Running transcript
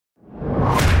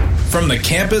from the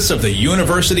campus of the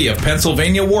University of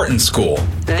Pennsylvania Wharton School.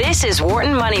 This is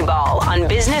Wharton Moneyball on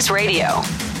Business Radio.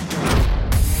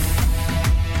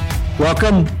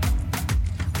 Welcome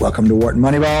to Wharton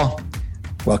Moneyball.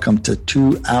 Welcome to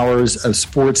 2 hours of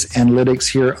sports analytics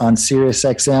here on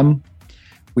SiriusXM.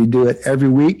 We do it every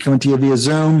week, coming to you via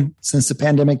Zoom. Since the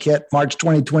pandemic hit, March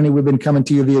 2020, we've been coming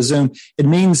to you via Zoom. It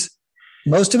means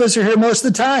most of us are here most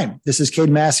of the time. This is Cade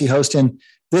Massey hosting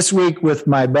this week with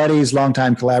my buddies,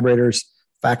 longtime collaborators,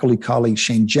 faculty colleagues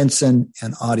Shane Jensen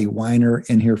and Audie Weiner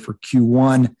in here for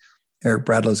Q1. Eric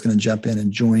Bradlow is going to jump in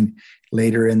and join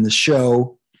later in the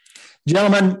show.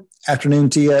 Gentlemen, afternoon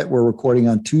to you. We're recording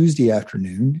on Tuesday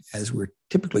afternoon, as we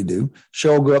typically do.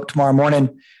 Show will go up tomorrow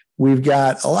morning. We've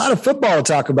got a lot of football to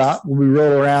talk about when we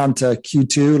roll around to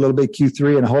Q2, a little bit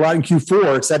Q3, and a whole lot in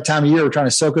Q4. It's that time of year. We're trying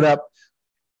to soak it up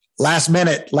last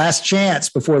minute, last chance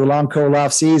before the long cold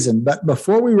off season. But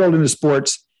before we roll into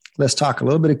sports, let's talk a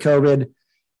little bit of COVID.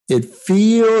 It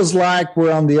feels like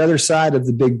we're on the other side of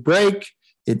the big break.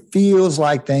 It feels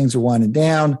like things are winding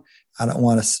down. I don't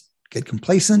want to get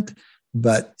complacent,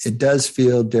 but it does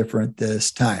feel different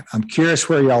this time. I'm curious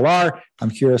where y'all are.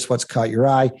 I'm curious what's caught your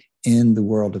eye in the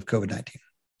world of COVID-19.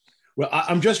 Well,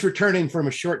 I'm just returning from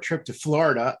a short trip to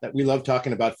Florida. That we love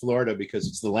talking about Florida because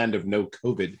it's the land of no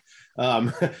COVID.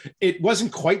 It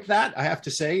wasn't quite that, I have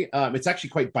to say. It's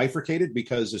actually quite bifurcated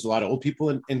because there's a lot of old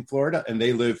people in Florida, and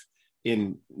they live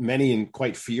in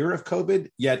quite fear of COVID.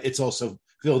 Yet it's also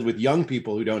filled with young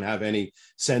people who don't have any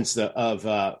sense of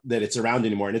that it's around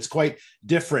anymore. And it's quite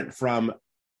different from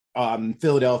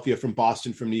Philadelphia, from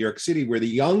Boston, from New York City, where the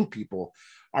young people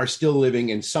are still living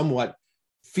in somewhat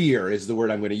fear is the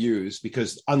word I'm going to use,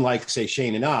 because unlike, say,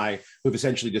 Shane and I, who've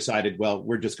essentially decided, well,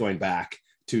 we're just going back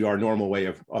to our normal way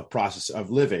of process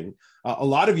of living, a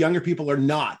lot of younger people are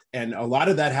not. And a lot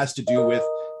of that has to do with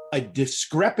a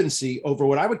discrepancy over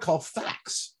what I would call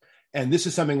facts. And this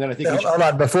is something that I think. Hold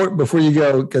on, before you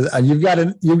go, because you've got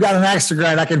an axe to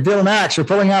grind. I can feel an axe. You're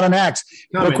pulling out an axe.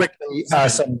 Real quickly,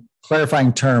 some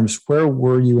clarifying terms. Where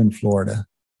were you in Florida?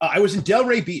 I was in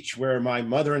Delray Beach, where my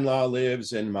mother-in-law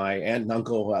lives, and my aunt and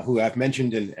uncle, who I've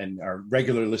mentioned and are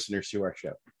regular listeners to our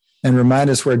show. And remind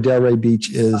us where Delray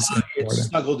Beach is. It's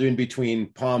snuggled in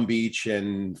between Palm Beach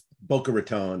and Boca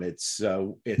Raton. It's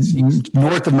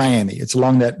north of Miami. It's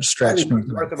along that stretch.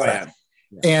 North of Miami.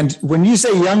 Yeah. And when you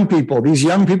say young people, these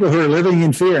young people who are living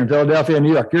in fear in Philadelphia and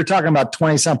New York, you're talking about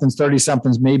 20-somethings,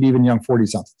 30-somethings, maybe even young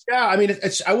 40-somethings. Yeah, I mean,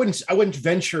 I wouldn't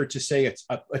venture to say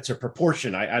it's a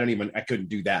proportion. I couldn't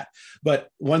do that. But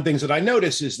one thing that I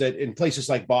notice is that in places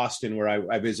like Boston, where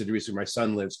I visited recently, where my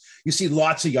son lives, you see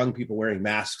lots of young people wearing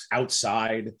masks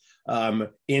outside.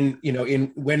 When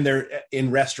they're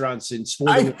in restaurants in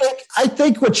sporting. I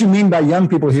think what you mean by young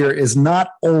people here is not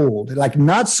old, like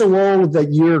not so old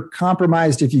that you're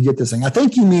compromised if you get this thing. I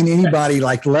think you mean anybody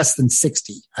like less than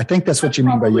 60. I think that's what you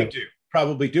mean by young.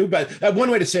 Probably do. But one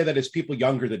way to say that is people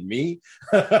younger than me.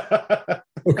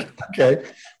 Okay.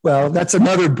 Well, that's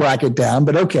another bracket down,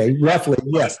 but okay. Roughly.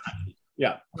 Yes.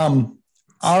 Yeah.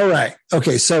 All right.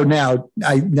 Okay. So now what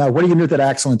are you going to do with that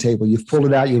axe on the table? You've pulled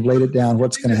it out. You've laid it down.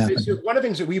 What's going to happen? So one of the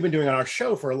things that we've been doing on our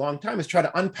show for a long time is try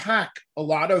to unpack a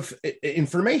lot of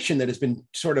information that has been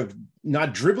sort of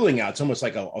not dribbling out. It's almost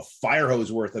like a fire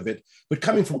hose worth of it, but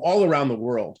coming from all around the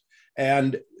world.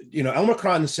 And,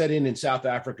 Omicron set in South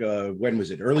Africa. When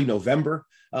was it? Early November.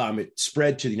 It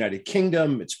spread to the United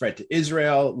Kingdom. It spread to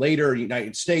Israel, later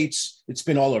United States. It's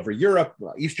been all over Europe,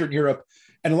 Eastern Europe.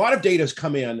 And a lot of data has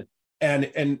come in.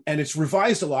 And it's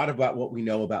revised a lot about what we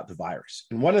know about the virus.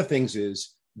 And one of the things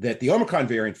is that the Omicron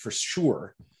variant, for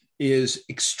sure, is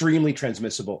extremely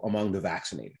transmissible among the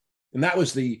vaccinated. And that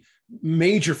was the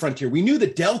major frontier. We knew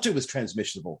that Delta was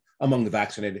transmissible among the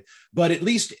vaccinated, but at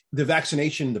least the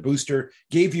vaccination, the booster,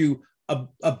 gave you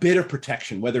a bit of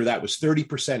protection, whether that was 30%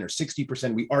 or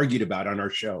 60%. We argued about on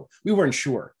our show. We weren't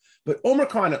sure. But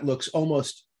Omicron, it looks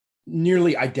almost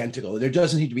nearly identical. There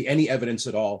doesn't need to be any evidence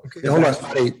at all. Okay, hold on,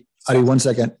 Audie, 1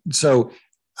 second. So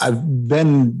I've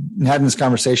been having this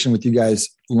conversation with you guys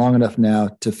long enough now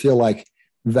to feel like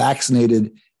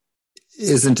vaccinated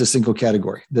isn't a single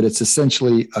category, that it's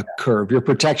essentially a curve. Your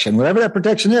protection, whatever that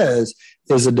protection is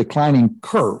a declining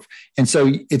curve. And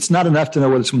so it's not enough to know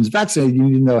whether someone's vaccinated. You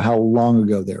need to know how long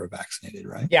ago they were vaccinated,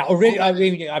 right? Yeah.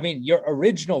 I mean, your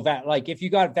original, like if you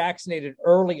got vaccinated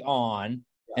early on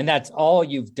and that's all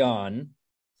you've done,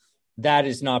 that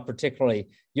is not particularly,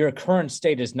 your current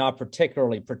state is not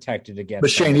particularly protected against.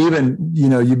 But Shane, even,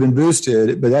 you've been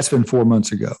boosted, but that's been 4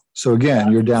 months ago. So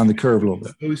again, you're down the curve a little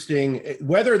bit. Boosting,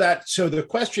 whether that, so the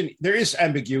question, there is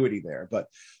ambiguity there, but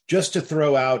just to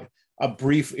throw out a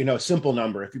brief, simple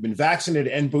number. If you've been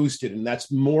vaccinated and boosted, and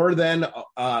that's more than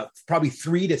probably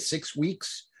 3 to 6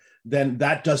 weeks, then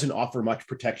that doesn't offer much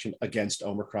protection against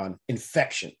Omicron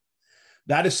infection.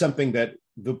 That is something that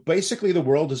basically the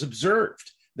world has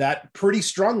observed that pretty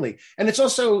strongly. And it's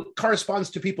also corresponds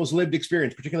to people's lived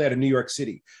experience, particularly out of New York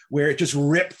City, where it just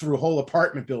ripped through whole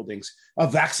apartment buildings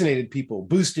of vaccinated people,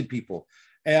 boosted people.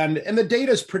 And the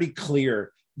data is pretty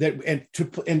clear that, and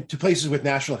to places with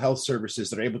national health services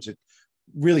that are able to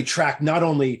really track not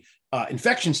only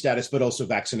infection status, but also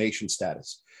vaccination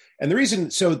status. And the reason,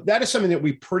 so that is something that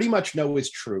we pretty much know is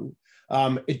true.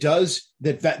 It does,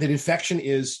 that infection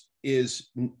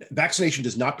vaccination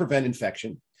does not prevent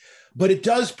infection, but it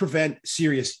does prevent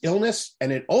serious illness.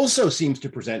 And it also seems to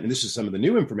prevent, and this is some of the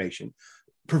new information,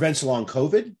 prevents long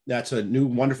COVID. That's a new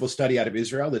wonderful study out of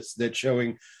Israel that's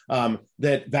showing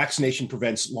that vaccination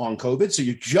prevents long COVID. So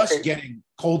you're just getting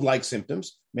cold-like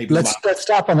symptoms. Maybe let's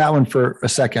stop on that one for a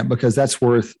second, because that's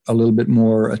worth a little bit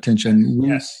more attention.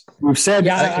 We've said,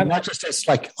 not just it's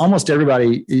like almost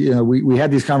everybody, we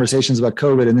had these conversations about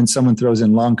COVID, and then someone throws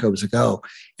in long COVID. It's like,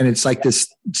 and it's like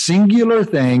this singular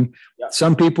thing. Yeah.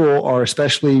 Some people are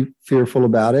especially fearful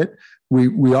about it.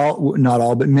 We all, not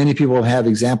all, but many people have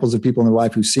examples of people in their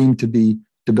life who seem to be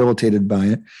debilitated by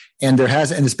it. And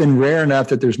it's been rare enough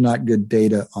that there's not good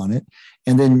data on it.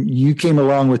 And then you came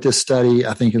along with this study,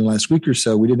 I think in the last week or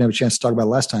so. We didn't have a chance to talk about it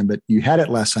last time, but you had it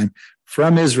last time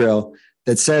from Israel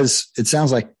that says, it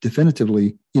sounds like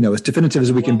definitively, as definitive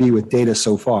as we can be with data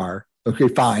so far. Okay,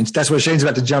 fine. That's what Shane's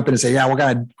about to jump in and say, what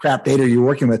kind of crap data are you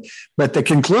working with? But the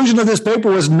conclusion of this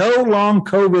paper was no long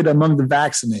COVID among the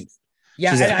vaccinated.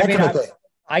 Yeah,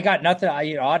 I got nothing.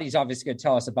 Audie's obviously going to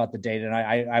tell us about the data, and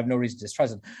I have no reason to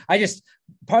distrust it.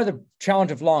 Part of the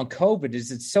challenge of long COVID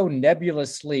is it's so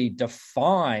nebulously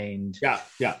defined.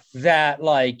 Yeah. That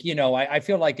I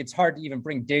feel like it's hard to even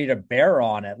bring data bear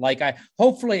on it.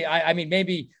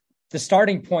 Maybe the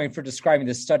starting point for describing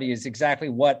this study is exactly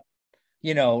what,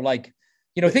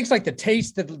 things like the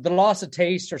taste, the loss of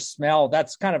taste or smell.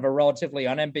 That's kind of a relatively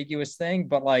unambiguous thing,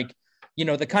 but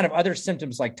the kind of other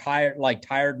symptoms like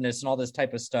tiredness and all this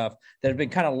type of stuff that have been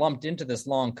kind of lumped into this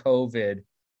long COVID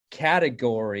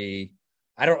category.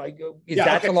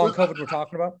 The long COVID we're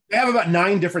talking about? They have about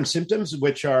 9 different symptoms,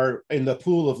 which are in the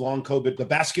pool of long COVID, the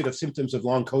basket of symptoms of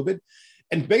long COVID.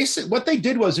 And basically what they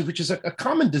did was, which is a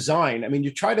common design. I mean,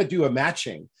 you try to do a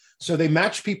matching. So they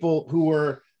matched people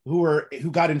who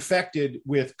got infected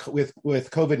with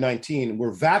COVID-19,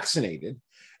 were vaccinated,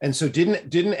 and so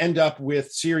didn't end up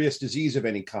with serious disease of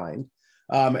any kind.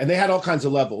 And they had all kinds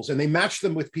of levels, and they matched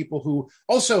them with people who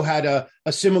also had a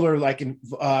similar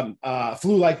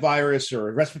flu-like virus or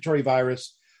a respiratory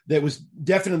virus that was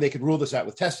definitely, they could rule this out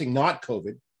with testing, not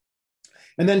COVID.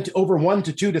 And then over 1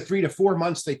 to 2 to 3 to 4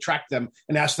 months, they tracked them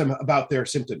and asked them about their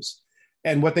symptoms.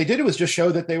 And what they did was just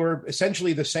show that they were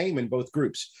essentially the same in both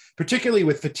groups, particularly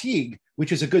with fatigue,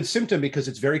 which is a good symptom because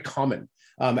it's very common.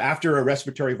 After a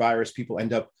respiratory virus, people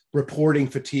end up reporting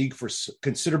fatigue for a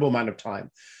considerable amount of time.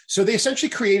 So they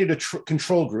essentially created a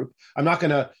control group. I'm not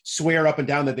going to swear up and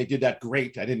down that they did that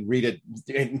great. I didn't read it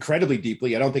incredibly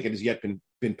deeply. I don't think it has yet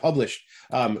been published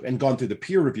and gone through the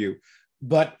peer review.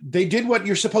 But they did what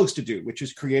you're supposed to do, which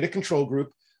is create a control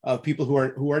group of people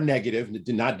who are negative and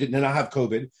did not have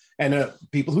COVID, and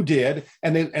people who did,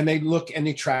 and they look and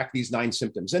they track these 9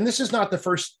 symptoms. And this is not the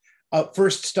first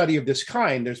study of this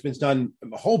kind. There's been done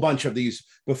a whole bunch of these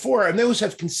before, and those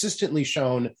have consistently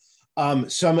shown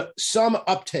some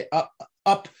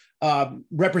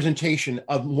representation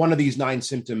of one of these 9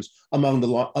 symptoms among the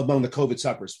COVID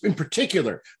sufferers. In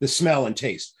particular, the smell and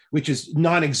taste, which is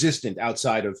non-existent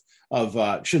outside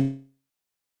of shouldn't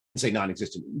say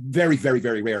non-existent, very, very,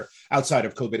 very rare outside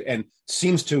of COVID, and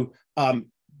seems to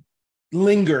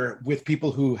linger with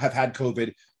people who have had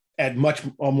COVID at much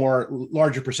more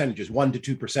larger percentages, 1 to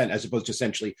 2%, as opposed to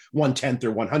essentially 1/10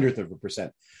 or 1/100th of a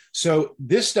percent. So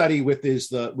this study, which is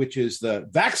the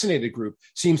vaccinated group,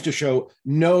 seems to show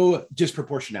no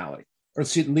disproportionality, or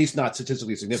at least not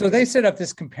statistically significant. So they set up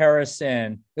this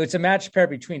comparison. It's a match pair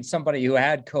between somebody who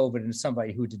had COVID and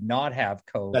somebody who did not have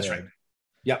COVID. That's right.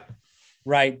 Yep.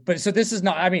 Right. But so this is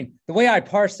not, the way I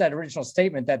parsed that original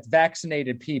statement that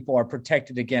vaccinated people are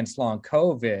protected against long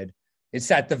COVID, it's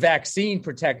that the vaccine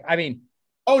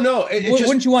oh, no.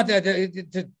 Wouldn't you want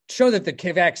to show that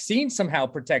the vaccine somehow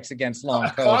protects against long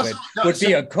COVID? Would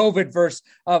be a COVID versus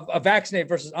a vaccinated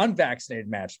versus unvaccinated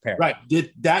matched pair. Right.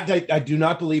 I do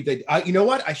not believe they. You know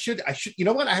what? I should. You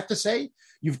know what I have to say?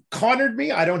 You've cornered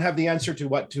me. I don't have the answer to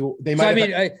what they might.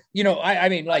 So,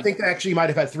 I think they actually might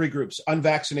have had 3 groups: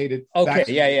 unvaccinated. Okay.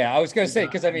 Vaccinated. Yeah. I was going to say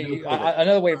because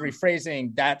another way of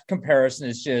rephrasing that comparison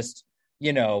is just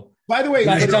By the way,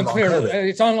 it's unclear.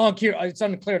 It's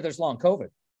unclear there's long COVID.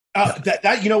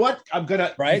 That you know what? I'm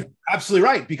gonna right. Absolutely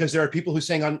right, because there are people who are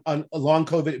saying on long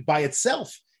COVID by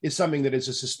itself is something that is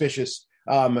a suspicious,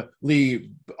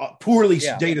 poorly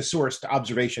data sourced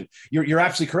observation. You're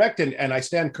absolutely correct, and I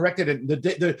stand corrected. And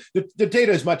the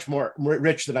data is much more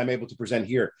rich than I'm able to present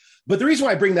here. But the reason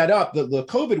why I bring that up, the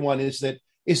COVID one, is that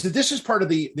this is part of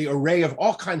the array of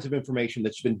all kinds of information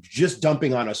that's been just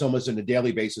dumping on us almost on a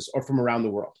daily basis or from around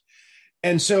the world.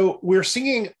 And so we're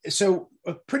seeing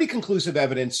a pretty conclusive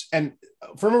evidence and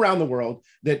from around the world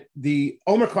that the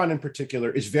Omicron in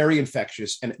particular is very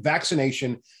infectious, and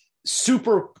vaccination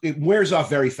it wears off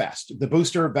very fast. The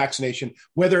booster vaccination,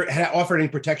 whether it offered any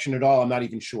protection at all, I'm not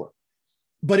even sure.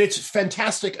 But it's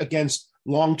fantastic against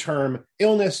long-term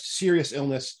illness, serious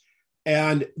illness.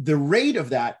 And the rate of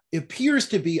that appears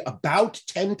to be about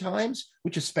 10 times,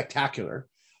 which is spectacular.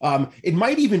 It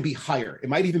might even be higher. It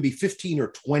might even be 15 or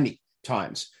 20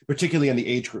 times, particularly in the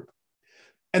age group.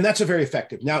 And that's very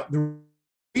effective. Now, the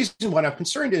reason why I'm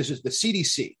concerned is the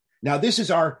CDC. Now, this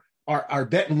is our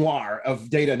bête noire of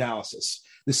data analysis.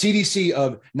 The CDC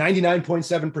of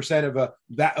 99.7%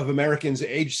 of Americans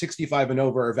age 65 and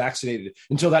over are vaccinated,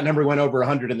 until that number went over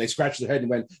 100 and they scratched their head and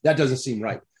went, that doesn't seem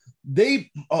right.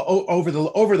 They, over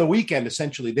the weekend,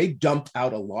 essentially, they dumped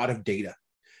out a lot of data.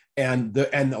 And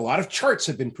a lot of charts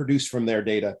have been produced from their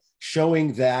data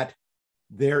showing that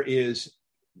there is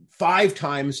 5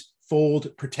 times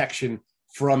fold protection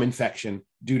from infection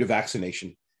due to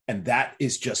vaccination. And that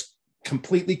is just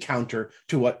completely counter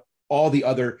to what all the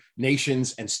other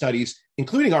nations and studies,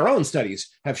 including our own studies,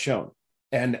 have shown.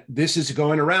 And this is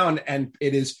going around, and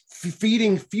it is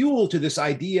feeding fuel to this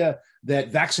idea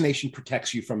that vaccination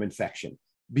protects you from infection,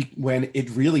 when it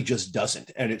really just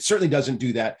doesn't. And it certainly doesn't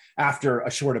do that after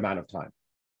a short amount of time.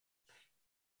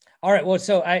 All right. Well,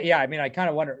 so I kind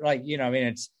of wonder, my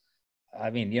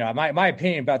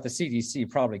opinion about the CDC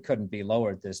probably couldn't be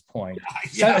lower at this point.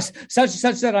 Yeah. Such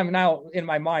that I'm now in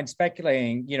my mind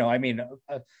speculating,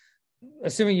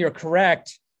 assuming you're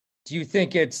correct, do you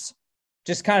think it's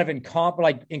just kind of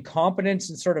incompetence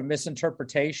and sort of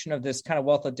misinterpretation of this kind of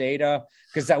wealth of data?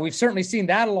 Because that we've certainly seen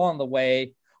that along the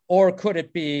way. Or could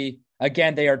it be,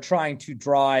 again, they are trying to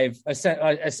drive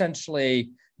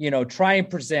essentially, try and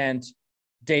present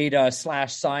data /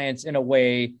 science in a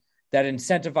way that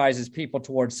incentivizes people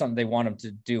towards something they want them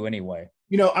to do anyway?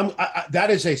 That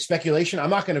is a speculation. I'm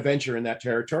not going to venture in that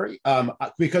territory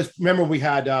because remember we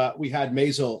had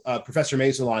Maisel, Professor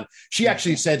Maisel on. She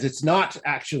actually said it's not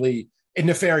actually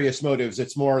nefarious motives.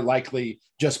 It's more likely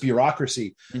just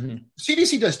bureaucracy. Mm-hmm.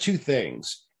 CDC does 2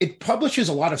 things. It publishes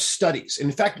a lot of studies.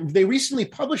 In fact, they recently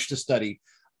published a study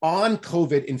on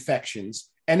COVID infections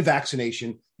and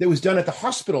vaccination that was done at the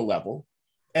hospital level.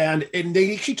 And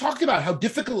they actually talked about how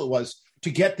difficult it was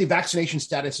to get the vaccination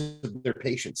status of their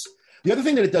patients. The other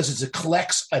thing that it does is it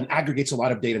collects and aggregates a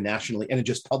lot of data nationally, and it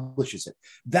just publishes it.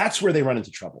 That's where they run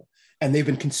into trouble. And they've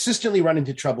been consistently running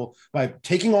into trouble by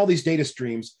taking all these data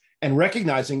streams and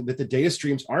recognizing that the data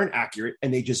streams aren't accurate,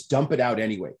 and they just dump it out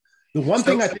anyway. The one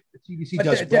thing I think the CDC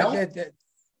does well.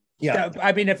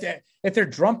 If they're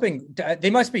dumping, they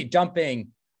must be dumping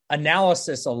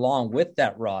analysis along with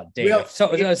that raw data.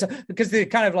 Because the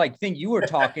kind of thing you were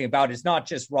talking about is not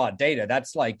just raw data.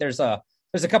 That's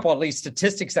there's a couple at least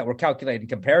statistics that were calculated and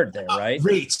compared there, right?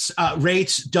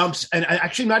 Rates, dumps, and I'm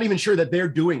actually not even sure that they're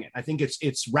doing it. I think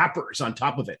it's wrappers on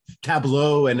top of it,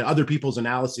 Tableau and other people's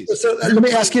analyses. So let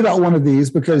me ask you about one of these,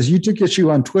 because you took issue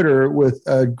on Twitter with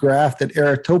a graph that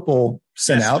Eric Topol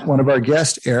sent out, one of our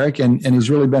guests, Eric, and he's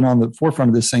really been on the forefront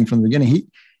of this thing from the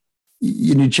beginning.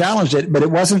 You challenged it, but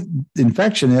it wasn't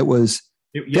infection; it was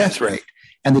death rate,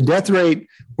 and the death rate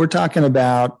we're talking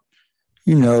about,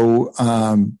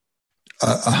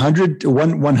 100 to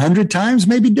 100 times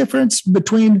maybe difference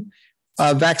between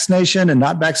vaccination and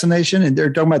not vaccination. And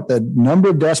they're talking about the number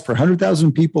of deaths per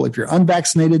 100,000 people if you're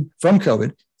unvaccinated from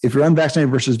COVID, if you're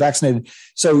unvaccinated versus vaccinated.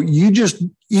 So you just,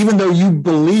 even though you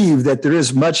believe that there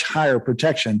is much higher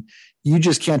protection, you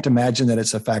just can't imagine that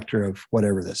it's a factor of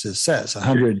whatever this says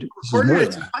 100. It's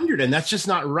 100, and that's just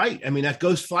not right. I mean, that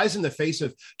flies in the face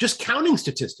of just counting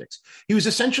statistics. He was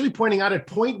essentially pointing out at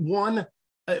 0.1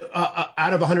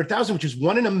 out of 100,000, which is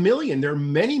 1 in a million. There are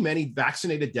many, many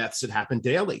vaccinated deaths that happen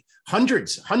daily.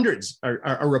 Hundreds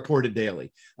are reported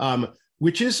daily,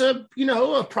 which is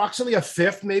approximately a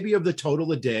fifth maybe of the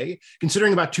total a day.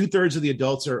 Considering about 2/3 of the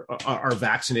adults are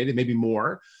vaccinated, maybe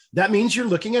more. That means you're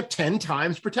looking at 10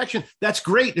 times protection. That's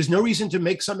great. There's no reason to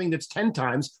make something that's 10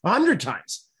 times 100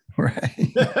 times. Right.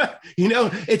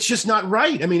 It's just not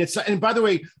right. I mean, and by the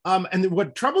way, and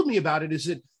what troubled me about it is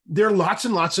that there are lots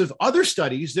and lots of other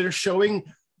studies that are showing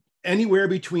anywhere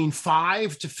between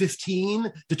 5 to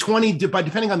 15 to 20,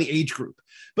 depending on the age group.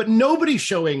 But nobody's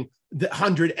showing the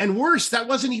 100. And worse, that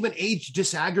wasn't even age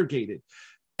disaggregated.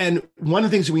 And one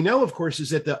of the things that we know, of course,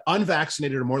 is that the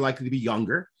unvaccinated are more likely to be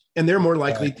younger, and they're more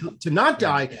likely to not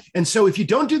die. And so if you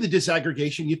don't do the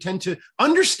disaggregation, you tend to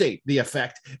understate the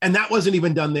effect. And that wasn't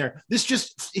even done there. It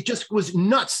just was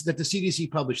nuts that the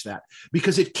CDC published that,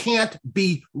 because it can't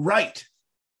be right.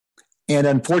 And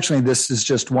unfortunately, this is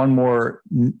just one more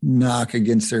knock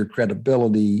against their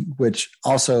credibility, which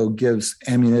also gives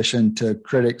ammunition to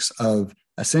critics of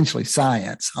essentially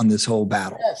science on this whole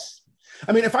battle. Yes.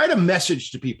 I mean, if I had a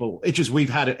message to people,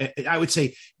 I would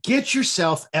say, get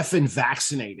yourself effing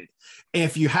vaccinated. And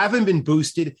if you haven't been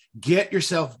boosted, get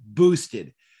yourself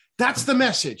boosted. That's the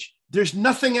message. There's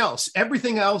nothing else.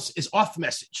 Everything else is off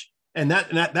message. And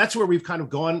that's where we've kind of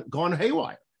gone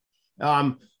haywire.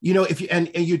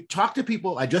 If you talk to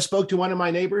people, I just spoke to one of my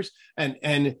neighbors,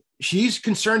 and she's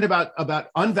concerned about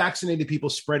unvaccinated people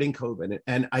spreading COVID.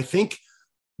 And I think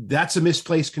that's a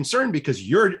misplaced concern, because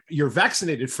your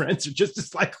vaccinated friends are just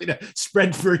as likely to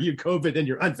spread for you COVID than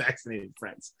your unvaccinated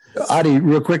friends. Adi,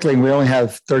 real quickly, we only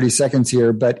have 30 seconds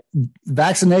here, but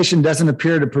vaccination doesn't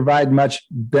appear to provide much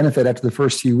benefit after the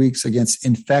first few weeks against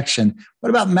infection. What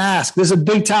about mask? This is a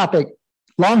big topic,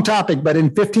 long topic, but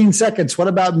in 15 seconds, what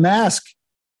about mask?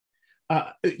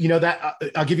 I'll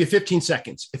give you 15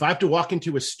 seconds. If I have to walk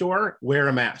into a store, wear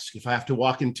a mask. If I have to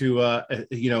walk into a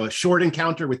short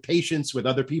encounter with patients, with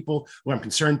other people who I'm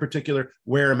concerned in particular,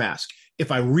 wear a mask.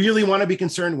 If I really want to be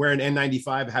concerned, wear an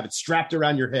N95, have it strapped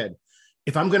around your head.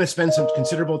 If I'm going to spend some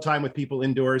considerable time with people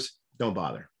indoors, don't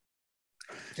bother.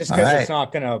 Just because it's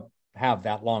not going to have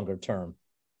that longer term.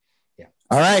 Yeah.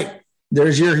 All right.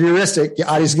 There's your heuristic.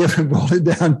 Adi's rolled it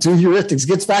down. 2 heuristics.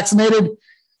 Gets vaccinated,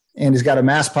 and he's got a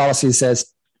mask policy that says,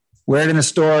 wear it in a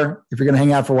store. If you're going to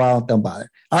hang out for a while, don't bother.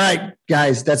 All right,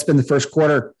 guys, that's been the first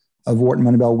quarter of Wharton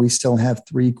Moneyball. We still have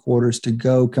 3 quarters to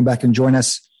go. Come back and join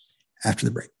us after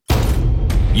the break.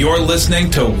 You're listening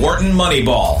to Wharton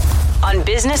Moneyball on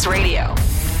Business Radio.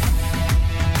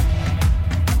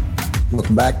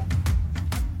 Welcome back.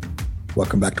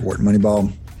 Welcome back to Wharton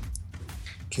Moneyball.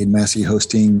 Cade Massey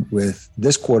hosting with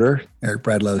this quarter, Eric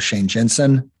Bradlow, Shane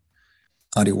Jensen.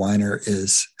 Adi Weiner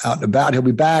is out and about. He'll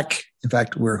be back. In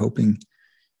fact, we're hoping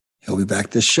he'll be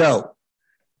back this show.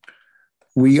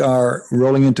 We are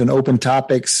rolling into an open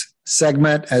topics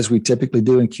segment, as we typically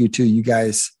do in Q2. You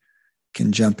guys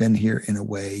can jump in here in a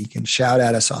way. You can shout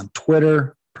at us on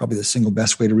Twitter, probably the single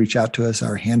best way to reach out to us.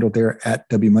 Our handle there at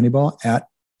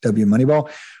WMoneyball.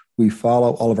 We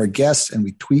follow all of our guests, and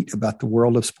we tweet about the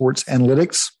world of sports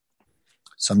analytics.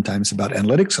 Sometimes about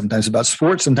analytics, sometimes about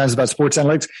sports, sometimes about sports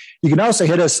analytics. You can also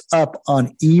hit us up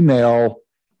on email.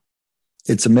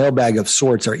 It's a mailbag of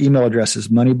sorts. Our email address is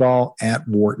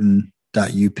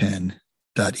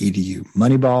moneyball@wharton.upenn.edu.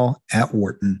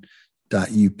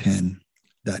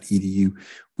 moneyball@wharton.upenn.edu.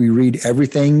 We read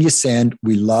everything you send.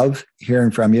 We love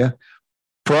hearing from you.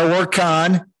 Pro or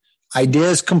con,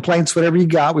 ideas, complaints, whatever you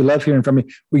got. We love hearing from you.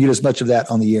 We get as much of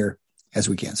that on the air as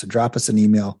we can. So drop us an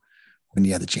email when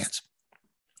you have the chance.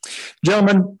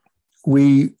 Gentlemen,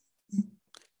 we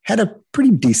had a pretty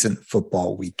decent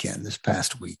football weekend this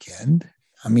past weekend.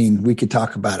 I mean, we could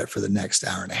talk about it for the next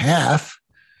hour and a half.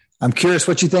 I'm curious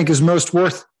what you think is most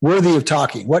worthy of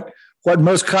talking. What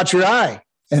most caught your eye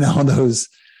in all those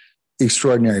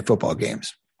extraordinary football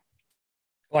games?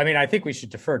 Well, I mean, I think we should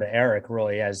defer to Eric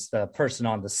really as the person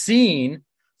on the scene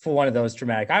for one of those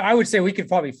dramatic. I would say we could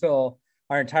probably fill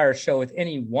our entire show with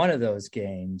any one of those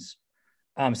games.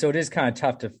 So it is kind of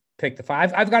tough to pick the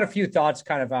 5. I've got a few thoughts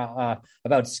kind of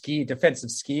about defensive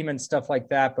scheme and stuff like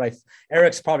that, but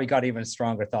Eric's probably got even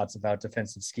stronger thoughts about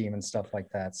defensive scheme and stuff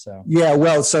like that. So yeah,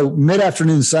 well, so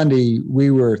mid-afternoon Sunday, we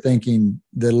were thinking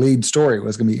the lead story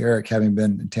was going to be Eric having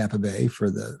been in Tampa Bay for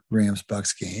the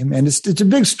Rams-Bucs game, and it's a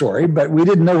big story, but we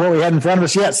didn't know what we had in front of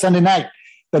us yet Sunday night.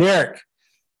 But Eric,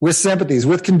 with sympathies,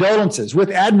 with condolences, with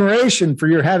admiration for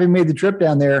your having made the trip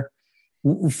down there.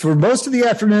 For most of the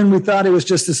afternoon, we thought it was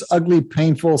just this ugly,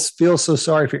 painful, feel so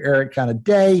sorry for Eric kind of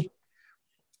day.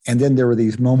 And then there were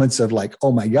these moments of like,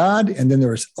 oh my God. And then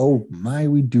there was, oh my,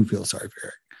 we do feel sorry for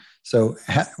Eric. So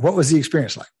what was the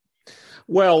experience like?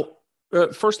 Well,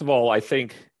 first of all, I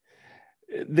think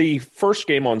the first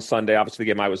game on Sunday, obviously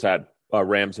the game I was at,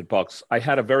 Rams and Bucks, I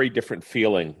had a very different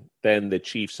feeling than the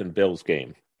Chiefs and Bills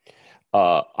game.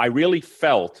 I really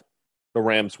felt the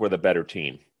Rams were the better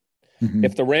team. Mm-hmm.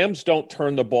 If the Rams don't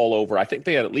turn the ball over, I think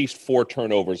they had at least 4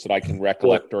 turnovers that I can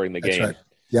recollect during the game. Right.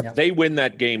 Yep. They win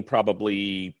that game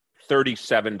probably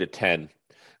 37-10.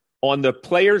 on the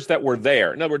players that were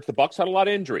there. In other words, the Bucs had a lot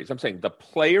of injuries. I'm saying the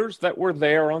players that were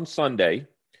there on Sunday,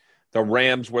 the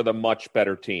Rams were the much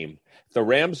better team. If the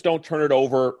Rams don't turn it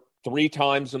over 3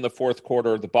 times in the fourth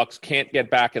quarter, the Bucs can't get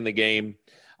back in the game.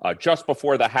 Just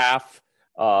before the half,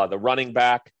 the running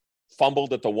back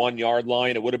fumbled at the 1-yard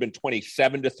line. It would have been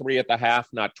 27-3 at the half,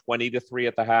 not 20-3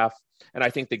 at the half. And I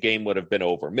think the game would have been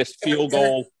over. Missed field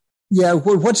goal. Yeah.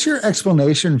 What's your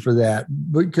explanation for that?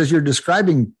 Because you're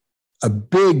describing a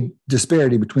big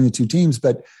disparity between the two teams,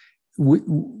 but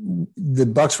the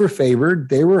Bucs were favored.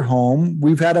 They were home.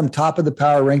 We've had them top of the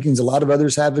power rankings. A lot of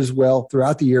others have as well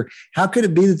throughout the year. How could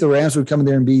it be that the Rams would come in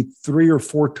there and be 3 or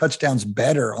 4 touchdowns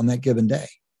better on that given day?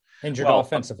 Injured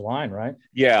offensive line, right?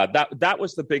 Yeah, that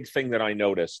was the big thing that I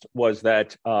noticed was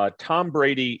that Tom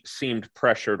Brady seemed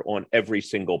pressured on every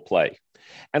single play.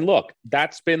 And look,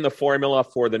 that's been the formula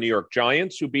for the New York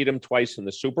Giants, who beat him twice in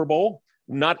the Super Bowl.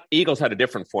 Not Eagles had a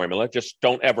different formula. Just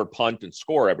don't ever punt and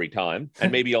score every time.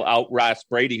 And maybe you'll out-RAS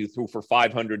Brady, who threw for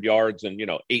 500 yards and,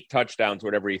 8 touchdowns,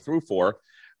 whatever he threw for.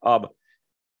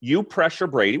 You pressure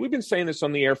Brady. We've been saying this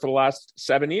on the air for the last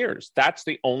 7 years. That's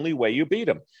the only way you beat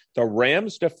him. The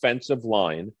Rams' defensive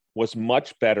line was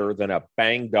much better than a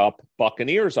banged-up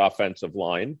Buccaneers offensive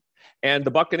line. And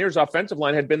the Buccaneers' offensive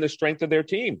line had been the strength of their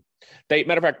team.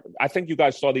 Matter of fact, I think you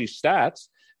guys saw these stats.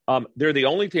 They're the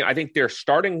only team. I think their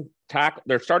starting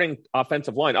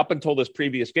offensive line up until this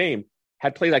previous game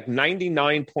had played like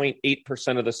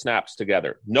 99.8% of the snaps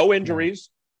together. No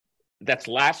injuries. That's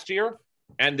last year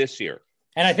and this year.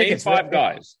 And I think it's 5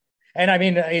 guys. And I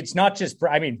mean, it's not just.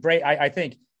 I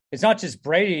think it's not just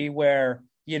Brady where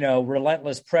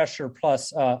relentless pressure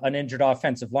plus an injured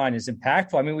offensive line is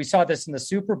impactful. I mean, we saw this in the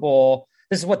Super Bowl.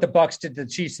 This is what the Bucs did to the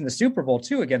Chiefs in the Super Bowl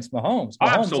too against Mahomes.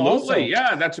 Absolutely,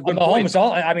 yeah, that's a good point.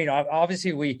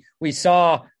 Obviously, we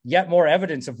saw yet more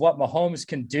evidence of what Mahomes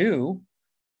can do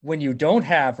when you don't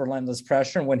have relentless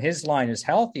pressure and when his line is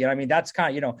healthy. And I mean, that's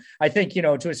kind of I think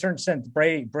to a certain extent,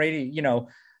 Brady,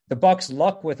 the Bucs'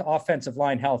 luck with offensive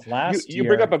line health last year. You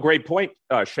bring up a great point,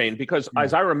 Shane, because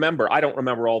as I remember, I don't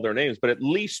remember all their names, but at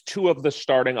least 2 of the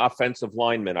starting offensive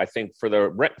linemen, I think, for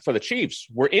the Chiefs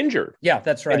were injured. Yeah,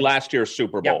 that's right. In last year's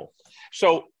Super Bowl. Yeah.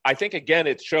 So I think, again,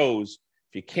 it shows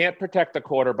if you can't protect the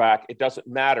quarterback, it doesn't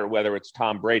matter whether it's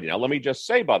Tom Brady. Now, let me just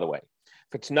say, by the way,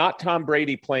 if it's not Tom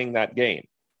Brady playing that game,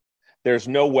 there's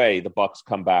no way the Bucs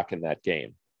come back in that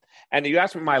game. And you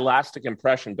asked me my lasting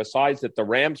impression, besides that the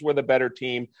Rams were the better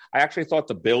team, I actually thought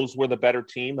the Bills were the better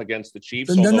team against the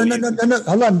Chiefs. No.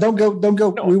 Hold on. Don't go.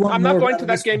 No, I'm not going to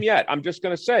that game yet. I'm just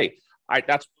going to say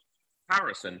that's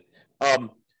comparison.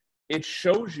 It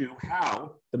shows you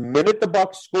how the minute the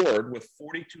Bucs scored with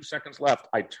 42 seconds left,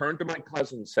 I turned to my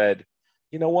cousin and said,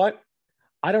 you know what?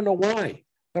 I don't know why,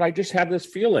 but I just have this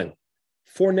feeling.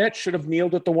 Fournette should have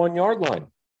kneeled at the 1-yard line.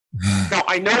 Now,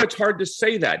 I know it's hard to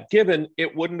say that, given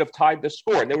it wouldn't have tied the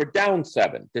score. And they were down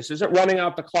 7. This isn't running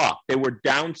out the clock. They were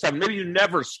down 7. Maybe you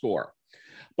never score.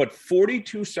 But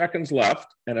 42 seconds left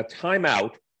and a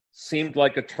timeout seemed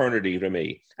like eternity to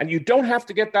me. And you don't have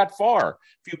to get that far.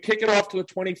 If you kick it off to the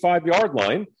 25-yard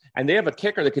line, and they have a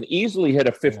kicker that can easily hit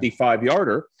a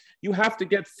 55-yarder, you have to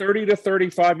get 30 to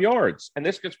 35 yards. And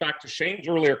this gets back to Shane's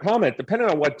earlier comment. Depending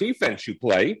on what defense you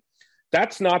play,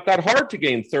 that's not that hard to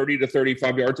gain 30 to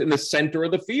 35 yards in the center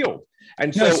of the field.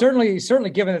 And so certainly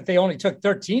given that they only took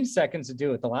 13 seconds to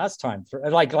do it the last time,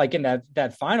 like in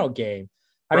that final game.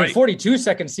 I mean, 42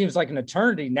 seconds seems like an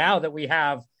eternity now that we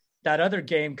have that other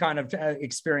game kind of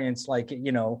experience,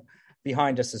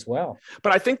 behind us as well.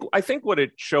 But I think what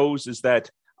it shows is that,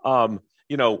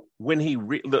 when he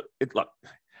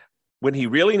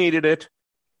really needed it,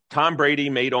 Tom Brady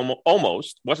made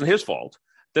almost wasn't his fault,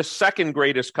 the second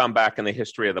greatest comeback in the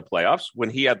history of the playoffs when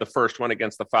he had the first one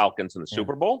against the Falcons in the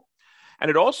Super Bowl. And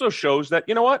it also shows that,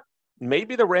 you know what,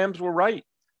 maybe the Rams were right.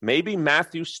 Maybe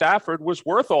Matthew Stafford was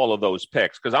worth all of those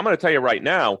picks. Because I'm going to tell you right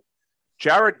now,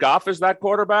 Jared Goff is that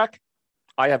quarterback.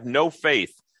 I have no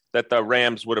faith that the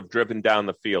Rams would have driven down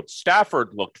the field.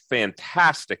 Stafford looked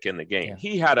fantastic in the game. Yeah.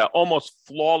 He had an almost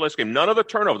flawless game. None of the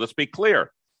turnovers, let's be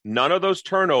clear, none of those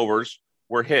turnovers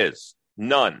were his.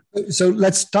 None. So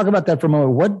let's talk about that for a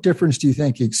moment. What difference do you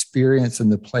think experience in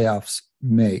the playoffs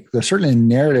make? There's certainly a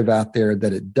narrative out there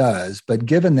that it does, but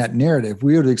given that narrative,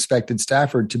 we would have expected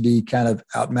Stafford to be kind of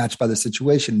outmatched by the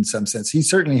situation in some sense. He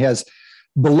certainly has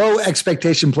below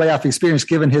expectation playoff experience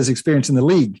given his experience in the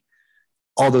league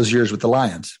all those years with the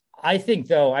Lions. I think,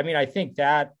 though,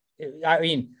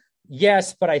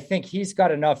 yes, but I think he's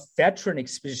got enough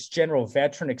general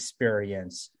veteran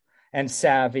experience and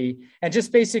savvy, and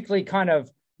just basically kind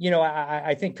of,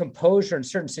 I think composure in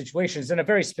certain situations. In a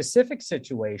very specific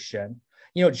situation,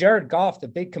 Jared Goff, the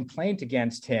big complaint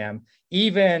against him,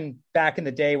 even back in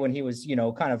the day when he was,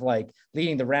 kind of like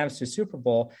leading the Rams to Super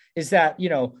Bowl, is that,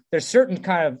 there's certain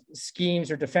kind of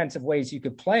schemes or defensive ways you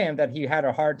could play him that he had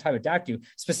a hard time adapting to,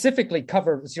 specifically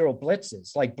cover zero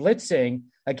blitzes. Like blitzing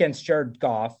against Jared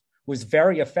Goff was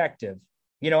very effective.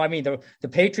 The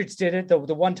Patriots did it. The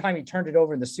one time he turned it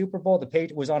over in the Super Bowl, the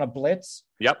Patriots was on a blitz.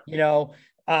 Yep. He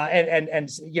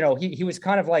was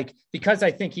kind of like, because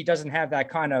I think he doesn't have that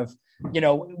kind of,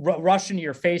 rush into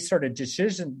your face sort of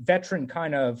veteran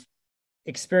kind of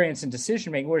experience and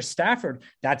decision making. Whereas Stafford,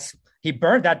 he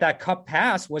burned that cup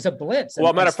pass was a blitz.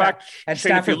 Well, matter of fact, and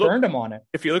Stafford burned him on it.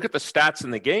 If you look at the stats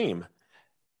in the game,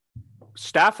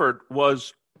 Stafford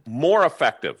was more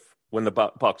effective when the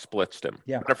Bucs blitzed him.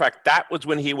 Yeah. Matter of fact, that was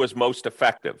when he was most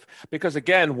effective because,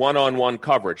 again, one-on-one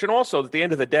coverage. And also, at the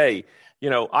end of the day,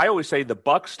 I always say the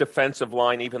Bucs defensive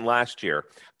line, even last year,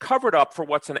 covered up for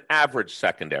what's an average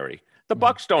secondary. The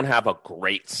Bucs don't have a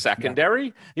great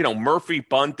secondary. Murphy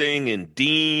Bunting and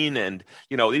Dean and,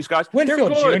 these guys.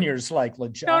 Winfield Jr.'s like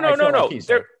legit.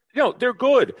 No. They're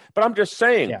good. But I'm just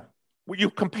saying, when you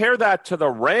compare that to the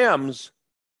Rams,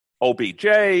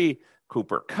 OBJ,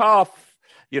 Cooper Kupp,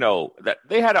 that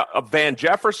they had a Van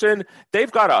Jefferson.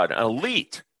 They've got an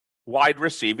elite wide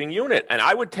receiving unit, and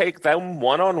I would take them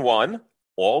one-on-one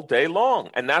all day long,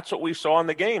 and that's what we saw in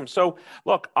the game. So,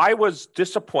 look, I was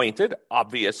disappointed,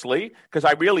 obviously, because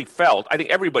I really felt, I think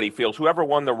everybody feels, whoever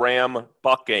won the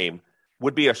Ram-Buck game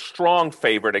would be a strong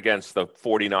favorite against the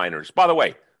 49ers. By the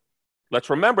way, let's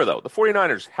remember, though, the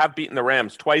 49ers have beaten the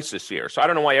Rams twice this year. So I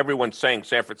don't know why everyone's saying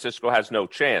San Francisco has no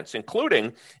chance,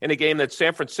 including in a game that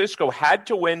San Francisco had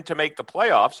to win to make the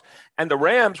playoffs. And the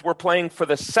Rams were playing for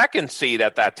the 2nd seed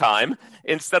at that time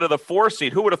instead of the 4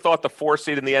 seed. Who would have thought the 4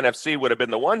 seed in the NFC would have been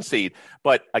the 1 seed?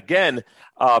 But again,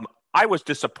 I was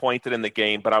disappointed in the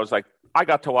game, but I was like, I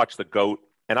got to watch the GOAT.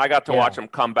 And I got to watch him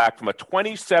come back from a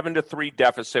 27-3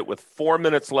 deficit with 4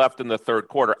 minutes left in the third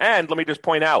quarter. And let me just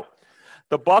point out,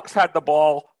 the Bucs had the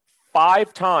ball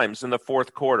 5 times in the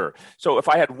fourth quarter. So if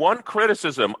I had one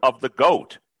criticism of the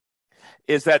GOAT,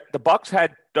 is that the Bucs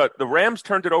had the Rams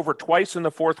turned it over twice in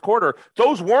the fourth quarter.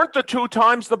 Those weren't the 2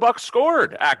 times the Bucs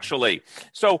scored, actually.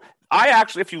 So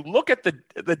if you look at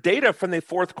the data from the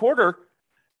fourth quarter,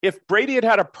 if Brady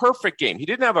had a perfect game, he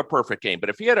didn't have a perfect game, but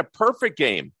if he had a perfect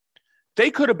game,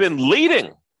 they could have been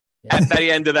leading at the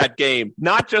end of that game,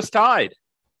 not just tied.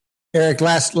 Eric,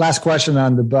 last question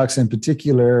on the Bucs in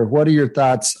particular. What are your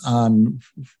thoughts on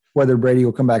whether Brady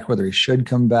will come back, whether he should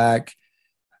come back?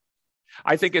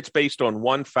 I think it's based on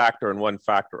one factor and one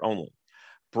factor only.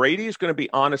 Brady is going to be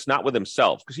honest, not with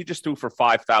himself, because he just threw for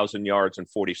 5,000 yards and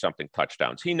 40-something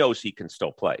touchdowns. He knows he can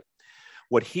still play.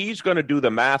 What he's going to do the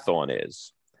math on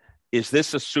is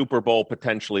this a Super Bowl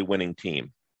potentially winning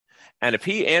team? And if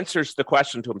he answers the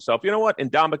question to himself, you know what,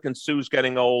 Ndamukong Suh's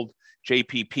getting old,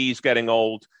 JPP's getting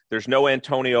old, there's no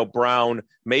Antonio Brown,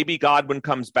 maybe Godwin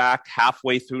comes back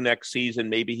halfway through next season,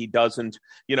 maybe he doesn't.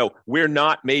 We're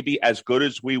not maybe as good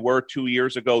as we were 2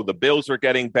 years ago. The Bills are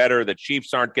getting better, the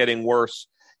Chiefs aren't getting worse.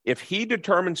 If he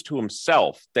determines to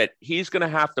himself that he's going to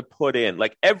have to put in,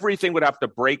 like everything would have to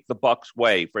break the Bucs'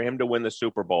 way for him to win the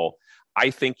Super Bowl, I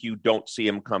think you don't see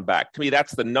him come back. To me,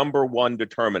 that's the number one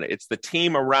determinant. It's the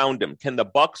team around him. Can the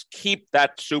Bucs keep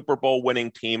that Super Bowl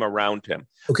winning team around him?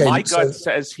 Okay, my gut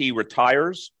says he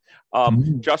retires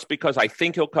just because I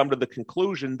think he'll come to the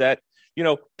conclusion that,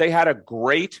 they had a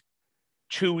great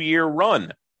 2-year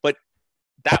run, but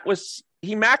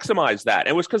he maximized that.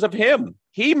 It was because of him.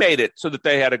 He made it so that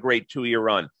they had a great 2-year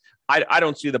run. I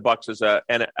don't see the Bucs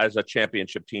as a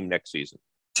championship team next season.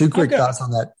 2 quick thoughts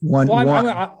on that.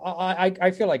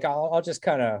 I feel like I'll just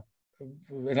kind of,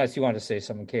 unless you want to say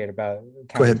something, Kate, about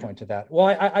counterpoint to that.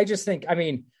 Well, I just think,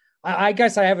 I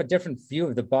guess I have a different view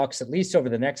of the Bucs, at least over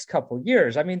the next couple of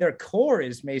years. Their core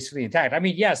is basically intact.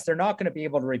 Yes, they're not going to be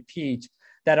able to repeat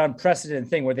that unprecedented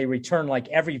thing where they return like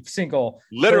every single,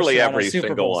 literally every Super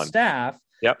single Bowl one staff.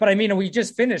 Yep. But we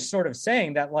just finished sort of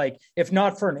saying that, like, if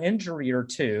not for an injury or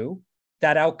two,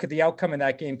 the outcome in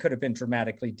that game could have been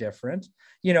dramatically different,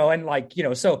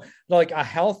 so like a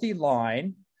healthy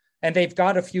line, and they've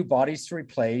got a few bodies to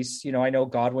replace. I know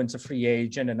Godwin's a free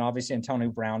agent, and obviously Antonio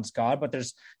Brown's gone, but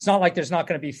it's not like there's not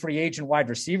going to be free agent wide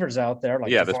receivers out there.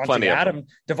 Like, there's plenty of them.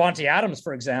 Devontae Adams,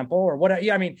 for example, or what? If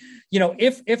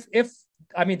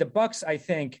the Bucs,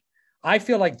 I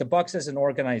feel like the Bucs as an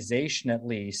organization, at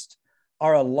least,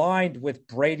 are aligned with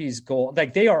Brady's goal.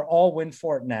 Like, they are all win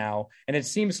for it now. And it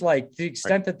seems like the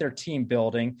extent that they're team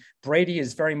building, Brady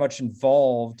is very much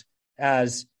involved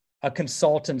as a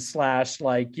consultant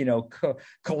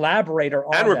 / collaborator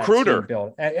on and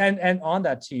recruiter and on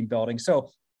that team building. So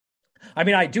I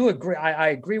mean, I do agree. I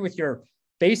agree with your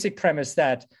basic premise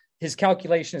that his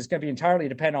calculation is going to be entirely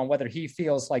dependent on whether he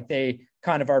feels like they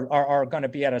kind of are going to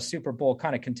be at a Super Bowl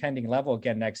kind of contending level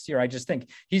again next year. I just think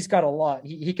he's got a lot.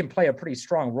 He can play a pretty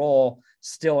strong role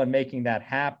still in making that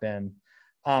happen.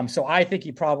 So I think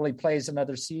he probably plays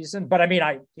another season. But I mean,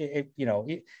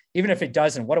 even if it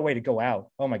doesn't, what a way to go out.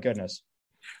 Oh my goodness.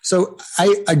 So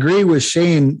I agree with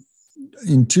Shane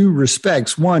in two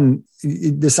respects. One,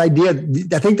 this idea,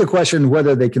 I think the question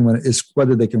whether they can win is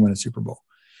whether they can win a Super Bowl.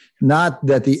 Not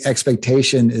that the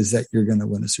expectation is that you're going to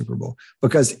win a Super Bowl,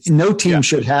 because no team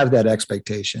should have that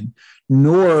expectation,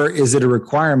 nor is it a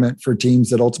requirement for teams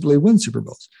that ultimately win Super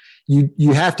Bowls.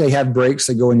 You have to have breaks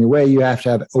that go in your way. You have to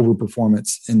have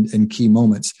overperformance in key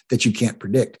moments that you can't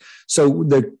predict. So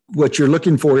what you're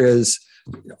looking for is,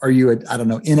 are you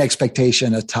in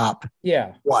expectation a top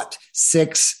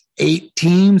 6, 8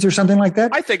 teams or something like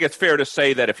that? I think it's fair to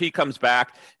say that if he comes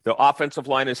back, the offensive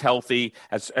line is healthy.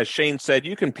 As Shane said,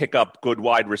 you can pick up good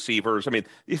wide receivers. I mean,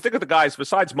 you think of the guys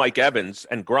besides Mike Evans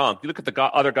and Gronk, you look at the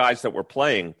other guys that were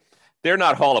playing, they're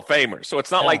not Hall of Famers. So it's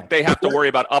not like they have to worry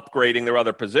about upgrading their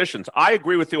other positions. I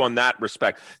agree with you on that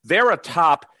respect. They're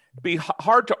be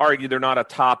hard to argue they're not a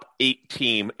top 8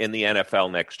 team in the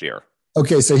NFL next year.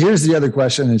 Okay, so here's the other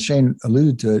question, and Shane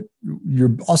alluded to it.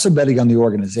 You're also betting on the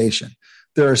organization.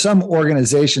 There are some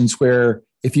organizations where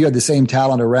if you had the same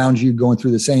talent around you going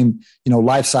through the same,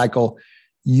 life cycle,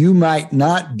 you might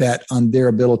not bet on their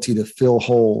ability to fill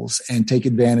holes and take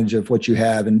advantage of what you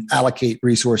have and allocate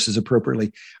resources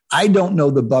appropriately. I don't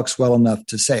know the Bucs well enough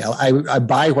to say. I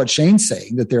buy what Shane's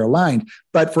saying, that they're aligned.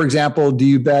 But for example, do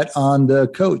you bet on the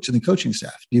coach and the coaching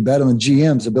staff? Do you bet on the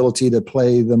GM's ability to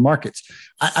play the markets?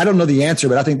 I don't know the answer,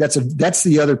 but I think that's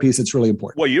the other piece that's really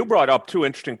important. Well, you brought up 2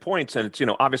 interesting points, and it's,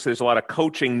 obviously there's a lot of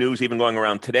coaching news even going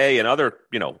around today, and other,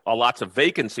 lots of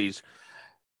vacancies.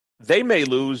 They may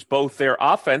lose both their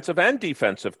offensive and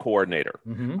defensive coordinator.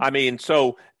 Mm-hmm. I mean,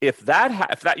 so if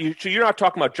you're not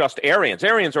talking about just Arians.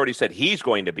 Arians already said he's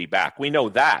going to be back. We know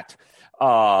that.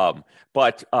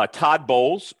 But Todd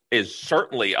Bowles is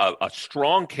certainly a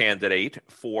strong candidate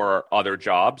for other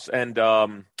jobs. And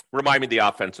remind me the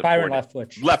offensive Byron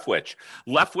coordinator.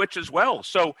 Leftwich as well.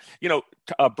 So,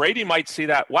 Brady might see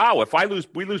that. Wow, if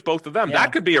we lose both of them,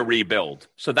 that could be a rebuild.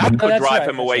 So that could drive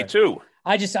him away too.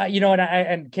 I just,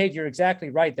 and Kate, you're exactly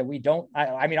right that we don't,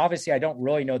 I mean, obviously I don't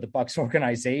really know the Bucs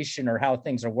organization or how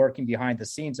things are working behind the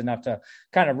scenes enough to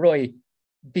kind of really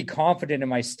be confident in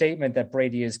my statement that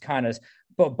Brady is kind of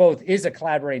both is a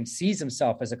collaborator and sees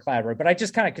himself as a collaborator. But I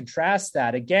just kind of contrast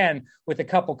that again with a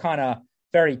couple kind of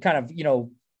very kind of,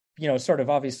 sort of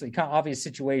obviously kind of obvious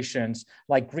situations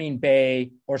like Green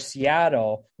Bay or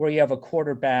Seattle, where you have a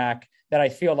quarterback that I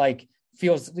feel like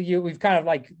we've kind of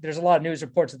like, there's a lot of news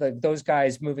reports of those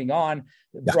guys moving on,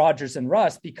 Rodgers and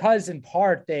Russ, because in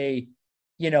part they,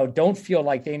 don't feel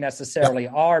like they necessarily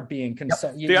are being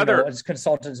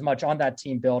consulted as much on that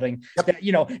team building,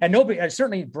 and nobody,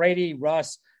 certainly Brady,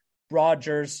 Russ,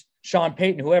 Rodgers, Sean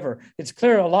Payton, whoever, it's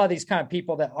clear a lot of these kind of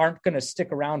people that aren't going to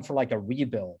stick around for like a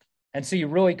rebuild. And so you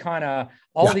really kind of,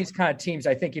 these kind of teams,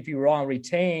 I think if you want to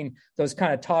retain those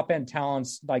kind of top end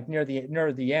talents, like near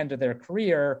the end of their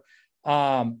career,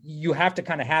 you have to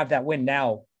kind of have that win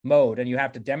now mode, and you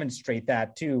have to demonstrate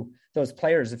that to those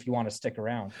players if you want to stick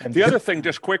around. And the other thing,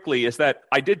 just quickly, is that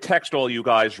I did text all you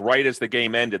guys right as the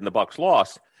game ended and the Bucs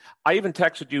lost. I even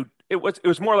texted you. It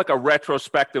was more like a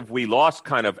retrospective we lost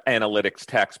kind of analytics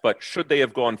text, but should they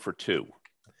have gone for 2?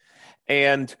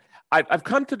 And I've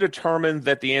come to determine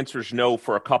that the answer is no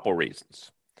for a couple reasons.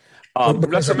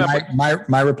 Let's remember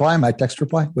my text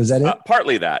reply, was that it?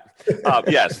 Partly that,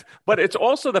 yes. But it's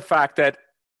also the fact that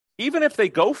even if they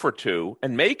go for 2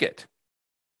 and make it,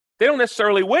 they don't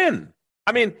necessarily win.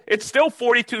 I mean, it's still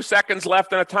 42 seconds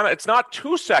left in a time. It's not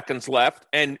 2 seconds left,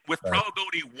 and with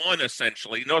probability 1,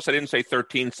 essentially. Notice I didn't say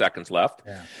 13 seconds left.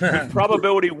 Yeah. With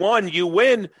probability 1, you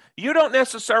win. You don't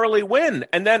necessarily win.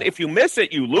 And then if you miss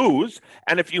it, you lose.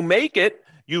 And if you make it,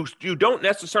 you don't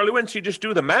necessarily win, so you just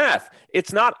do the math.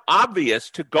 It's not obvious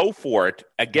to go for it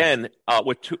again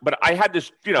with 2. But I had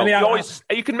this,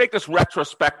 you can make this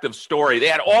retrospective story. They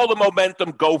had all the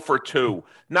momentum, go for 2,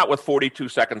 not with 42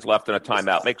 seconds left in a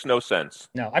timeout. Makes no sense.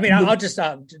 No, I mean, I'll just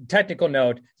technical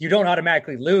note: you don't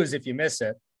automatically lose if you miss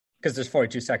it, because there's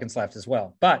 42 seconds left as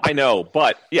well. But I know,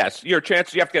 but yes, your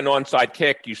chances, you have to get an onside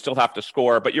kick. You still have to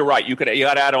score, but you're right. You got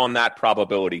to add on that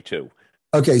probability too.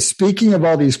 Okay, speaking of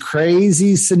all these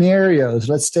crazy scenarios,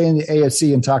 let's stay in the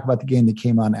AFC and talk about the game that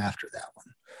came on after that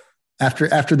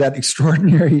one. After that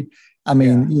extraordinary,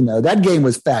 that game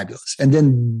was fabulous. And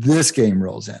then this game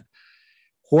rolls in.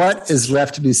 What is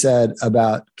left to be said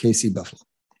about KC Buffalo?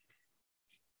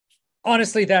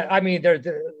 Honestly, they're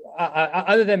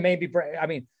other than maybe,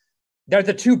 they're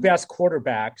the two best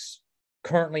quarterbacks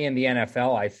currently in the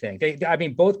NFL. I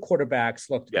think both quarterbacks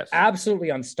looked absolutely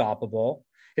unstoppable.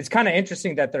 It's kind of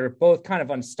interesting that they're both kind of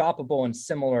unstoppable in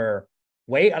similar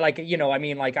way.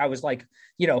 I was like,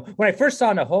 when I first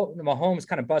saw Mahomes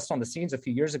kind of bust on the scenes a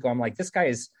few years ago, I'm like, this guy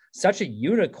is such a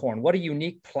unicorn. What a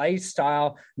unique play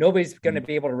style. Nobody's going to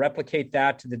be able to replicate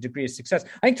that to the degree of success.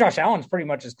 I think Josh Allen's pretty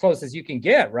much as close as you can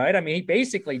get, right? I mean, he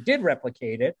basically did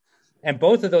replicate it. And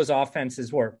both of those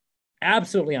offenses were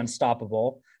absolutely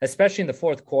unstoppable, especially in the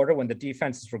fourth quarter when the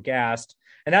defenses were gassed.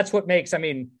 And that's what makes,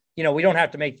 we don't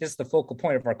have to make this the focal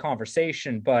point of our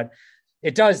conversation, but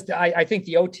it does. I think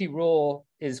the OT rule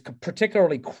is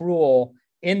particularly cruel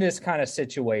in this kind of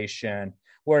situation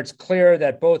where it's clear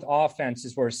that both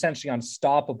offenses were essentially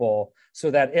unstoppable. So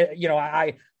that,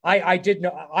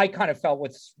 I kind of felt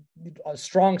with a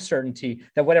strong certainty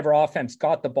that whatever offense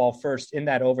got the ball first in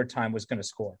that overtime was going to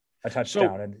score a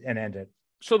touchdown and end it.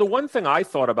 So the one thing I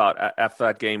thought about after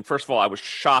that game, first of all, I was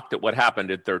shocked at what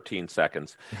happened in 13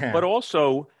 seconds, but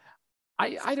also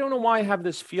I don't know why I have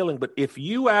this feeling, but if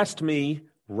you asked me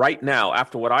right now,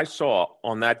 after what I saw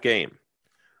on that game,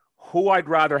 who I'd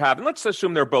rather have, and let's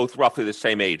assume they're both roughly the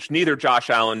same age. Neither Josh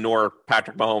Allen nor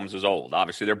Patrick Mahomes is old.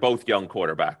 Obviously, they're both young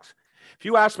quarterbacks. If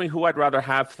you ask me who I'd rather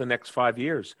have for the next 5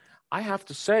 years, I have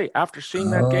to say, after seeing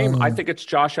that game, I think it's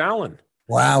Josh Allen.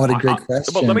 Wow, what a great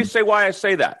question. But let me say why I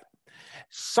say that.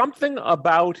 Something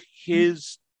about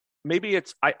his, maybe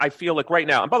it's, I feel like right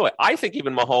now, and by the way, I think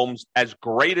even Mahomes, as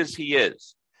great as he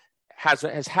is,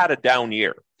 has had a down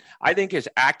year. I think his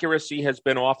accuracy has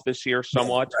been off this year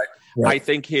somewhat. Right. I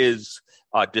think his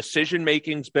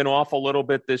decision-making's been off a little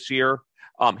bit this year.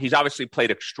 He's obviously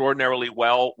played extraordinarily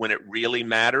well when it really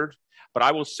mattered. But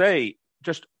I will say,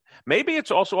 just maybe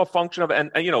it's also a function of,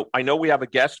 and I know we have a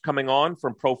guest coming on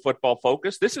from Pro Football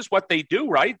Focus. This is what they do,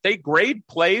 right? They grade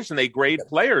plays and they grade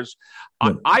players.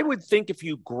 I would think if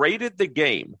you graded the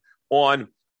game on,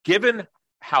 given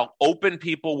how open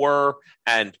people were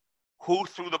and who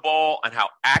threw the ball and how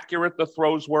accurate the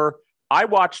throws were, I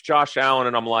watched Josh Allen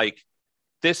and I'm like,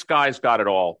 this guy's got it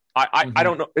all. I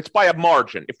don't know. It's by a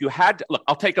margin. If you had to, look,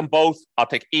 I'll take them both. I'll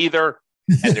take either.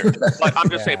 And like, I'm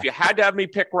just saying, if you had to have me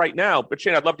pick right now, but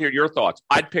Shane, I'd love to hear your thoughts.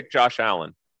 I'd pick Josh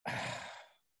Allen.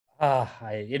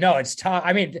 It's tough.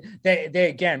 I mean, they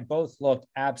again both looked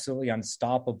absolutely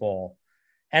unstoppable.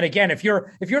 And again, if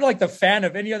you're like the fan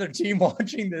of any other team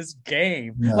watching this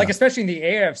game, like especially in the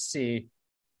AFC,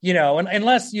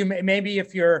 unless you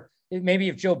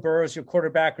if Joe Burrow's your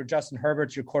quarterback or Justin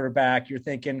Herbert's your quarterback, you're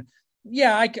thinking,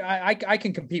 yeah, I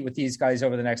can compete with these guys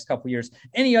over the next couple of years.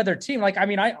 Any other team,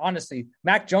 I honestly,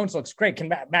 Mac Jones looks great.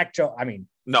 Can Mac Jones?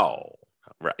 No,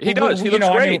 right? He does. He looks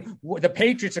great. The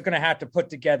Patriots are going to have to put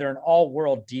together an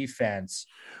all-world defense.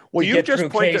 Well, you just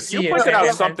pointed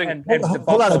out something. And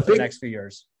hold on, for the next few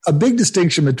years. A big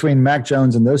distinction between Mac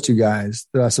Jones and those two guys,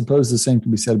 that I suppose the same can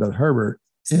be said about Herbert,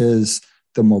 is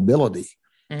the mobility.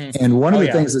 Mm-hmm. And one of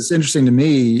the things that's interesting to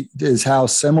me is how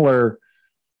similar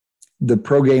the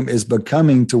pro game is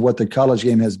becoming to what the college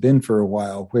game has been for a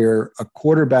while, where a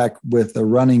quarterback with a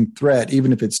running threat,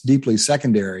 even if it's deeply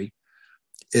secondary,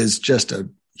 is just a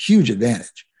huge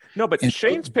advantage. No, but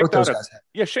Shane's picked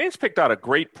out a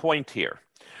great point here,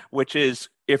 which is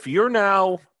if you're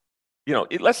now,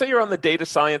 let's say you're on the data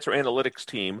science or analytics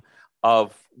team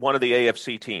of one of the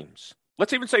AFC teams.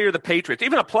 Let's even say you're the Patriots,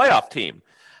 even a playoff team.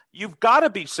 You've got to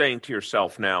be saying to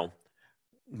yourself now,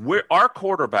 our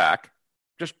quarterback,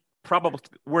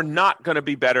 we're not going to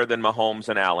be better than Mahomes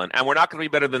and Allen, and we're not going to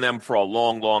be better than them for a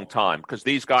long, long time because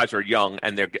these guys are young,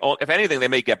 and if anything, they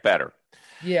may get better.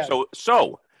 Yeah.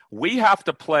 So we have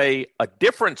to play a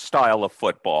different style of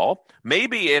football.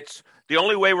 Maybe it's the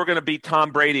only way we're going to beat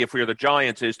Tom Brady if we're the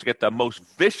Giants is to get the most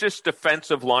vicious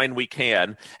defensive line we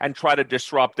can and try to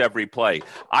disrupt every play.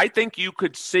 I think you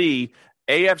could see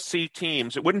AFC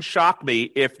teams. It wouldn't shock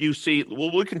me if you see.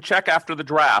 Well, we can check after the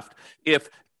draft if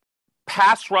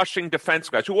pass rushing defense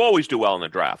guys who always do well in the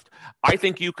draft. I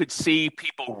think you could see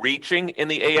people reaching in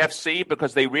the AFC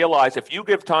because they realize if you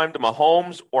give time to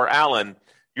Mahomes or Allen,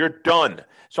 you're done.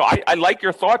 So I like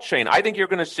your thoughts, Shane. I think you're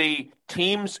going to see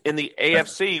teams in the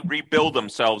AFC rebuild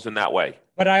themselves in that way.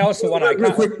 But I also want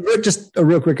to just a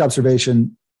real quick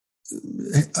observation.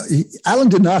 Allen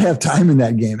did not have time in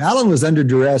that game. Allen was under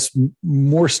duress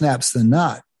more snaps than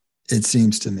not, it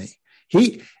seems to me.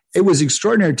 It was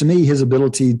extraordinary to me, his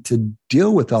ability to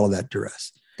deal with all of that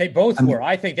duress. They both were.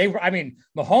 I think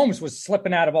Mahomes was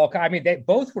slipping out of all. They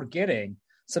both were getting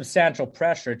substantial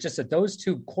pressure. It's just that those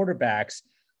two quarterbacks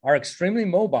are extremely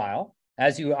mobile.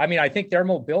 I think their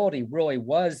mobility really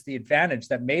was the advantage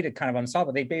that made it kind of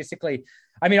unstoppable. They basically,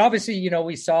 obviously,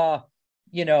 we saw,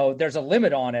 there's a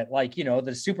limit on it. Like,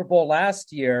 the Super Bowl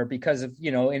last year, because of,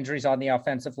 injuries on the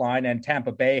offensive line, and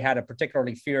Tampa Bay had a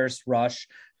particularly fierce rush.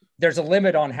 There's a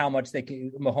limit on how much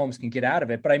Mahomes can get out of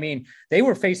it. But they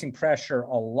were facing pressure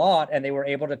a lot, and they were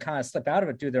able to kind of slip out of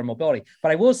it due to their mobility.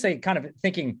 But I will say, kind of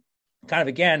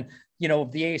again,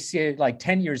 the ACA, like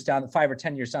 10 years down, 5 or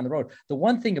 10 years down the road, the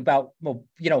one thing about,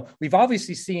 we've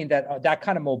obviously seen that that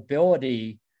kind of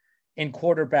mobility in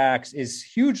quarterbacks is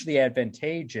hugely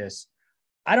advantageous.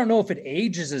 I don't know if it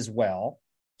ages as well.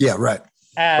 Yeah, right.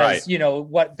 As,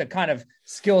 what the kind of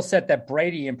skill set that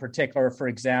Brady in particular, for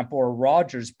example, or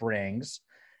Rodgers brings,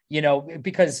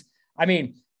 because,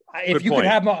 if you could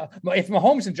have, if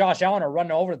Mahomes and Josh Allen are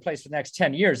running over the place for the next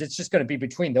 10 years, it's just going to be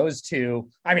between those two.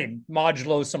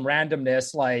 Modulo some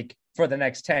randomness, like for the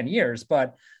next 10 years,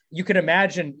 but you could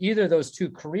imagine either of those two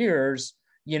careers,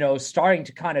 starting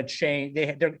to kind of change.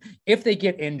 If they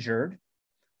get injured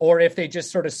or if they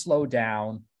just sort of slow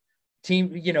down,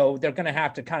 team, they're going to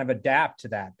have to kind of adapt to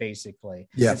that, basically.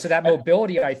 Yeah. And so that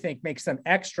mobility, I think, makes them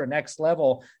extra next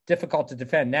level difficult to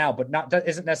defend now, but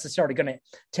isn't necessarily going to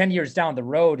 10 years down the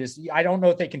road. I don't know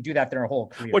if they can do that their whole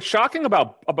career. What's shocking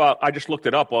about I just looked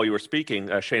it up while you were speaking,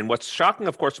 Shane. What's shocking,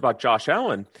 of course, about Josh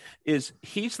Allen is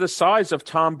he's the size of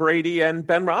Tom Brady and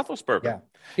Ben Roethlisberger. Yeah.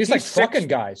 He's like trucking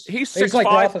guys. He's like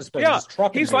 6'5". Roethlisberger. Yeah,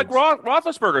 he's like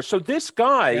Roethlisberger. So this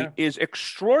guy is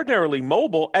extraordinarily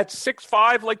mobile at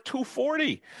 6'5", like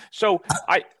 240. So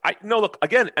I no, look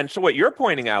again. And so what you're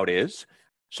pointing out is,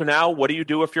 so now what do you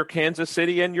do if you're Kansas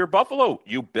City and you're Buffalo?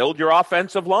 You build your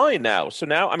offensive line now. So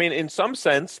now, in some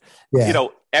sense,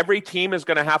 every team is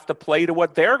going to have to play to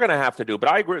what they're going to have to do. But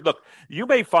I agree. Look,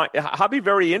 I'll be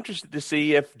very interested to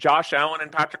see if Josh Allen and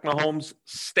Patrick Mahomes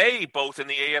stay both in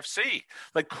the AFC.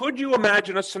 Like, could you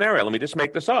imagine a scenario? Let me just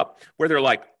make this up, where they're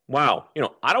like, wow,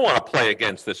 I don't want to play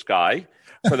against this guy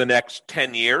for the next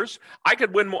 10 years. I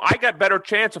could win more. I got better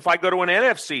chance if I go to an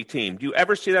NFC team. Do you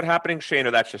ever see that happening, Shane,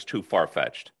 or that's just too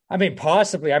far-fetched?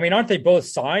 Possibly. Aren't they both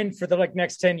signed for the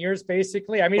next 10 years,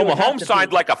 basically? Mahomes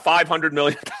signed like a $500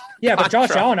 million. Yeah, but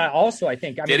Josh Allen also, I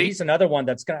think. He's another one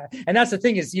that's going to – and that's the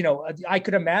thing is, I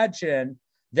could imagine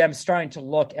them starting to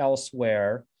look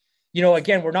elsewhere.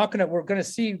 Again, we're going to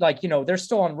see, they're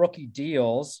still on rookie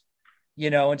deals.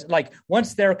 And like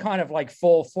once they're kind of like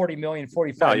full 40 million,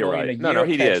 45 million right. a year. No,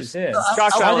 he is.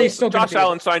 Josh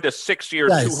Allen signed a 6-year,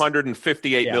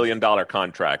 $258 million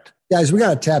contract. Guys, we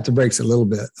got to tap the brakes a little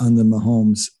bit on the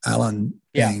Mahomes Allen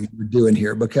thing we're doing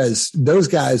here, because those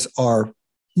guys are,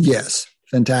 yes,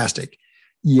 fantastic.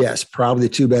 Yes, probably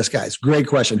the two best guys. Great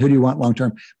question. Who do you want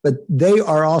long-term? But they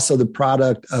are also the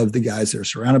product of the guys they're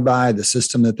surrounded by, the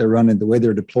system that they're running, the way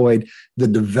they're deployed, the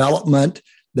development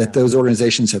that those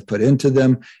organizations have put into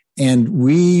them. And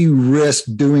we risk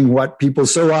doing what people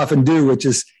so often do, which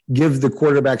is give the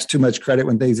quarterbacks too much credit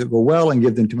when things go well and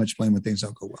give them too much blame when things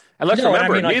don't go well. And let's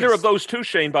remember, neither of those two,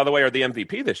 Shane, by the way, are the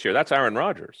MVP this year. That's Aaron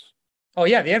Rodgers. Oh,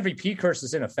 yeah, the MVP curse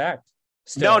is in effect.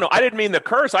 Still. No, I didn't mean the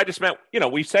curse. I just meant,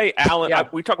 we say Allen,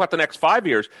 we talk about the next 5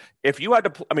 years. If you had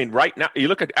to, right now, you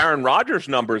look at Aaron Rodgers'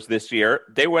 numbers this year,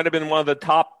 they would have been one of the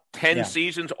top 10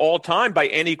 seasons all time by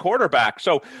any quarterback.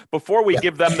 So before we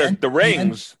give them the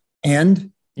rings.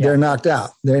 And they're knocked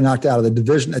out. They're knocked out of the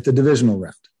division at the divisional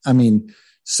round.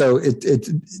 So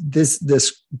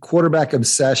this quarterback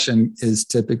obsession is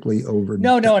typically over.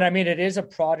 No. And it is a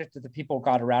product that the people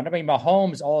got around.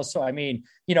 Mahomes also,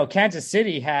 Kansas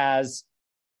City has,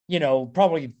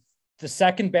 probably the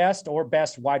second best or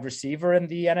best wide receiver in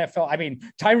the NFL.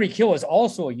 Tyreek Hill is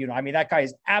also a unit. That guy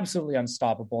is absolutely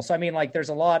unstoppable. So, there's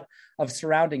a lot of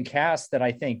surrounding cast that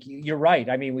I think you're right.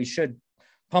 We should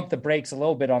pump the brakes a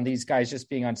little bit on these guys just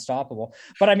being unstoppable.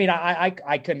 But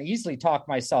I can easily talk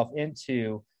myself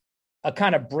into a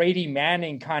kind of Brady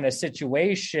Manning kind of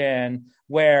situation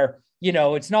where,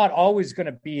 it's not always going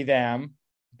to be them.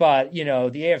 But, the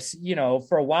AFC,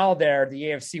 for a while there, the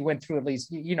AFC went through at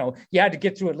least, you had to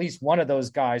get through at least one of those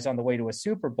guys on the way to a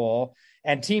Super Bowl,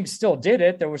 and teams still did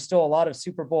it. There were still a lot of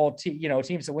Super Bowl,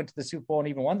 teams that went to the Super Bowl and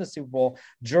even won the Super Bowl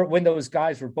when those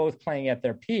guys were both playing at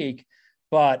their peak.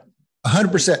 But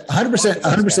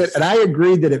 100%. And I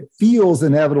agree that it feels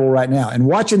inevitable right now. And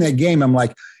watching that game, I'm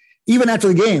like, even after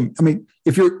the game,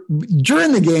 if you're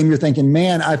during the game, you're thinking,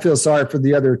 man, I feel sorry for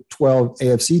the other 12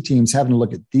 AFC teams having to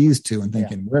look at these two and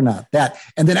thinking we're not that.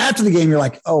 And then after the game, you're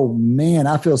like, oh man,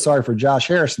 I feel sorry for Josh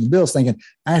Harris and the Bills, thinking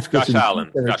I have to go through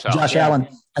Josh Allen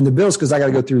and the Bills because I got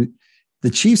to go through the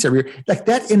Chiefs every year. Like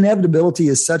that inevitability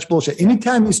is such bullshit.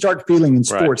 Anytime you start feeling in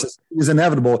sports is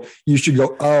inevitable, you should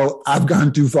go, oh, I've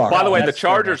gone too far. By the way, the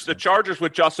Chargers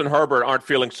with Justin Herbert aren't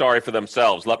feeling sorry for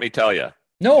themselves. Let me tell you.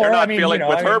 No, they're not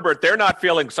Herbert, they're not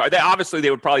feeling sorry. They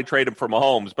would probably trade him for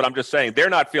Mahomes, but I'm just saying they're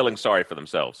not feeling sorry for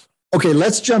themselves. Okay,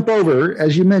 let's jump over.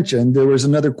 As you mentioned, there was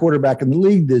another quarterback in the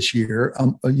league this year.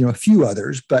 A few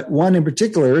others, but one in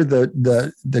particular,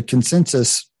 the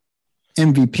consensus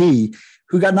MVP,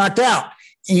 who got knocked out.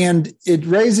 And it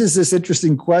raises this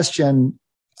interesting question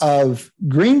of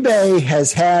Green Bay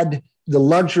has had the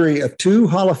luxury of 2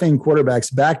 Hall of Fame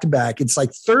quarterbacks back to back. It's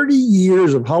like 30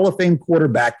 years of Hall of Fame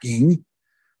quarterbacking,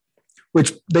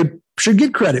 which they should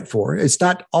get credit for. It's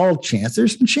not all chance.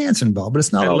 There's some chance involved, but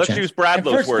it's not all let's chance. Let's use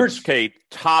Bradlow's words, Kate.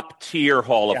 Top tier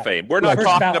Hall of Fame. We're not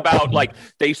talking about like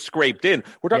they scraped in.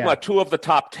 We're talking about 2 of the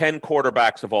top 10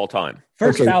 quarterbacks of all time.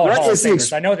 First ballot Hall of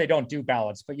Famers. I know they don't do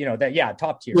ballots, but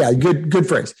top tier. Yeah, good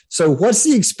phrase. So what's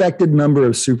the expected number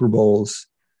of Super Bowls?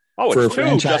 Oh, it's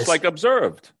 2, just like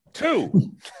observed.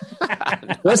 2.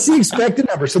 What's the expected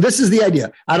number? So this is the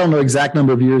idea. I don't know exact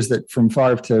number of years that from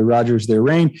Favre to Rodgers their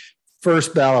reign.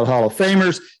 First ballot Hall of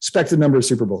Famers, expected number of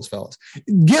Super Bowls, fellas.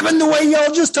 Given the way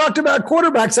y'all just talked about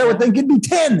quarterbacks, I would think it'd be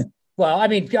 10. Well, I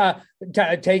mean,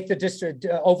 take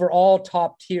the overall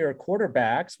top tier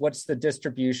quarterbacks. What's the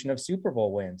distribution of Super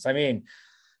Bowl wins? I mean,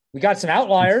 we got some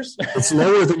outliers. It's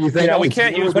lower than you think. We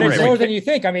can't use, but it's lower than you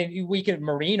think. I mean, we could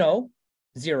Marino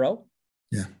 0.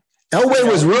 Yeah, Elway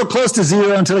was real close to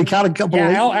 0 until he caught a couple.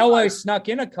 Yeah, Elway snuck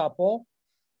in a couple.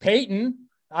 Peyton.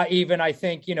 I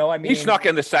think, he snuck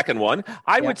in the second one.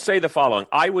 I would say the following.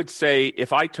 I would say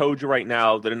if I told you right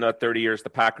now that in that 30 years, the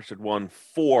Packers had won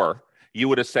 4, you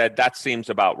would have said that seems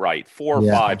about right. 4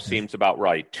 or 5 seems about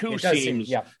right. 2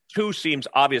 seems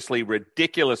obviously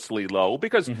ridiculously low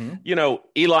because,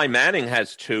 Eli Manning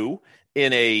has 2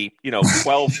 in a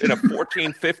 12 in a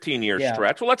 14, 15 year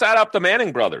stretch. Well, let's add up the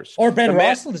Manning brothers. Or Big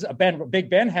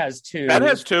Ben has 2. Ben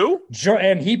has 2,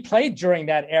 and he played during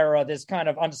that era. This kind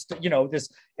of this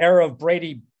era of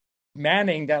Brady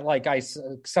Manning that like I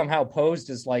somehow posed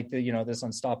as like the this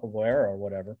unstoppable era or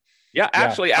whatever. Yeah,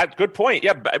 actually, good point.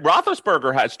 Yeah,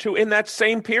 Roethlisberger has 2 in that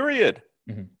same period.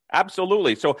 Mm-hmm.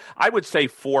 Absolutely. So I would say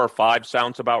 4 or 5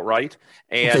 sounds about right.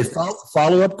 And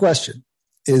follow-up question.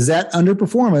 Is that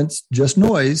underperformance just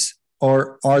noise,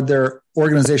 or are there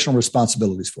organizational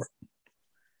responsibilities for it?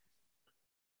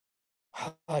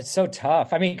 Oh, it's so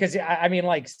tough. I mean, because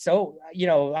obviously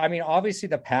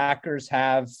the Packers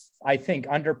have, I think,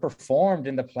 underperformed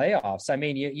in the playoffs. I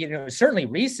mean, certainly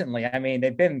recently. I mean,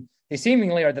 they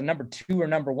seemingly are the number 2 or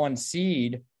number 1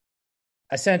 seed.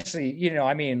 Essentially,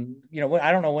 I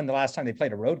don't know when the last time they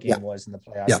played a road game was in the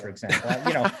playoffs, for example.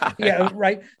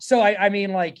 Right. So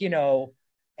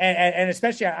And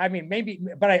especially, I mean, maybe,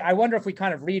 but I wonder if we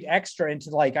kind of read extra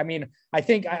into I think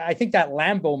that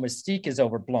Lambeau mystique is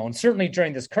overblown, certainly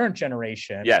during this current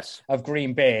generation of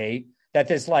Green Bay, that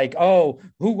there's who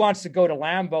wants to go to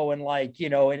Lambeau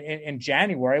in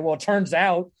January? Well, it turns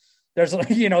out there's,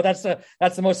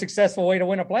 that's the most successful way to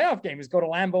win a playoff game is go to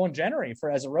Lambeau in January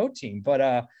as a road team.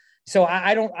 But so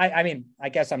I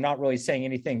guess I'm not really saying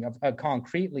anything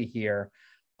concretely here.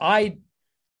 I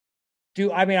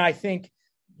think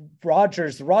the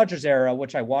Rodgers era,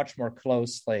 which I watched more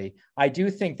closely, I do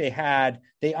think they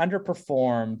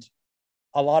underperformed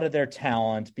a lot of their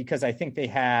talent because I think they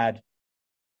had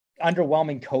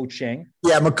underwhelming coaching.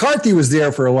 Yeah, McCarthy was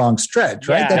there for a long stretch,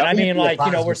 right?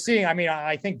 Yeah, we're seeing,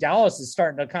 I think Dallas is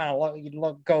starting to kind of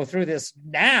go through this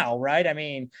now, right? I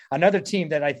mean, another team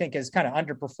that I think has kind of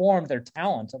underperformed their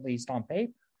talent, at least on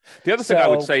paper. The other thing I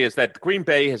would say is that Green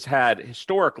Bay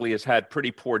historically has had pretty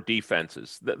poor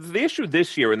defenses. The issue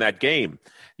this year in that game,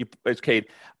 Kate,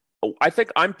 I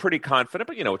think I'm pretty confident,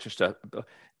 but it's just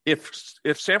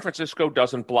if San Francisco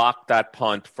doesn't block that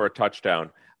punt for a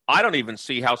touchdown, I don't even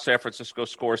see how San Francisco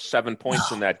scores 7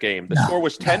 points in that game. The score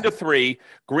was 10-3.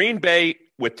 Green Bay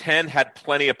with 10 had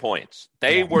plenty of points.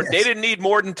 They didn't need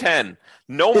more than 10.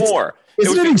 No more. It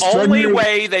was the only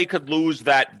way they could lose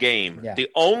that game. Yeah. The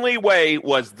only way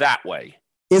was that way.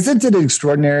 Isn't it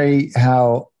extraordinary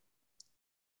how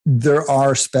there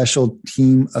are special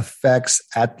team effects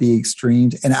at the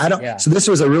extremes? And so this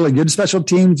was a really good special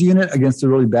teams unit against a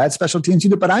really bad special teams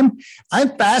unit, but I'm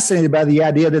fascinated by the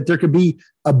idea that there could be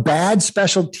a bad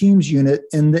special teams unit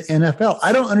in the NFL.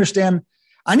 I don't understand.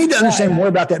 I need to understand more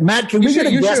about that. Matt, can we get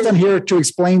a guest on here to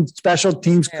explain special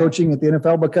teams coaching at the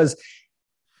NFL? Because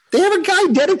they have a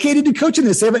guy dedicated to coaching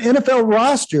this. They have an NFL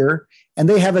roster, and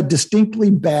they have a distinctly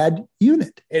bad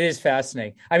unit. It is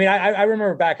fascinating. I mean, I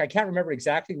remember back, I can't remember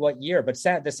exactly what year, but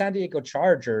the San Diego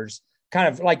Chargers kind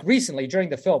of like recently during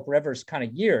the Phillip Rivers kind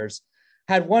of years,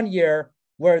 had one year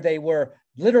where they were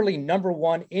literally number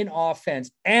one in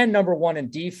offense and number one in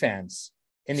defense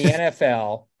in the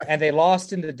NFL, and they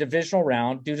lost in the divisional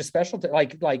round due to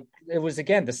like it was,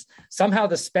 again, somehow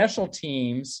the special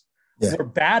teams were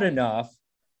bad enough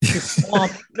to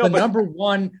swamp number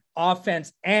one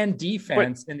offense and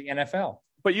defense in the NFL.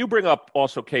 But you bring up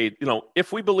also, Kate,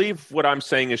 if we believe what I'm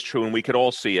saying is true and we could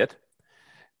all see it,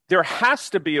 there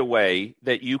has to be a way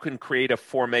that you can create a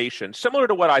formation similar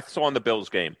to what I saw in the Bills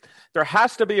game. There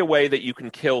has to be a way that you can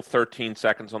kill 13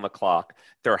 seconds on the clock.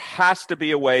 There has to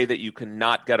be a way that you can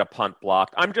not get a punt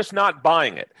blocked. I'm just not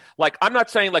buying it. Like, I'm not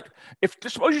saying, like,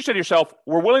 suppose you said to yourself,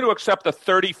 we're willing to accept a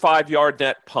 35-yard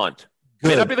net punt. It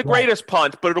may not be the greatest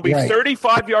punt, but it'll be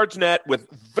 35 yards net with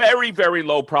very, very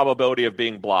low probability of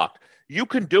being blocked. You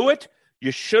can do it.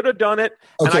 You should have done it.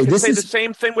 And I can say the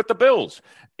same thing with the Bills.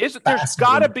 There's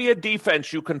got to be a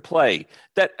defense you can play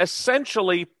that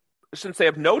essentially, since they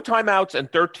have no timeouts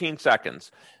and 13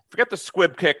 seconds, forget the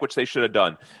squib kick, which they should have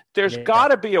done. There's got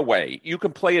to be a way you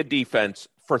can play a defense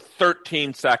for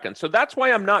 13 seconds. So that's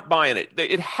why I'm not buying it.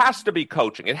 It has to be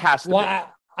coaching. It has to be.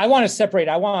 I want to separate.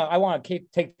 I want to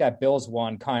take that Bills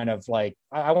one kind of like,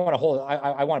 I want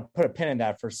to put a pin in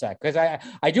that for a sec. Because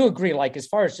I do agree, like, as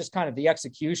far as just kind of the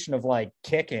execution of like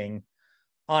kicking,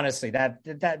 honestly,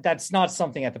 that's not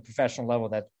something at the professional level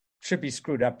that should be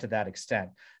screwed up to that extent.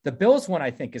 The Bills one,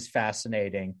 I think, is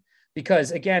fascinating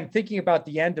because, again, thinking about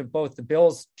the end of both the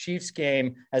Bills-Chiefs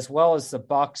game as well as the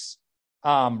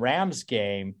Bucs-Rams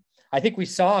game, I think we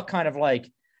saw kind of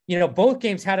like, both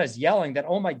games had us yelling that,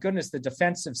 oh my goodness, the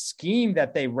defensive scheme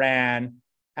that they ran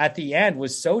at the end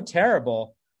was so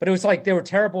terrible, but it was like they were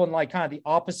terrible in like kind of the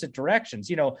opposite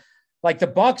directions. Like the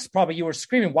Bucs, probably you were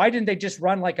screaming, why didn't they just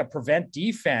run like a prevent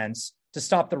defense to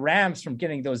stop the Rams from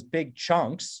getting those big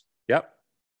chunks? Yep.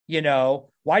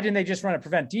 Why didn't they just run a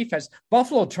prevent defense?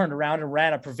 Buffalo turned around and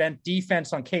ran a prevent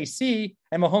defense on KC,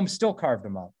 and Mahomes still carved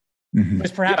them up. Mm-hmm. It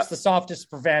was perhaps the softest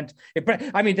prevent.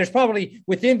 I mean, there's probably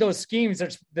within those schemes,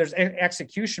 there's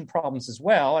execution problems as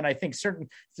well. And I think certain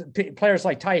players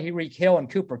like Tyreek Hill and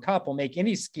Cooper Kupp will make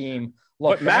any scheme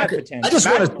look bad. I just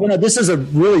want to point out, this is a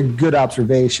really good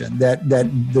observation that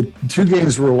the two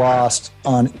games were lost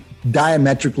on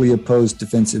diametrically opposed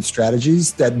defensive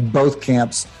strategies that both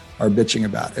camps are bitching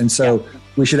about. And so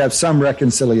we should have some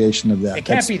reconciliation of that. It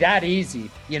can't be that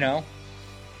easy,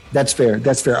 That's fair.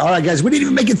 All right, guys, we didn't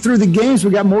even make it through the games.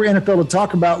 We got more NFL to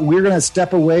talk about. We're going to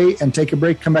step away and take a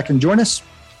break. Come back and join us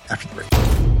after the break.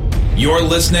 You're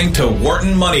listening to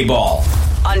Wharton Moneyball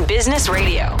on Business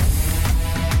Radio.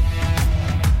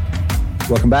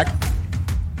 Welcome back.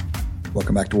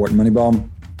 Welcome back to Wharton Moneyball.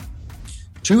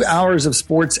 2 hours of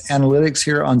sports analytics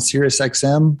here on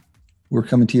SiriusXM. We're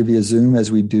coming to you via Zoom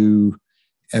as we do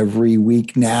every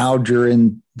week now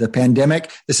during the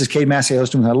pandemic. This is Cade Massey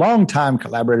hosting with our longtime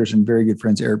collaborators and very good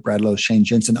friends, Eric Bradlow, Shane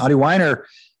Jensen, Audie Weiner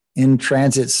in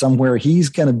transit somewhere. He's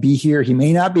going to be here. He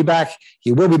may not be back.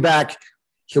 He will be back.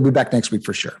 He'll be back next week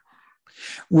for sure.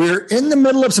 We're in the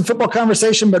middle of some football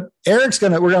conversation, but we're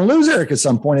going to lose Eric at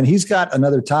some point, and he's got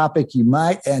another topic. You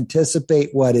might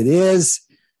anticipate what it is.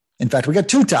 In fact, we got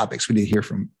two topics we need to hear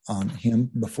from on him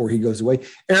before he goes away.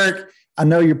 Eric, I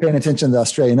know you're paying attention to the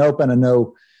Australian Open. I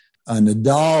know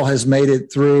Nadal has made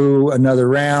it through another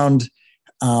round.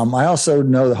 I also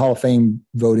know the Hall of Fame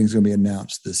voting is going to be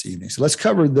announced this evening. So let's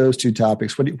cover those two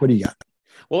topics. What do you got?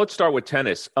 Well, let's start with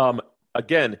tennis.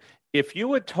 Again, if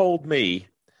you had told me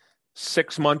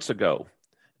 6 months ago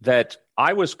that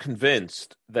I was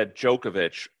convinced that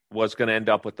Djokovic was going to end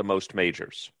up with the most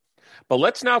majors. But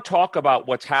let's now talk about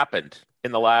what's happened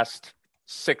in the last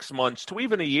 6 months to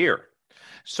even a year.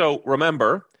 So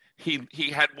remember, he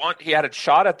had a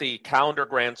shot at the calendar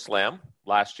Grand Slam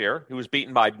last year. He was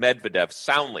beaten by Medvedev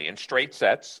soundly in straight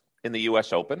sets in the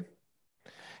U.S. Open.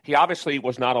 He obviously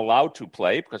was not allowed to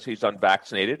play because he's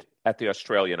unvaccinated at the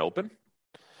Australian Open.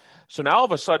 So now all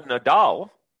of a sudden Nadal,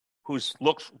 who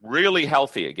looks really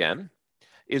healthy again,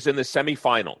 is in the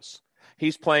semifinals.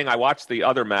 He's playing. I watched the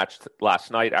other match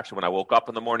last night. Actually, when I woke up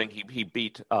in the morning, he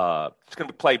beat. He's going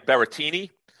to play Berrettini,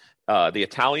 the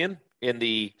Italian, in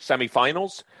the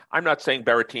semifinals. I'm not saying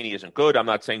Berrettini isn't good. I'm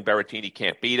not saying Berrettini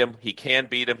can't beat him. He can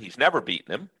beat him. He's never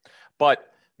beaten him.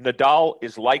 But Nadal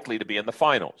is likely to be in the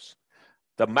finals.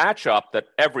 The matchup that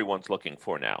everyone's looking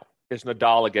for now is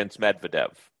Nadal against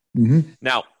Medvedev. Mm-hmm.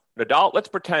 Now, Nadal, let's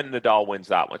pretend Nadal wins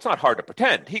that one. It's not hard to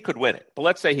pretend. He could win it. But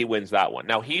let's say he wins that one.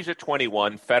 Now, he's at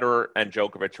 21. Federer and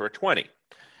Djokovic are at 20.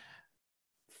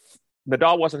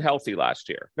 Nadal wasn't healthy last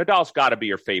year. Nadal's got to be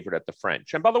your favorite at the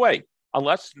French. And by the way,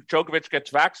 unless Djokovic gets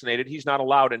vaccinated, he's not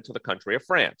allowed into the country of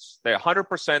France. They're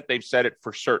 100%, they've said it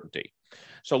for certainty.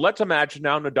 So let's imagine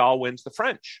now Nadal wins the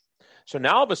French. So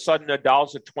now all of a sudden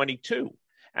Nadal's at 22.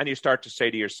 And you start to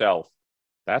say to yourself,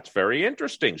 that's very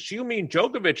interesting. So you mean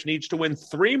Djokovic needs to win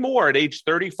 3 more at age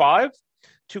 35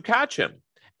 to catch him?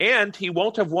 And he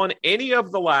won't have won any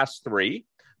of the last 3.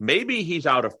 Maybe he's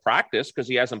out of practice because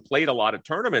he hasn't played a lot of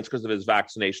tournaments because of his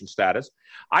vaccination status.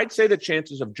 I'd say the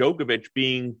chances of Djokovic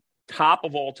being top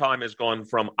of all time has gone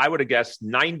from, I would have guessed,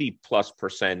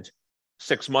 90+%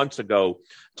 6 months ago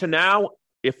to now.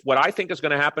 If what I think is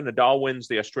going to happen, Nadal wins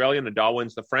the Australian, Nadal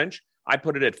wins the French, I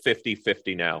put it at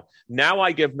 50-50 now. Now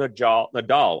I give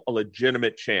Nadal a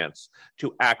legitimate chance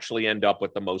to actually end up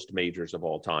with the most majors of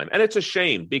all time. And it's a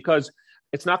shame because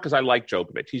it's not because I like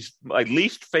Djokovic. He's my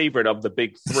least favorite of the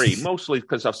big 3, mostly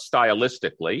because of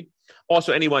stylistically.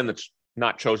 Also, anyone that's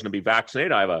not chosen to be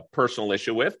vaccinated, I have a personal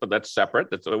issue with, but that's separate.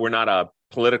 We're not a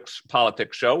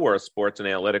politics show. We're a sports and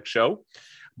analytics show.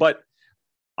 But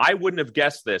I wouldn't have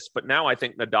guessed this, but now I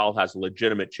think Nadal has a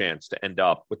legitimate chance to end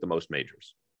up with the most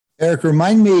majors. Eric,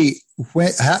 remind me,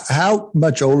 how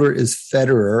much older is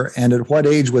Federer, and at what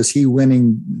age was he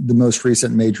winning the most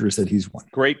recent majors that he's won?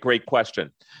 Great question.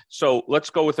 So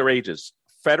let's go with their ages.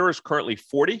 Federer is currently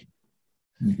 40,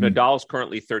 Nadal is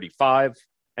currently 35,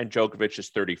 and Djokovic is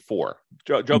 34.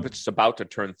 Djokovic is about to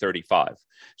turn 35.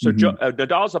 So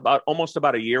Nadal's almost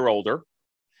about a year older,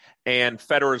 and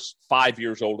Federer's 5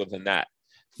 years older than that.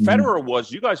 Federer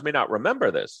was, you guys may not remember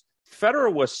this,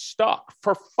 Federer was stuck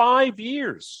for 5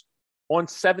 years on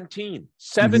 17.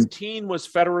 17 was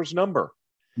Federer's number.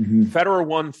 Federer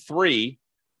won 3,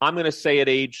 I'm going to say at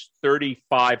age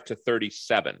 35 to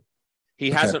 37.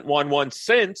 He hasn't won one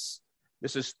since.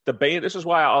 This is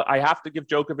why I have to give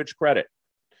Djokovic credit.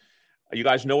 You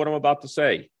guys know what I'm about to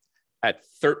say. At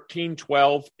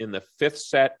 13-12 in the 5th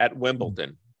set at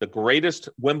Wimbledon, the greatest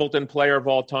Wimbledon player of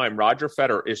all time, Roger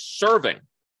Federer, is serving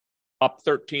up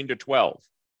 13-12.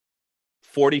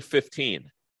 40-15.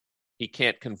 He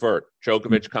can't convert.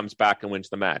 Djokovic comes back and wins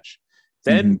the match.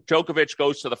 Then Djokovic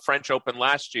goes to the French Open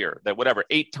last year, that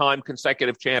 8-time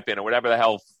consecutive champion or whatever the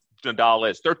hell Nadal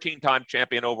is, 13-time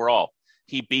champion overall.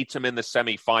 He beats him in the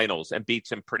semifinals and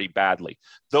beats him pretty badly.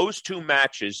 Those 2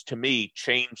 matches, to me,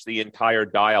 changed the entire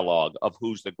dialogue of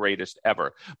who's the greatest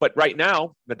ever. But right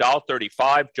now, Nadal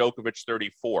 35, Djokovic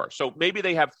 34. So maybe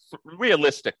they have,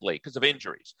 realistically, because of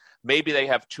injuries, maybe they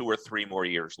have 2 or 3 more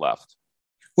years left.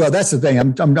 Well, that's the thing.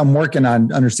 I'm working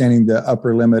on understanding the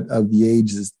upper limit of the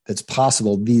ages that's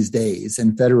possible these days.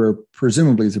 And Federer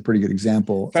presumably is a pretty good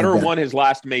example. Federer won his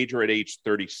last major at age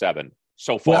 37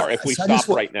 so far, if we stop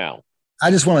right now.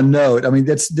 I just want to note, I mean,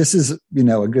 this is,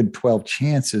 a good 12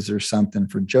 chances or something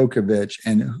for Djokovic.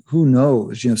 And who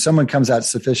knows, someone comes out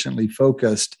sufficiently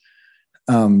focused.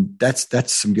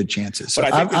 That's some good chances. So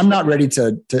I'm not ready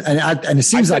to and it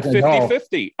seems like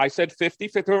 50-50. I said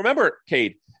 50-50. Remember,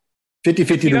 Cade, 50-50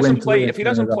 to win. If he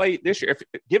doesn't play this year,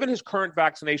 given his current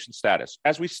vaccination status,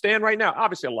 as we stand right now,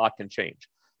 obviously a lot can change.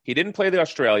 He didn't play the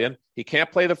Australian, he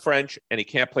can't play the French, and he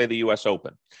can't play the U.S.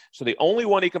 Open. So the only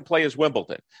one he can play is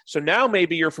Wimbledon. So now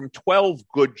maybe you're from 12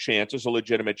 good chances or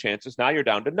legitimate chances. Now you're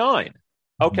down to 9.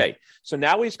 Okay, so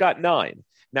now he's got 9.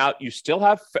 Now you still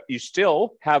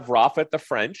have Rafa at the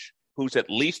French, who's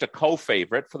at least a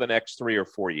co-favorite for the next 3 or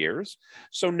 4 years.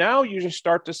 So now you just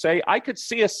start to say, I could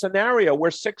see a scenario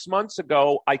where 6 months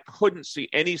ago, I couldn't see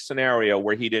any scenario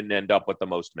where he didn't end up with the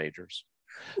most majors.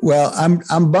 Well,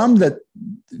 I'm bummed that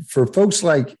for folks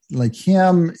like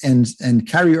him and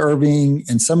Kyrie Irving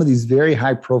and some of these very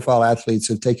high profile athletes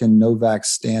who have taken no vax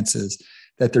stances,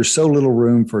 that there's so little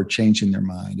room for changing their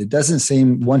mind. It doesn't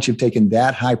seem, once you've taken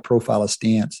that high profile a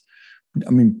stance,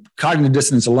 I mean, cognitive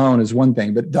dissonance alone is one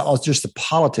thing, but just the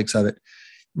politics of it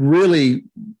really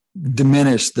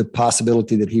diminished the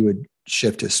possibility that he would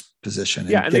shift his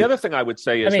position. And the other thing I would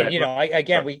say is,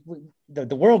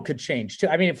 the world could change too.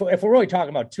 I mean, if we're really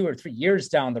talking about 2 or 3 years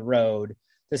down the road,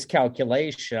 this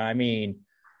calculation, I mean,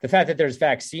 the fact that there's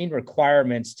vaccine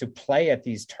requirements to play at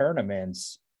these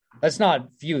tournaments, let's not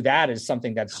view that as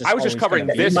something that's just. I was just covering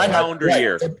this calendar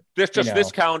year.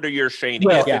 This calendar year, Shane.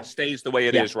 Well, it stays the way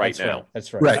it is right now. Right.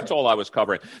 That's right. That's all I was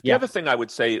covering. The other thing I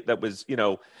would say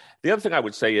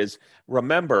is,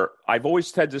 remember, I've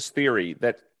always had this theory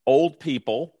that old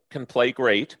people can play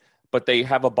great, but they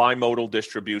have a bimodal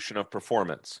distribution of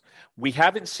performance. We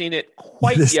haven't seen it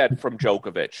quite yet from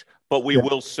Djokovic, but we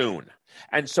will soon.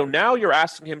 And so now you're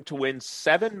asking him to win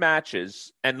 7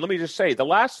 matches. And let me just say, the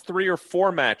last 3 or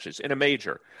 4 matches in a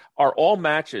major are all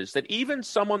matches that even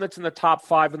someone that's in the top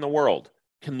 5 in the world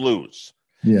can lose.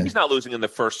 Yeah. He's not losing in the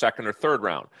first, second, or third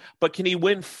round. But can he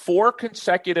win 4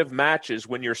 consecutive matches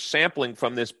when you're sampling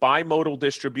from this bimodal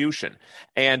distribution?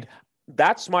 And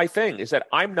that's my thing, is that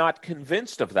I'm not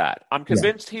convinced of that. I'm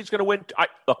convinced he's going to win.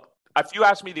 Look, if you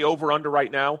ask me the over-under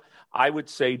right now, I would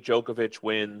say Djokovic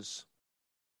wins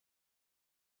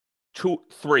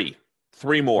 3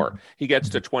 more. He gets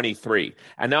to 23.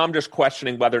 And now I'm just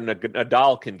questioning whether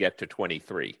Nadal can get to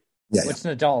 23. Yeah. What's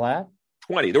Nadal at?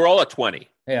 20. They're all at 20.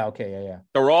 Yeah. Okay. Yeah.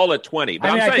 They're all at 20.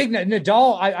 But I think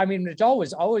Nadal. Nadal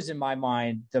was always in my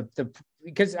mind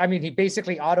because he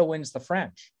basically auto wins the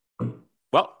French.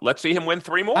 Well, let's see him win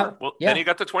 3 more. Then he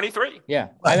got to 23. Yeah,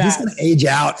 well, he's going to age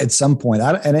out at some point.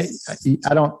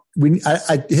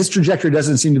 His trajectory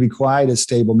doesn't seem to be quite as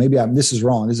stable. Maybe this is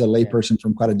wrong. This is a layperson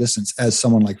from quite a distance as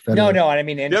someone like Federer. No. I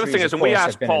mean, the other thing is, and we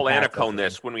asked Paul Anacone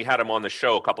this when we had him on the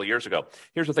show a couple of years ago.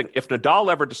 Here's the thing: if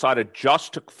Nadal ever decided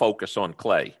just to focus on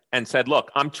clay and said, "Look,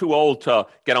 I'm too old to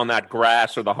get on that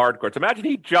grass or the hard courts," imagine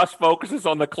he just focuses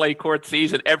on the clay court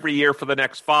season every year for the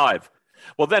next 5.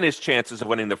 Well, then his chances of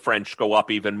winning the French go up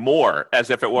even more,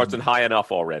 as if it wasn't high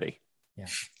enough already. Yeah.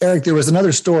 Eric, there was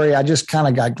another story I just kind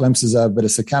of got glimpses of, but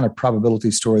it's a kind of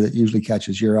probability story that usually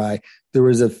catches your eye. There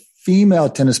was a female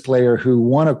tennis player who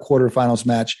won a quarterfinals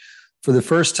match for the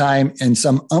first time in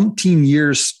some umpteen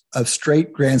years of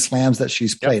straight Grand Slams that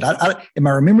she's played. Yep. Am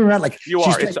I remembering right? Like you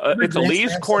are. It's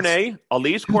Elise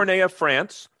Cornet of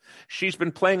France. She's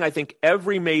been playing, I think,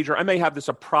 every major. I may have this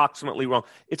approximately wrong.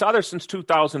 It's either since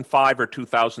 2005 or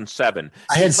 2007.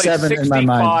 I had 7 in my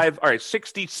mind.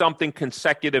 60-something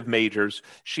consecutive majors.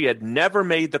 She had never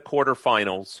made the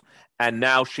quarterfinals, and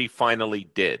now she finally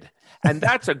did. And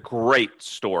that's a great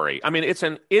story. I mean, it's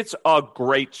a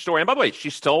great story. And by the way,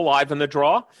 she's still alive in the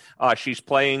draw. She's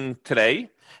playing today,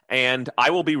 and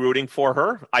I will be rooting for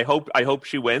her. I hope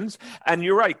she wins. And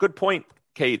you're right. Good point,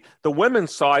 Kate. The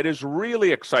women's side is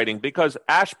really exciting because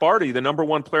Ash Barty, the number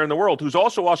 1 player in the world, who's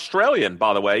also Australian,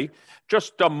 by the way,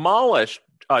 just demolished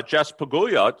Jess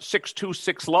Pagula 6-2,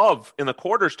 6-love in the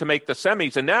quarters to make the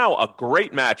semis. And now a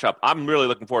great matchup. I'm really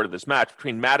looking forward to this match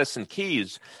between Madison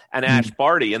Keys and Ash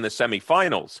Barty in the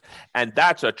semifinals. And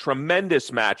that's a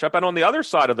tremendous matchup. And on the other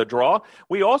side of the draw,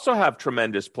 we also have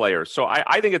tremendous players. So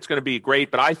I think it's going to be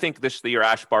great. But I think this year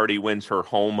Ash Barty wins her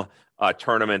home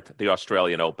tournament, the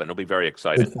Australian Open. It'll be very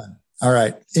exciting. All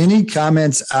right. Any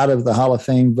comments out of the Hall of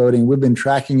Fame voting? We've been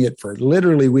tracking it for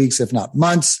literally weeks, if not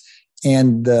months.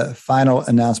 And the final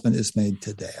announcement is made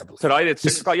today, I believe. Tonight at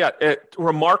 6 o'clock. Yeah,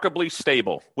 remarkably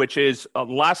stable, which is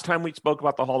last time we spoke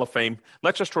about the Hall of Fame.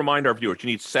 Let's just remind our viewers, you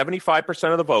need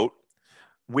 75% of the vote.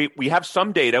 We have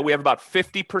some data. We have about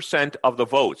 50% of the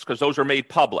votes because those are made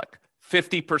public.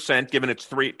 50%, given it's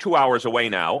 2 hours away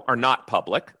now, are not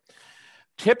public.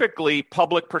 Typically,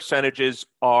 public percentages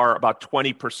are about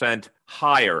 20%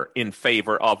 higher in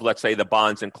favor of, let's say, the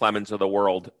Bonds and Clemens of the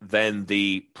world than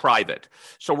the private.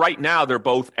 So right now, they're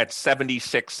both at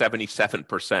 76,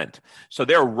 77%. So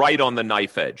they're right on the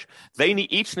knife edge. They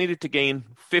each needed to gain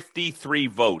 53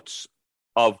 votes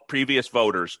of previous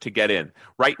voters to get in.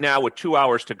 Right now, with 2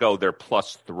 hours to go, they're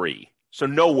 +3. So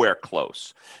nowhere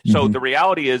close. So the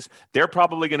reality is they're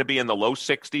probably going to be in the low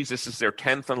 60s. This is their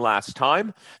 10th and last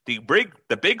time. The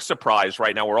big surprise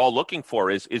right now we're all looking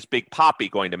for is Big Papi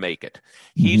going to make it?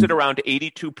 He's at around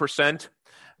 82%.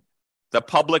 The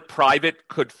public-private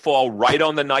could fall right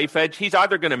on the knife edge. He's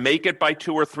either going to make it by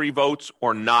 2 or 3 votes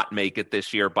or not make it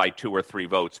this year by 2 or 3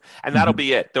 votes. And that'll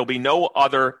be it. There'll be no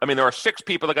other. I mean, there are 6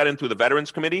 people that got in through the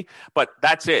Veterans Committee, but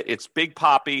that's it. It's Big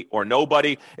Papi or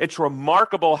nobody. It's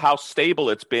remarkable how stable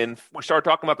it's been. We started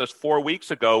talking about this 4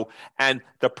 weeks ago, and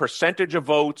the percentage of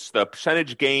votes, the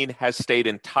percentage gain has stayed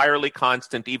entirely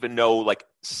constant, even though like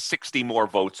 60 more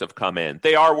votes have come in.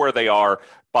 They are where they are.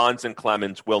 Bonds and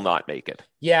Clemens will not make it.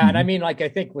 Yeah, and I mean, like I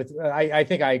think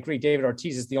I agree. David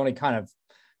Ortiz is the only kind of,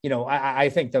 I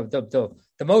think the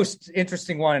most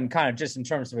interesting one, kind of just in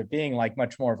terms of it being like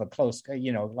much more of a close,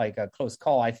 like a close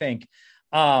call. I think.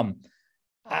 I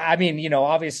mean,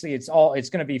 obviously it's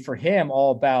going to be for him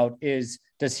all about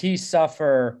does he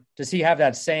have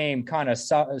that same kind of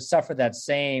suffer that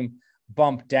same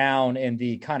bump down in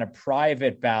the kind of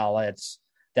private ballots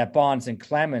that Bonds and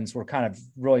Clemens were kind of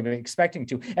really expecting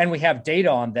to, and we have data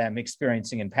on them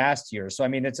experiencing in past years. So I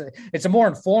mean, it's a more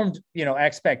informed,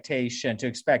 expectation to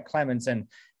expect Clemens and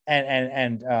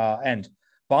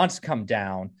Bonds to come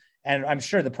down. And I'm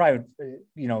sure the private,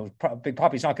 Big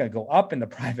Papi's not going to go up in the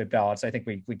private ballots. I think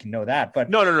we can know that. But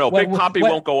no, Big Papi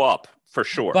won't go up for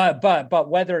sure. But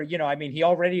whether I mean, he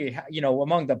already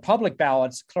among the public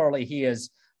ballots, clearly he has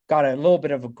got a little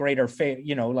bit of a greater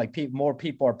more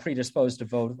people are predisposed to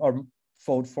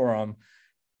vote for him.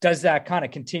 does that kind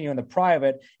of continue in the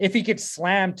private? If he gets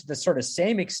slammed to the sort of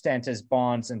same extent as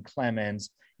Bonds and Clemens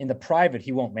in the private,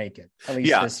 he won't make it, at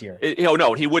least this year.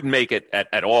 No, he wouldn't make it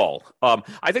at all.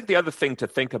 I think the other thing to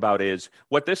think about is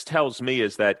what this tells me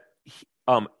is that,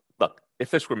 look, if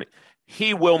this were me,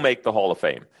 he will make the Hall of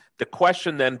Fame. The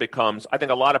question then becomes, I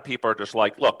think a lot of people are just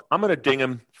like, look, I'm going to ding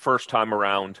him first time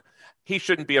around. He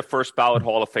shouldn't be a first ballot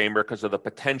Hall of Famer because of the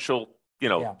potential,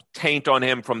 taint on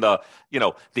him from the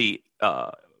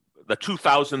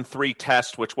 2003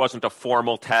 test, which wasn't a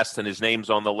formal test, and his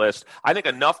name's on the list. I think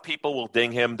enough people will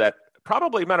ding him that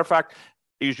probably, matter of fact,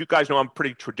 as you guys know, I'm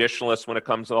pretty traditionalist when it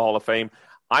comes to the Hall of Fame.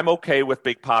 I'm okay with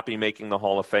Big Papi making the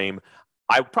Hall of Fame.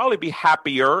 I'd probably be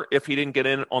happier if he didn't get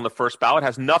in on the first ballot. It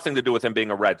has nothing to do with him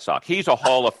being a Red Sox. He's a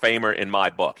Hall of Famer in my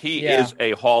book. He is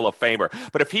a Hall of Famer.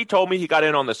 But if he told me he got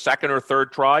in on the second or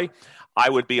third try, I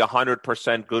would be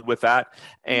 100% good with that.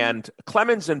 And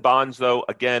Clemens and Bonds, though,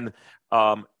 again,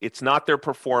 it's not their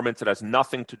performance. It has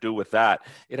nothing to do with that.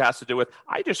 It has to do with,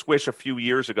 I just wish a few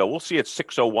years ago, we'll see at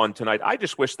 6:01 tonight, I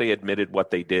just wish they admitted what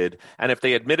they did. And if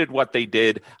they admitted what they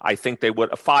did, I think they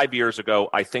would, 5 years ago,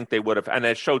 I think they would have, and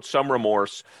it showed some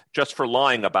remorse just for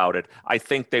lying about it, I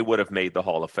think they would have made the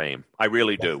Hall of Fame. I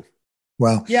really do.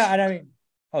 Well, yeah, and I mean,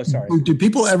 oh, sorry. Do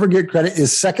people ever get credit?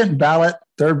 Is second ballot,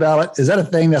 third ballot, is that a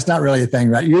thing? That's not really a thing,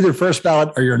 right? You're either first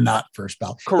ballot or you're not first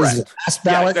ballot. Correct. Is it last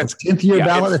ballot? It's 10th year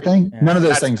ballot a thing? Yeah. None of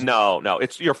those things. No.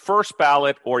 It's your first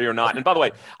ballot or you're not. And by the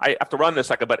way, I have to run this a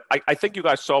second, but I think you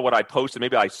guys saw what I posted.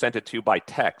 Maybe I sent it to you by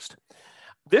text.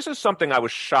 This is something I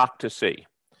was shocked to see.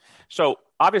 So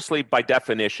obviously, by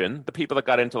definition, the people that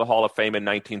got into the Hall of Fame in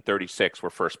 1936 were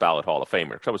first ballot Hall of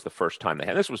Famers. That was the first time they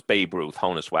had. This was Babe Ruth,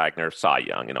 Honus Wagner, Cy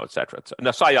Young, et cetera.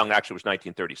 No, Cy Young actually was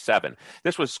 1937.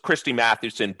 This was Christy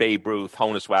Mathewson, Babe Ruth,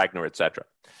 Honus Wagner, et cetera.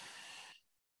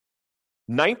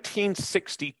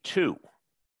 1962,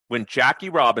 when Jackie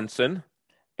Robinson,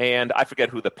 and I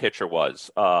forget who the pitcher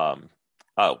was, some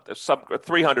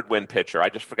 300-win pitcher. I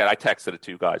just forget. I texted it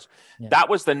to you guys. Yeah. That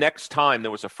was the next time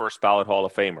there was a first ballot Hall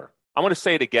of Famer. I want to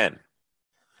say it again.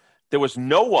 There was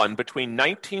no one between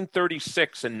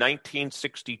 1936 and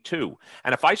 1962.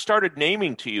 And if I started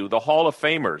naming to you the Hall of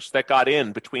Famers that got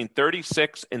in between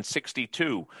 36 and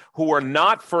 62 who were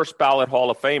not first ballot Hall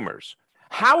of Famers,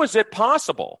 how is it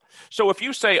possible? So if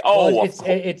you say,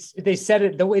 they set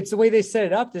it, it's the way they set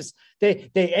it up.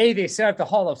 They set up the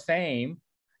Hall of Fame,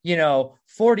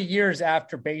 40 years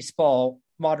after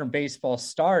modern baseball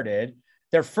started.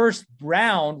 Their first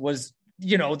round was,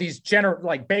 these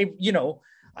the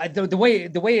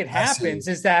way it happens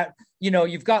is that,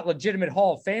 you've got legitimate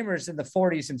Hall of Famers in the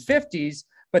 40s and 50s,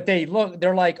 but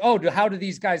they're like, how do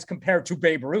these guys compare to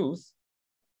Babe Ruth?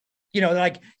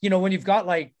 When you've got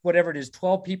whatever it is,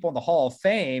 12 people in the Hall of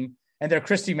Fame and they're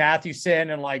Christy Mathewson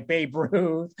and Babe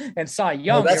Ruth and Cy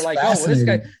Young, you're like,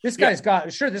 this guy's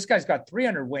got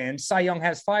 300 wins. Cy Young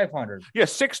has 500. Yeah.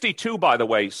 62, by the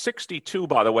way,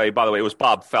 it was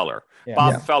Bob Feller. Yeah.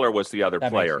 Bob Feller was the other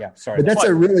player. Sorry. But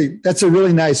that's a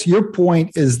really nice, your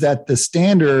point is that the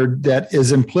standard that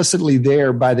is implicitly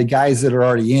there by the guys that are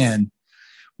already in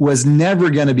was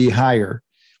never going to be higher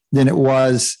than it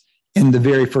was in the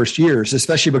very first years,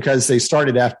 especially because they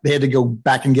started after they had to go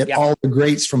back and get all the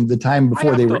greats from the time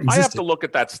before they were existed. I have to look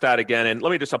at that stat again, and let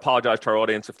me just apologize to our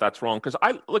audience if that's wrong, because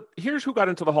here's who got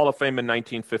into the Hall of Fame in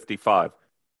 1955.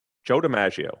 Joe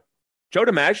DiMaggio. Joe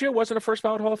DiMaggio wasn't a first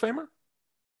ballot Hall of Famer?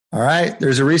 All right.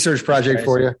 There's a research project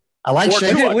for you. I like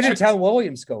Shane. When did Ted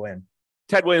Williams go in?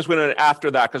 Ted Williams went in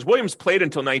after that because Williams played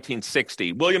until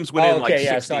 1960. Williams went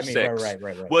in 66.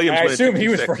 Right. Williams I assume he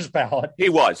was first ballot. He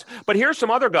was. But here's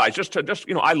some other guys. Just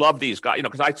I love these guys,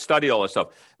 because I study all this stuff.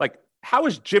 How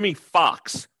is Jimmy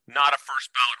Fox not a first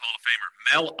ballot Hall of Famer?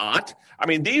 Mel Ott.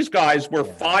 These guys were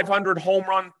 500 home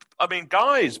run.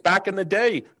 Guys back in the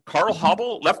day. Carl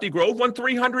Hubble, Lefty Grove won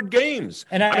 300 games.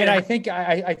 I think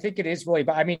it is really,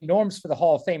 but norms for the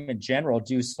Hall of Fame in general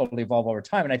do slowly evolve over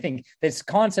time. And I think this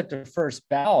concept of first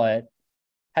ballot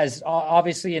has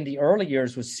obviously in the early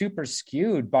years was super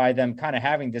skewed by them kind of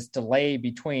having this delay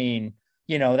between,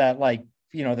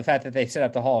 the fact that they set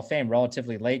up the Hall of Fame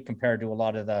relatively late compared to a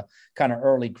lot of the kind of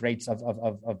early greats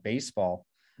of baseball.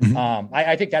 Mm-hmm.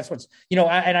 I think that's what's,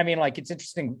 it's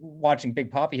interesting watching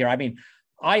Big Papi here.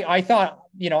 I thought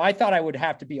I would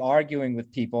have to be arguing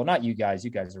with people, not you guys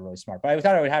are really smart, but I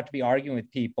thought I would have to be arguing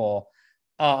with people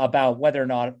about whether or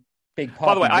not Big Papi.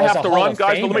 By the way, I have to run,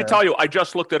 guys, but let me tell you, I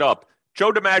just looked it up.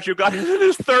 Joe DiMaggio got in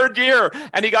his third year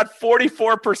and he got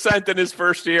 44% in his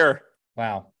first year.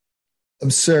 Wow.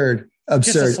 Absurd.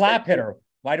 Just a slap hitter.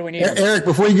 Why do we need Eric,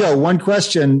 before you go, one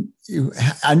question.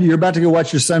 You're about to go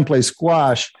watch your son play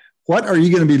squash. What are you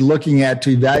going to be looking at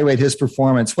to evaluate his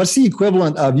performance? What's the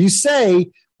equivalent of, you say,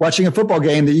 watching a football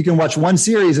game that you can watch one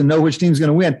series and know which team's going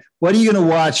to win? What are you going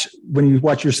to watch when you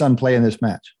watch your son play in this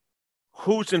match?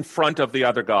 Who's in front of the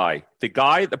other guy?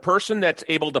 The person that's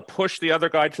able to push the other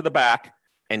guy to the back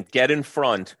and get in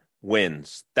front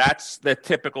wins. That's the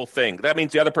typical thing. That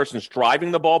means the other person's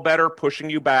driving the ball better, pushing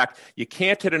you back. You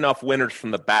can't hit enough winners from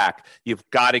the back. You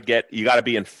got to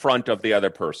be in front of the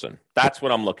other person. That's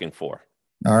what I'm looking for.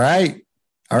 All right.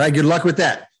 Good luck with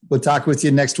that. We'll talk with you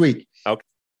next week. Okay.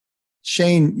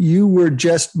 Shane, you were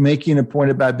just making a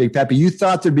point about Big Papi. You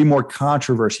thought there'd be more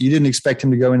controversy. You didn't expect him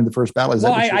to go into the first battle.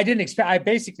 I didn't expect. I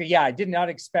did not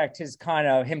expect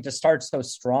him to start so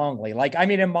strongly.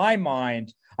 In my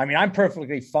mind, I'm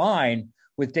perfectly fine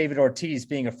with David Ortiz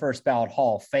being a first ballot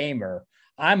Hall of Famer.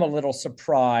 I'm a little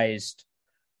surprised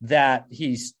that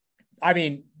that's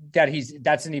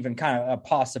an even kind of a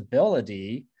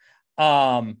possibility.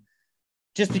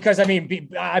 Just because, it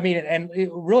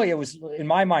was, in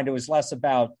my mind, it was less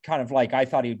about kind of like, I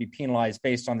thought he would be penalized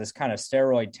based on this kind of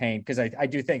steroid taint. Cause I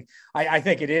do think, I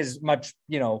think it is much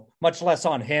less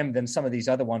on him than some of these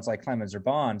other ones like Clemens or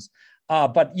Bonds.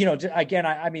 But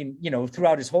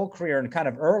throughout his whole career and kind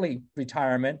of early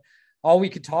retirement, all we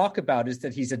could talk about is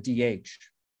that he's a DH.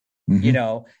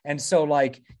 Mm-hmm. And so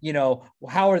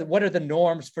what are the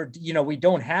norms for, we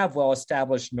don't have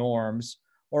well-established norms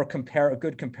or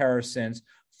good comparisons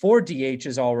for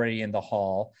DHs already in the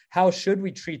Hall. How should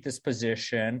we treat this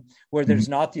position where there's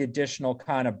not the additional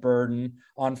kind of burden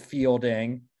on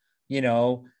fielding,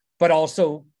 but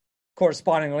also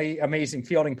correspondingly amazing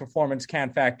fielding performance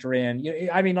can't factor in.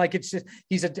 It's just,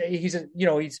 he's a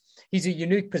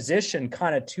unique position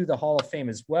kind of to the Hall of Fame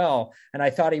as well. And I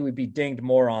thought he would be dinged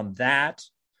more on that,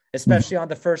 especially on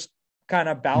the first kind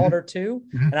of ballot or two.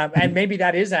 And maybe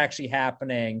that is actually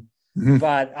happening.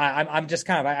 But I'm just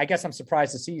kind of, I guess I'm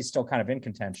surprised to see he's still kind of in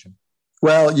contention.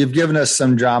 Well, you've given us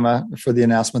some drama for the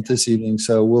announcement this evening,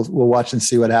 so we'll watch and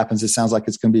see what happens. It sounds like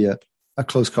it's going to be a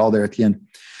close call there at the end.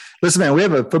 Listen, man, we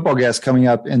have a football guest coming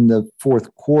up in the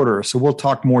fourth quarter, so we'll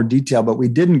talk more detail, but we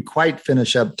didn't quite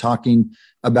finish up talking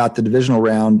about the divisional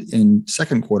round in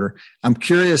second quarter. I'm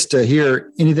curious to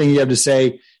hear anything you have to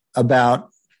say about,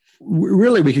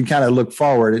 really, we can kind of look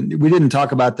forward. And we didn't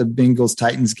talk about the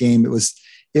Bengals-Titans game.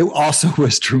 It also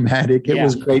was dramatic. It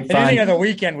was great fun. Any other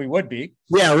weekend we would be.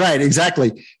 Yeah, right.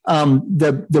 Exactly.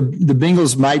 The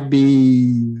Bengals might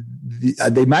be, I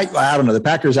don't know. The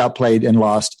Packers outplayed and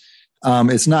lost.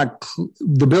 It's not,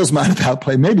 the Bills might have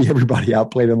outplayed, maybe everybody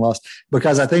outplayed and lost,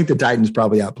 because I think the Titans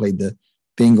probably outplayed the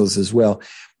Bengals as well.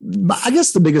 I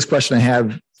guess the biggest question I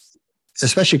have,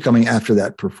 especially coming after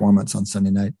that performance on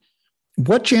Sunday night,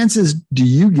 what chances do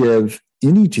you give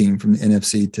any team from the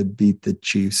NFC to beat the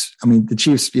Chiefs? I mean, the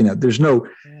Chiefs,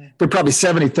 they're probably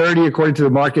 70-30 according to the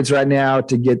markets right now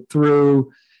to get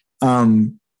through.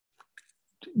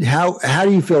 How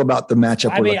do you feel about the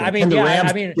matchup?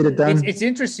 Get it done? It's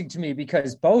interesting to me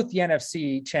because both the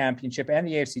NFC Championship and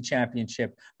the AFC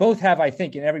Championship both have, I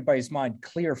think, in everybody's mind,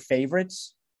 clear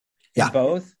favorites. Yeah. In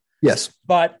both. Yes.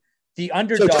 But the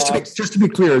underdogs. So just to be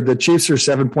clear, the Chiefs are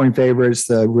 7-point favorites.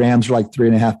 The Rams are like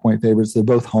 3.5-point favorites. They're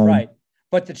both home. Right.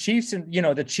 But the Chiefs,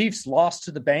 the Chiefs lost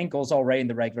to the Bengals already in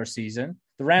the regular season.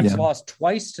 The Rams lost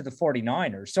twice to the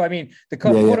 49ers. So, the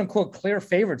quote unquote clear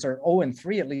favorites are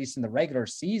 0-3, at least in the regular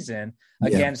season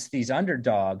against these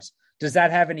underdogs. Does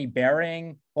that have any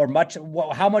bearing or much?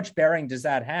 How much bearing does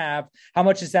that have? How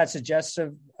much is that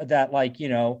suggestive that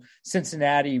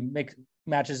Cincinnati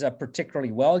matches up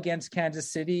particularly well against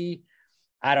Kansas City?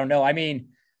 I don't know. I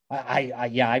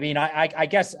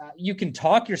guess you can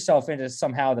talk yourself into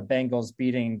somehow the Bengals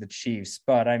beating the Chiefs,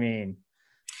 but I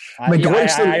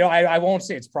won't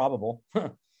say it's probable.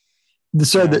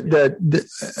 So the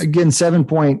again,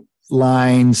 7-point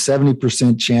line,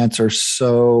 70% chance or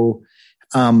so.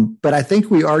 But I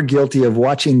think we are guilty of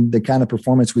watching the kind of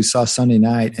performance we saw Sunday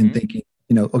night and thinking,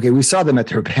 okay, we saw them at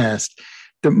their best.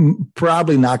 They're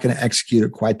probably not going to execute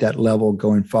at quite that level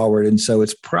going forward. And so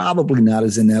it's probably not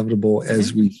as inevitable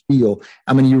as we feel.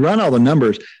 You run all the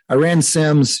numbers. I ran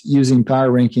Sims using power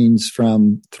rankings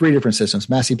from 3 different systems,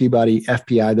 Massey Peabody,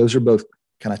 FPI. Those are both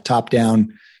kind of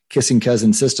top-down kissing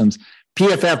cousin systems.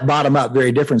 PFF bottom-up,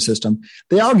 very different system.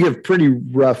 They all give pretty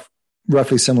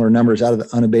roughly similar numbers out of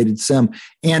the unabated sim.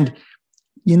 And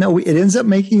it ends up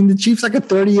making the Chiefs like a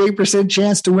 38%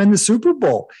 chance to win the Super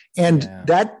Bowl. And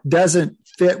that doesn't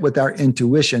fit with our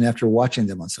intuition after watching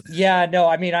them on Sunday. Yeah, no,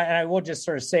 I will just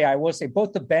sort of say,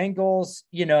 both the Bengals,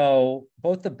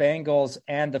 both the Bengals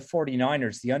and the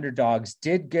 49ers, the underdogs,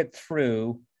 did get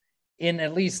through in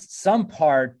at least some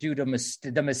part due to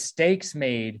the mistakes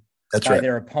made by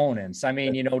their opponents. I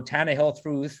mean, Tannehill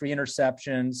threw 3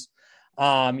 interceptions.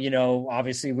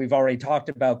 Obviously we've already talked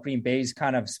about Green Bay's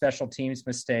kind of special teams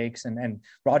mistakes, and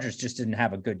Rodgers just didn't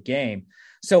have a good game.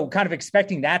 So kind of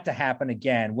expecting that to happen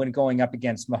again when going up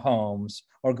against Mahomes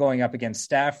or going up against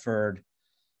Stafford,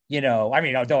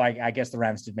 although I guess the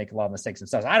Rams did make a lot of mistakes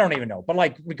themselves. I don't even know. But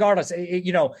regardless,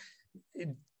 the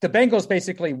Bengals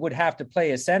basically would have to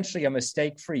play essentially a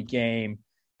mistake-free game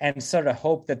and sort of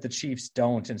hope that the Chiefs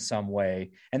don't in some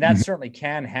way. And that certainly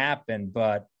can happen.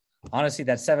 But honestly,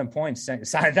 that 7 points,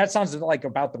 that sounds like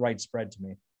about the right spread to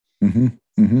me. Mm-hmm.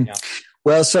 Mm-hmm. Yeah.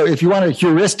 Well, so if you want a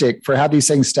heuristic for how these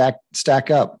things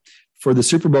stack up for the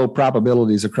Super Bowl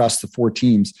probabilities across the 4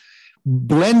 teams,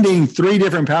 blending 3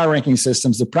 different power ranking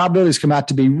systems, the probabilities come out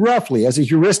to be roughly, as a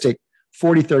heuristic,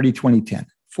 40-30-20-10.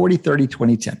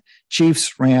 40-30-20-10.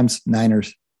 Chiefs, Rams,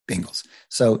 Niners, Bengals.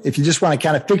 So if you just want to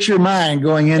kind of fix your mind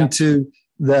going into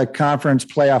the conference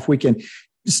playoff weekend,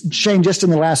 Shane, just in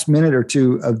the last minute or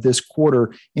two of this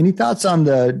quarter, any thoughts on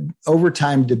the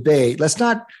overtime debate? Let's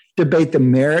not debate the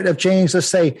merit of change. Let's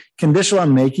say conditional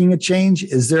on making a change.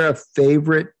 Is there a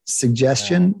favorite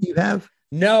suggestion you have?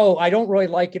 No, I don't really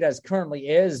like it as currently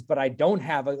is, but I don't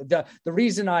have the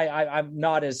reason I'm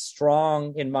not as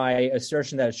strong in my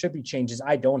assertion that it should be changed is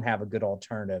I don't have a good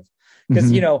alternative.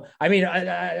 Because,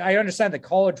 I understand the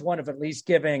college one of at least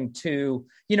giving to,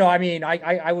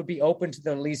 I would be open to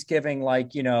the at least giving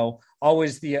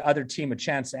always the other team a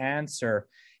chance to answer.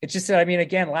 It's just that,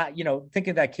 again,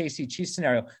 thinking that KC Chiefs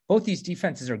scenario, both these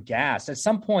defenses are gassed. At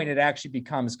some point, it actually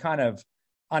becomes kind of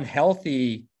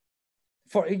unhealthy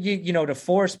for, to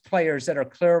force players that are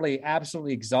clearly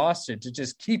absolutely exhausted to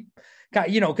just keep,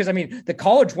 because the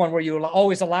college one where you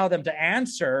always allow them to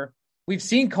answer, we've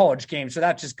seen college games where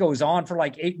that just goes on for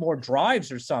 8 more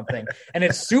drives or something. And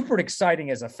it's super exciting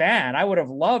as a fan. I would have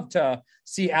loved to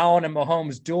see Allen and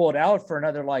Mahomes duel it out for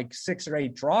another 6 or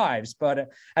 8 drives. But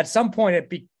at some point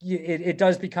it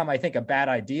does become, I think, a bad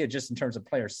idea just in terms of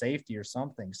player safety or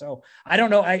something. So I don't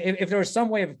know if there was some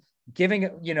way of giving,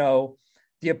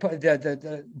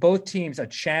 the both teams a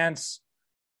chance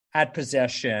at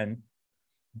possession,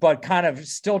 but kind of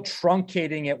still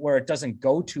truncating it where it doesn't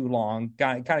go too long,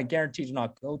 kind of guaranteed to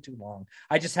not go too long.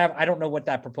 I don't know what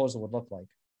that proposal would look like.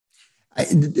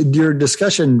 Your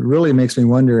discussion really makes me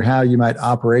wonder how you might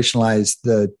operationalize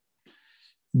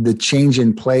the change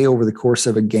in play over the course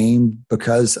of a game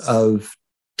because of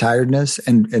tiredness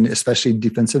and especially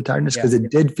defensive tiredness. Because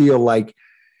it did feel like,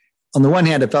 on the one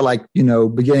hand, it felt like,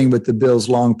 beginning with the Bills'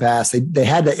 long pass, they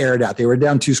had to air it out. They were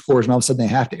down 2 scores, and all of a sudden they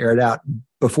have to air it out.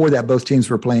 Before that, both teams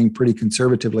were playing pretty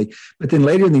conservatively. But then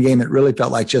later in the game, it really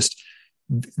felt like just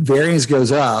variance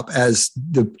goes up as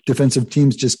the defensive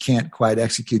teams just can't quite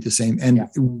execute the same.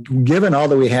 And given all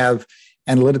that we have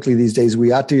analytically these days,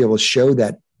 we ought to be able to show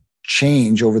that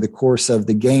change over the course of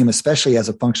the game, especially as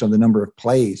a function of the number of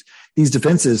plays. These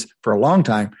defenses, for a long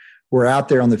time, were out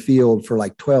there on the field for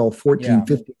 12, 14,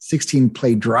 15, 16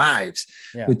 play drives,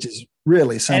 which is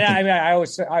really something. And I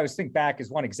always think back as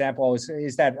one example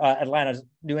is that Atlanta's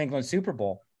New England Super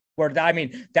Bowl, where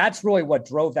that's really what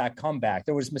drove that comeback.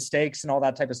 There was mistakes and all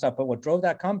that type of stuff, but what drove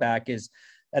that comeback is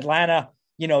Atlanta,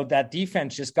 that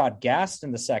defense just got gassed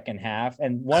in the second half.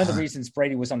 And one of the reasons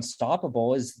Brady was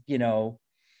unstoppable is,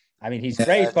 he's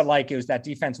great, but it was that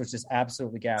defense was just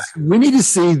absolutely gassed. We need to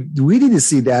see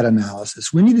that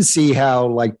analysis. We need to see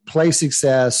how play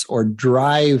success or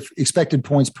drive expected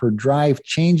points per drive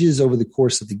changes over the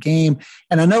course of the game.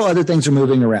 And I know other things are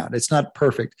moving around. It's not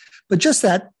perfect, but just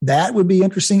that would be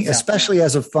interesting, especially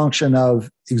as a function of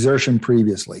exertion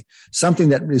previously, something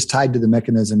that is tied to the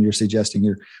mechanism you're suggesting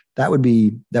here. That would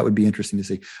be interesting to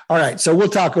see. All right. So we'll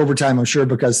talk overtime, I'm sure,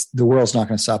 because the world's not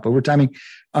going to stop overtiming.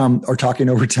 Or talking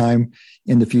overtime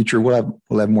in the future. We'll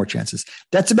have more chances.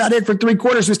 That's about it for 3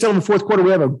 quarters. We still have the 4th quarter.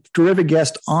 We have a terrific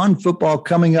guest on football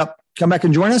coming up. Come back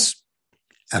and join us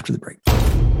after the break.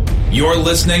 You're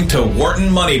listening to Wharton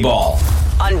Moneyball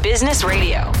on Business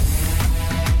Radio.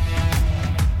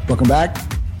 Welcome back.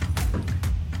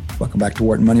 Welcome back to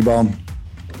Wharton Moneyball.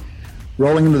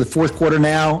 Rolling into the 4th quarter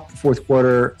now. 4th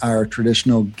quarter, our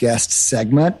traditional guest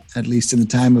segment, at least in the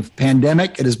time of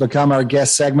pandemic. It has become our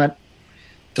guest segment.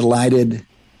 Delighted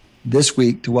this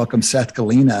week to welcome Seth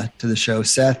Galina to the show.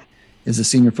 Seth is a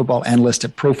senior football analyst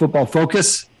at Pro Football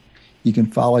Focus. You can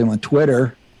follow him on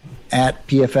Twitter at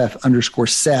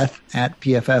PFF_Seth, at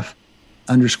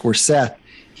PFF_Seth.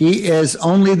 He is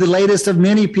only the latest of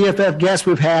many PFF guests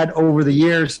we've had over the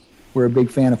years. We're a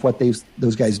big fan of what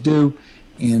those guys do,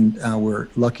 and we're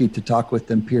lucky to talk with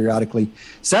them periodically.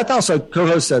 Seth also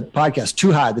co-hosts a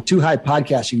podcast, the Too High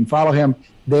podcast. You can follow him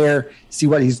there, see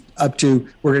what he's up to.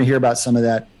 We're going to hear about some of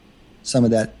that some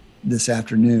of that this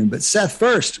afternoon. But Seth,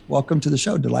 first, welcome to the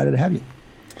show. Delighted to have you.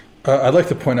 I'd like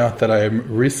to point out that I am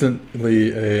recently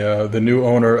the new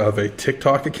owner of a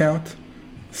TikTok account.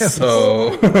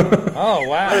 So, oh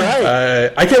wow!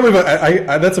 I can't believe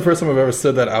I that's the first time I've ever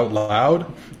said that out loud,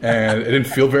 and it didn't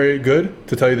feel very good,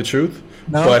 to tell you the truth.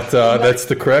 No. But that's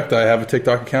the correct. I have a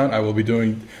TikTok account. I will be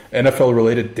doing NFL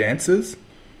related dances.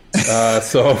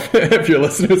 So if your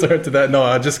listeners are into that, no,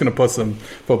 I'm just going to put some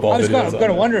football videos. I was going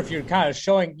to wonder if you're kind of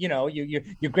showing,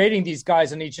 you're grading these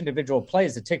guys on each individual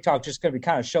plays. The TikTok just going to be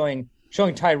kind of showing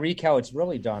Tyreek how it's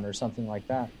really done or something like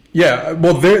that. Yeah,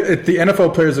 well, the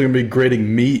NFL players are going to be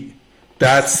grading me.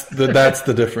 That's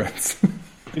the difference.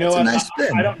 Nice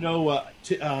I don't know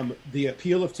the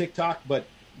appeal of TikTok, but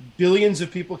billions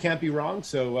of people can't be wrong.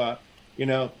 So,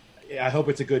 I hope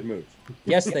it's a good move.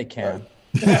 Yes, they can.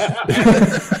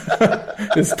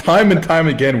 It's time and time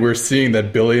again we're seeing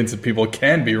that billions of people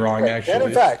can be wrong. Actually, and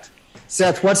in fact,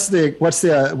 Seth, what's the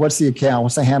account?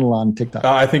 What's the handle on TikTok?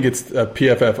 I think it's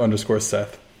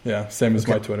PFF_Seth. Yeah, same as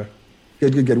my Twitter.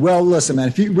 Good. Well, listen,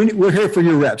 man. We're here for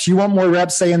your reps. You want more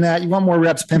reps saying that? You want more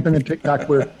reps pimping the TikTok?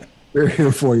 We're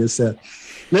here for you, Seth.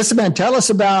 Listen, man. Tell us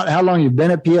about how long you've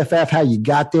been at PFF, how you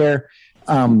got there.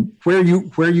 Where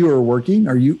you are working.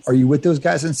 Are you with those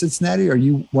guys in Cincinnati? Are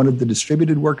you one of the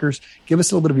distributed workers? Give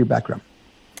us a little bit of your background.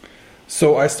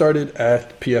 So I started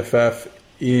at PFF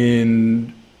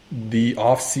in the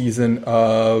off season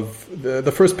of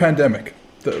the first pandemic.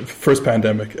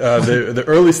 The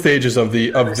early stages of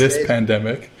this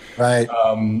pandemic. Right.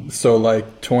 So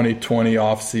like 2020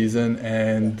 off season,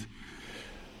 and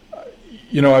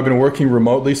I've been working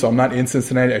remotely, so I'm not in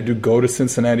Cincinnati. I do go to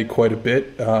Cincinnati quite a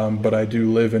bit, but I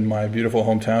do live in my beautiful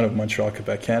hometown of Montreal,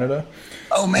 Quebec, Canada.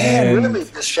 Oh, man, really?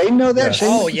 Does Shane know that? Yeah.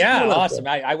 Oh, yeah, awesome.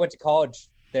 I went to college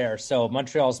there, so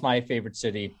Montreal's my favorite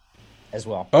city as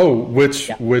well. Oh, which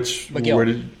McGill. Where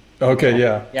did? Okay,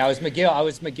 yeah. Yeah, I was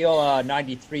McGill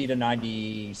 93 to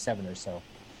 97 or so.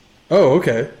 Oh,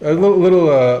 okay. A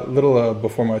little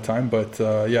before my time, but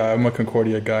yeah, I'm a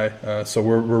Concordia guy, so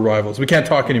we're rivals. We can't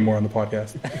talk anymore on the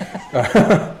podcast.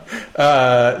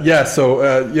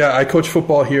 I coached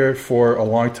football here for a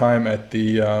long time at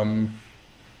the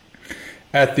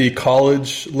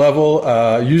college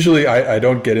level. Usually, I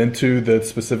don't get into the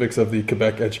specifics of the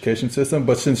Quebec education system,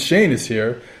 but since Shane is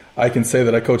here, I can say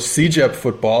that I coached CJEP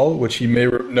football, which you may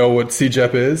know what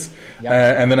CJEP is. Yep.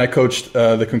 And then I coached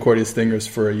the Concordia Stingers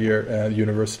for a year,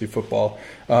 university football,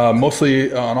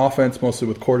 mostly on offense, mostly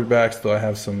with quarterbacks, though I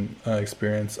have some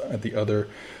experience at the other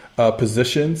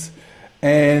positions.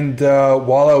 And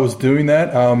while I was doing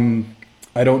that,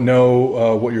 I don't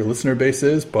know what your listener base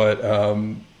is, but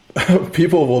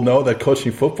people will know that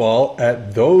coaching football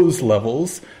at those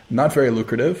levels, not very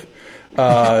lucrative.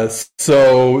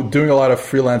 So doing a lot of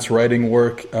freelance writing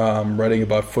work, writing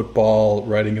about football,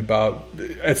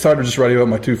 I started just writing about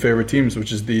my two favorite teams,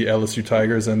 which is the LSU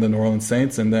Tigers and the New Orleans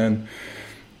Saints. And then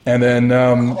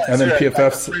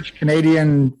PFF's French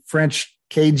Canadian, French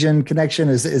Cajun connection.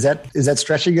 Is that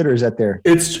stretching it, or is that there?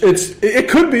 It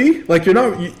could be like,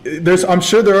 I'm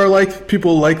sure there are like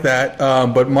people like that.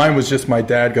 But mine was just my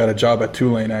dad got a job at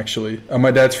Tulane actually.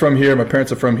 My dad's from here. My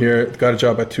parents are from here. Got a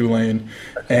job at Tulane,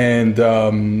 and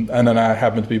then I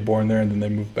happened to be born there, and then they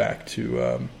moved back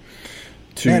to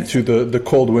the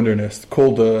cold wilderness, the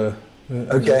cold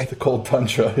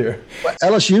tundra here. Well,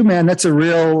 LSU, man, that's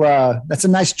a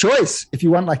nice choice. If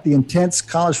you want like the intense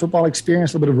college football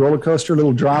experience, a little bit of roller coaster, a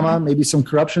little drama, maybe some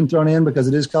corruption thrown in because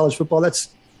it is college football. That's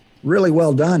really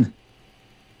well done.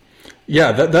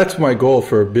 Yeah, that's my goal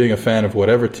for being a fan of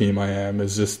whatever team I am,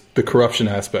 is just the corruption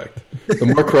aspect. The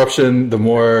more corruption, the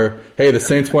more, hey, the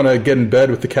Saints want to get in bed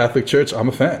with the Catholic Church. I'm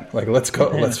a fan. Like, let's go.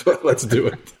 Let's do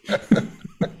it.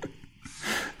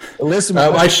 Listen,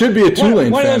 I should be a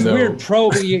Tulane fan, though. One of those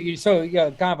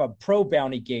weird kind of a pro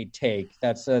Bounty Gate take.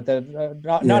 That's not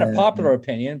a popular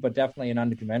opinion, but definitely an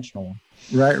unconventional one.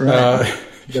 Right.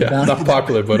 Not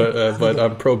popular, but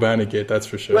I'm pro Bounty Gate. That's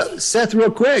for sure. Well, Seth, real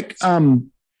quick,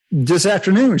 this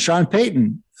afternoon, Sean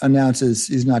Payton announces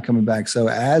he's not coming back. So,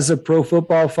 as a pro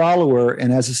football follower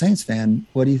and as a Saints fan,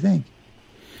 what do you think?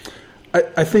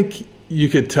 I think you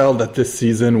could tell that this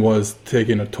season was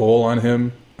taking a toll on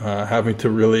him. Having to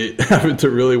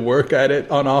really work at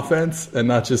it on offense and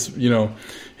not just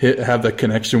have that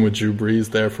connection with Drew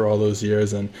Brees there for all those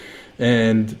years, and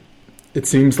it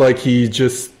seems like he's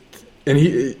just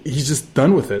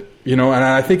done with it, and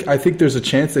I think there's a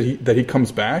chance that he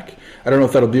comes back. I don't know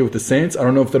if that'll be with the Saints. I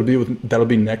don't know if that'll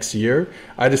be next year.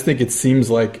 I just think it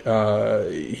seems like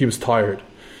he was tired.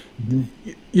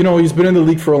 Mm-hmm. He's been in the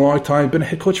league for a long time. Been a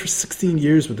head coach for 16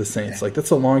 years with the Saints. Like, that's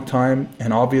a long time,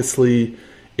 and obviously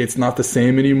it's not the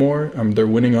same anymore. They're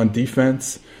winning on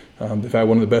defense. They've had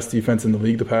one of the best defense in the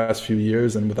league the past few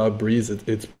years, and without Breeze,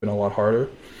 it's been a lot harder.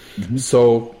 Mm-hmm.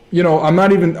 So,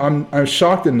 I'm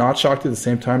shocked and not shocked at the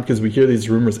same time, because we hear these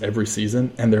rumors every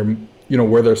season, and they're,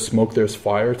 where there's smoke, there's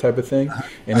fire type of thing.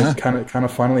 And it kind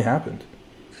of finally happened.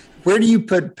 Where do you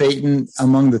put Peyton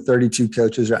among the 32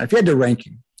 coaches? If you had to rank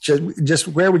him, just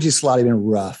where would you slot him in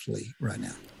roughly right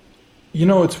now?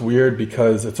 It's weird,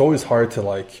 because it's always hard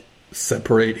to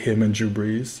separate him and Drew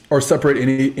Brees, or separate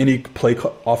any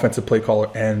offensive play caller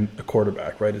and a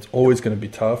quarterback, right? It's always going to be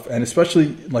tough. And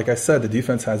especially, like I said, the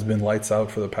defense has been lights out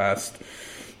for the past,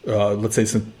 let's say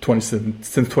since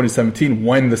 2017,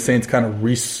 when the Saints kind of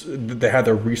they had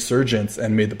their resurgence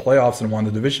and made the playoffs and won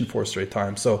the division 4 straight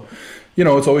times. So,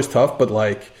 it's always tough, but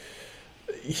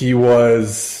he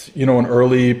was, an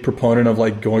early proponent of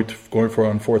going for it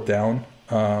on 4th down.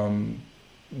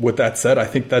 With that said, I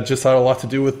think that just had a lot to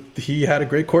do with he had a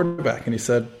great quarterback, and he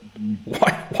said,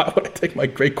 "Why would I take my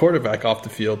great quarterback off the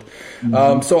field?"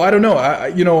 Mm-hmm. So I don't know.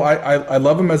 I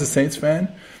love him as a Saints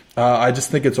fan. I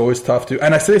just think it's always tough to,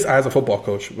 and I say this as a football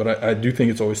coach, but I do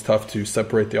think it's always tough to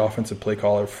separate the offensive play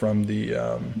caller from the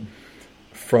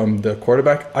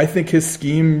quarterback. I think his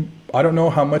scheme. I don't know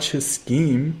how much his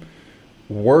scheme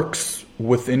works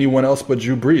with anyone else but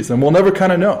Drew Brees, and we'll never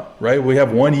kind of know, right? We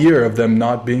have 1 year of them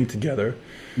not being together.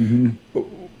 Mm-hmm.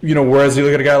 Whereas you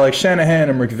look at a guy like Shanahan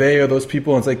or McVay or those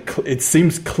people, and it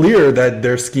seems clear that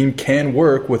their scheme can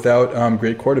work without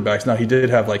great quarterbacks. Now, he did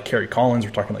have Kerry Collins,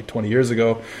 we're talking 20 years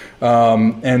ago,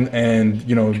 and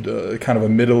kind of a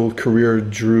middle career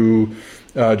Drew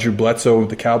Bledsoe with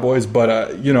the Cowboys,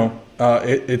 but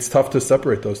it's tough to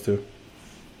separate those two.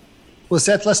 Well,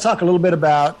 Seth, let's talk a little bit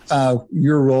about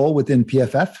your role within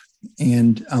PFF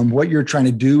and what you're trying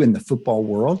to do in the football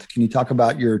world. Can you talk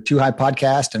about your Too High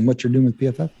podcast and what you're doing with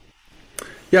PFF?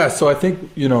 Yeah, so I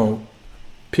think,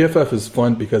 PFF is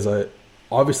fun because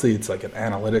obviously it's like an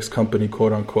analytics company,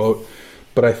 quote unquote,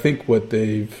 but I think what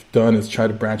they've done is try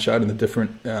to branch out in the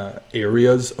different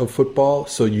areas of football.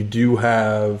 So you do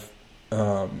have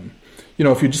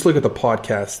if you just look at the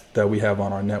podcast that we have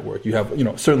on our network, you have,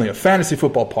 certainly a fantasy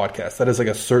football podcast that is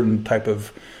a certain type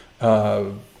of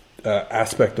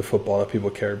aspect of football that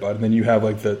people care about. And then you have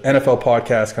the NFL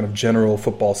podcast, kind of general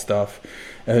football stuff.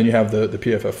 And then you have the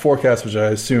PFF forecast, which I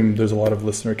assume there's a lot of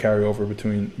listener carryover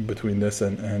between this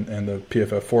and the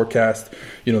PFF forecast,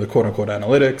 the quote unquote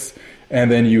analytics. And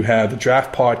then you have the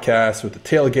draft podcast with the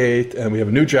tailgate, and we have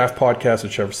a new draft podcast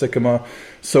with Trevor Sikkema.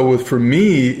 So for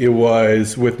me, it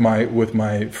was with my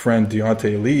friend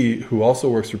Deontay Lee, who also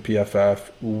works for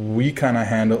PFF. We kind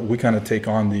of take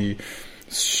on the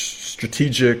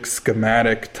strategic,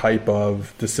 schematic type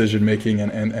of decision making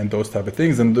and those type of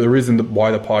things. And the reason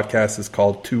why the podcast is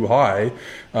called Too High,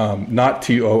 not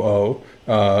TOO,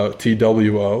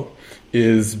 TWO,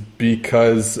 is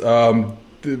because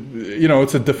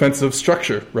it's a defensive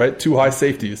structure, right? 2 high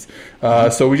safeties.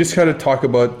 So we just kind of talk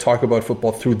about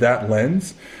football through that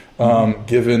lens.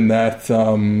 Given that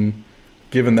me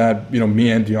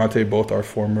and Deontay both are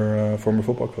former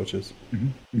football coaches.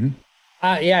 Mm-hmm. Mm-hmm.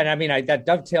 And I mean, that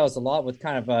dovetails a lot with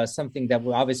kind of something that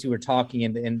we obviously were talking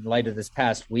in light of this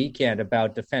past weekend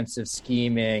about defensive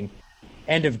scheming,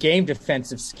 end of game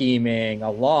defensive scheming a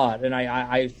lot. And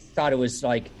I thought it was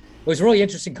it was a really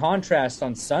interesting contrast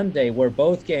on Sunday, where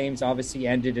both games obviously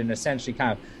ended in essentially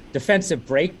kind of defensive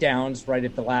breakdowns right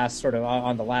at the last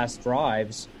on the last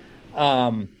drives.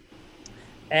 But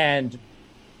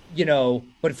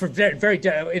for in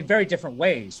very different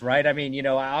ways, right? I mean,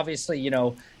 obviously,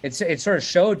 it sort of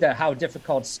showed that how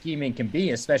difficult scheming can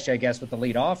be, especially, I guess, with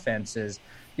elite offenses,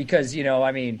 because, the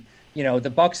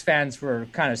Bucs fans were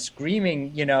kind of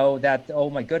screaming, that, oh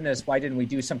my goodness, why didn't we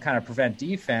do some kind of prevent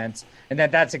defense? And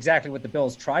that's exactly what the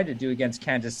Bills tried to do against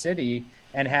Kansas City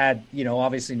and had,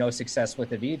 obviously no success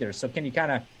with it either. So can you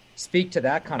kind of speak to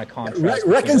that kind of contrast?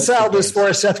 Reconcile this for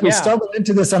us, Seth. We stumbled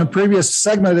into this on a previous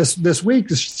segment this week,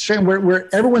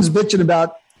 where everyone's bitching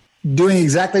about doing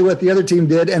exactly what the other team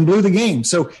did and blew the game.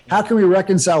 So how can we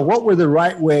reconcile what were the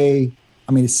right way?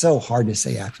 I mean, it's so hard to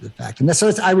say after the fact. And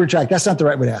I retract. That's not the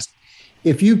right way to ask.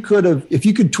 If you could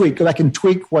go back and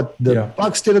tweak what the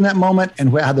Bucs did in that moment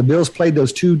and how the Bills played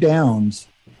those 2 downs,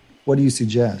 what do you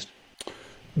suggest?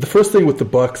 The first thing with the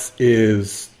Bucs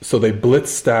is, so they blitzed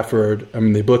Stafford. I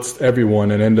mean, they blitzed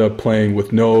everyone and ended up playing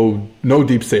with no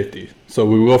deep safety. So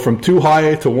we go from 2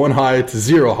 high to 1 high to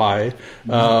 0 high,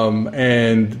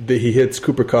 and he hits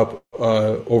Cooper Kupp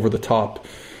over the top.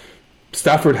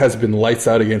 Stafford has been lights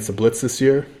out against the blitz this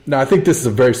year. Now, I think this is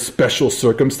a very special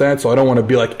circumstance, so I don't want to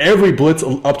be like every blitz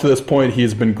up to this point he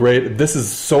has been great. This is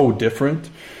so different.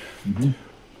 Mm-hmm.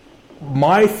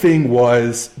 my thing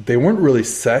was they weren't really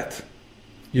set.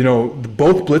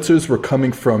 Both blitzers were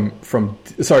coming both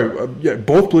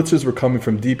blitzers were coming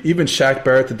from deep. Even Shaq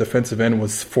Barrett, the defensive end,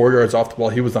 was 4 yards off the ball.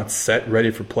 He was not set,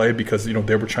 ready for play because, the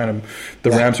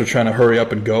Rams were trying to hurry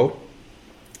up and go.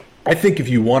 I think if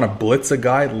you want to blitz a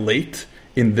guy late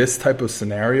in this type of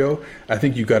scenario, I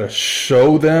think you got to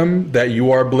show them that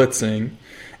you are blitzing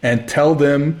and tell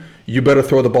them you better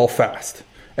throw the ball fast.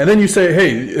 And then you say,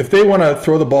 hey, if they want to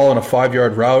throw the ball on a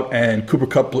 5-yard route and Cooper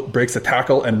Kupp breaks a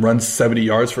tackle and runs 70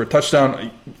 yards for a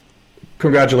touchdown,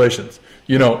 congratulations.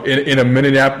 In a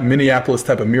Minneapolis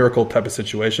type of miracle type of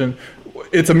situation,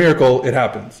 it's a miracle, it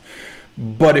happens.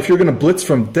 But if you're going to blitz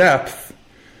from depth,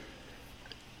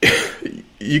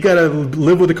 you got to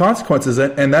live with the consequences.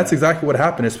 And that's exactly what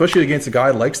happened, especially against a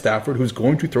guy like Stafford who's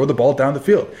going to throw the ball down the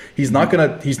field. He's not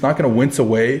going to wince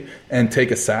away and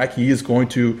take a sack. He is going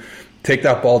to take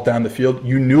that ball down the field.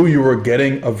 You knew you were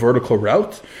getting a vertical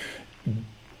route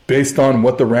based on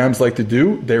what the Rams like to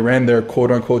do. They ran their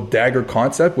quote-unquote dagger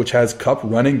concept, which has Kupp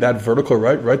running that vertical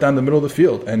right down the middle of the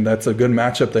field. And that's a good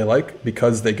matchup they like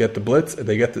because they get the blitz.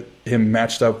 They get him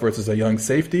matched up versus a young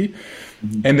safety.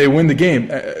 And they win the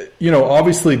game.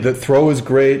 Obviously the throw is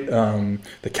great.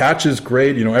 The catch is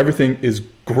great. Everything is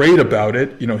great about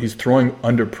it. He's throwing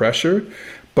under pressure.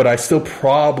 But I still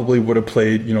probably would have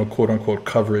played, quote unquote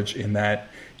coverage on that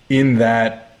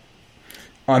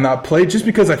play, just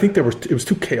because I think it was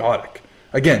too chaotic.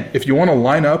 Again, if you want to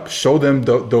line up, show them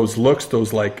those looks,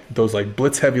 those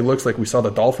blitz heavy looks like we saw the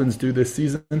Dolphins do this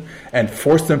season, and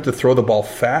force them to throw the ball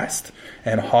fast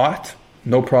and hot.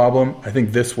 No problem. I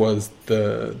think this was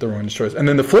the wrong choice. And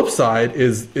then the flip side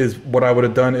is what I would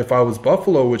have done if I was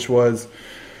Buffalo, which was,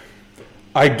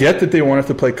 I get that they wanted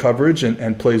to play coverage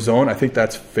and play zone. I think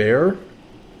that's fair.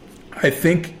 I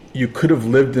think you could have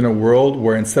lived in a world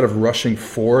where instead of rushing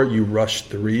 4, you rush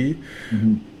 3.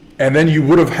 Mm-hmm. And then you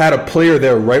would have had a player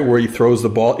there right where he throws the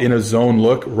ball in a zone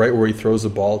look, right where he throws the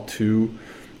ball to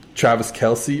Travis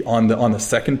Kelce on the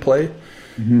second play.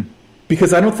 Mm-hmm.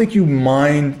 Because I don't think you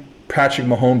mind Patrick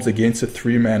Mahomes against a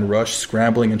 3-man rush,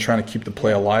 scrambling and trying to keep the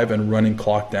play alive and running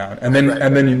clock down, and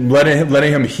then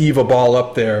letting him heave a ball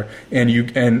up there. And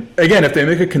again, if they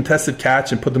make a contested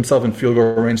catch and put themselves in field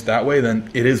goal range that way,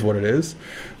 then it is what it is.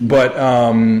 But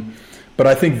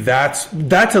I think that's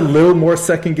a little more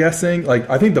second guessing. Like,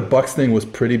 I think the Bucs thing was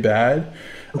pretty bad.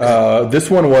 Okay. This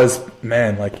one was,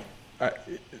 man,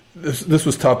 this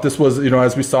was tough. This was,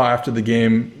 as we saw after the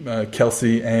game,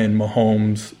 Kelce and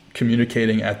Mahomes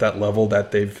communicating at that level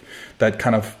that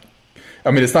kind of,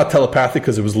 I mean, it's not telepathic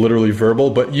because it was literally verbal,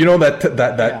 but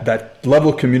that level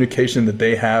of communication that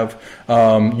they have,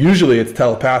 usually it's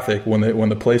telepathic when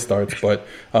the play starts, but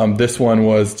this one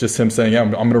was just him saying, yeah,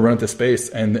 I'm going to run into space,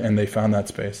 and they found that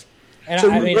space. And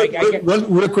so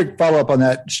real quick follow-up on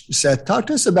that, Seth. Talk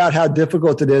to us about how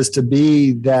difficult it is to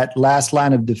be that last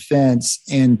line of defense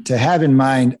and to have in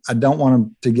mind, I don't want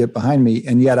them to get behind me,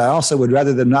 and yet I also would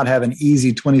rather them not have an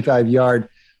easy 25-yard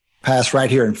pass right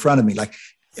here in front of me. Like,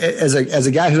 as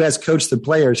a guy who has coached the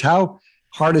players, how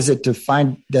hard is it to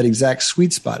find that exact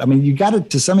sweet spot? I mean, you got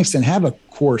to some extent, have a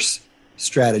course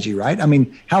strategy, right? I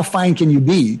mean, how fine can you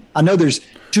be? I know there's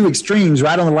two extremes,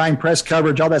 right on the line, press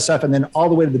coverage, all that stuff, and then all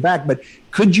the way to the back. But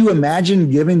could you imagine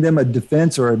giving them a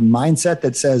defense or a mindset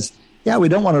that says, yeah, we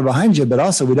don't want it behind you, but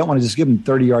also we don't want to just give them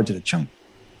 30 yards at a chunk?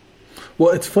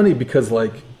 Well, it's funny because,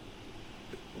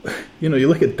 you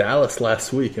look at Dallas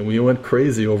last week, and we went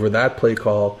crazy over that play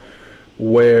call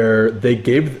where the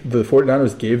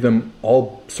 49ers gave them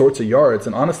all sorts of yards.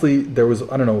 And honestly, there was,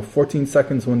 14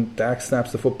 seconds when Dak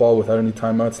snaps the football without any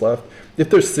timeouts left.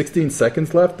 If there's 16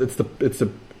 seconds left, the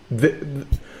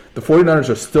 49ers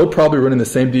are still probably running the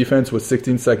same defense with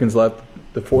 16 seconds left.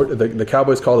 The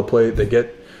Cowboys call the play, they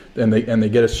get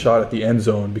a shot at the end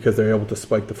zone because they're able to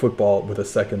spike the football with a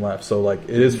second left. So it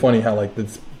is funny how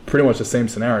it's pretty much the same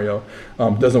scenario.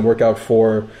 Doesn't work out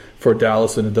for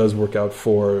Dallas, and it does work out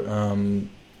for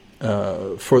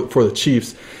the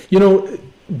Chiefs.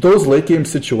 Those late game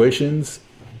situations.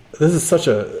 This is such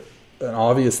an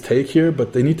obvious take here,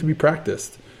 but they need to be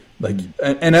practiced.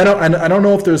 And I don't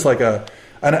know if there's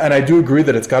and I do agree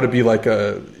that it's got to be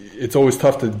it's always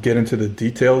tough to get into the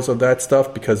details of that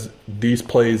stuff because these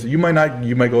plays you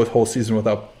might go a whole season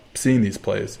without seeing these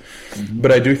plays. Mm-hmm.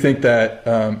 But I do think that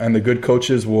and the good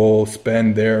coaches will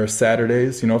spend their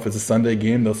Saturdays, if it's a Sunday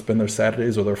game, they'll spend their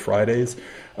Saturdays or their Fridays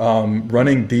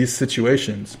running these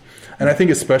situations. And I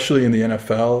think especially in the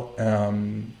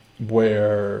NFL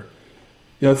where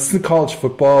this is college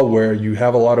football where you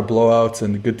have a lot of blowouts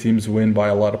and the good teams win by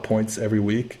a lot of points every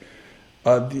week.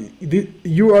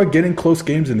 you are getting close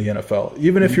games in the NFL.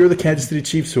 Even if you're the Kansas City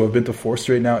Chiefs, who have been to 4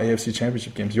 straight now AFC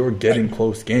Championship games, you're getting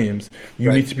close games.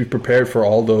 You need to be prepared for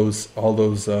all those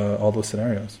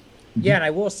scenarios. Yeah, and I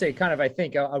will say, kind of, I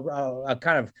think a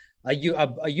kind of a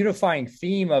unifying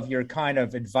theme of your kind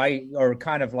of advice, or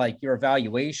kind of like your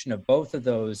evaluation of both of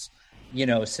those,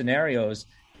 scenarios,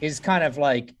 is kind of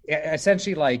like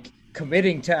essentially like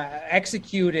committing to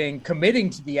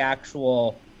the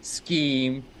actual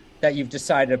scheme that you've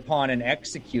decided upon and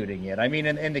executing it. I mean,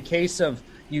 in the case of,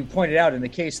 you pointed out, in the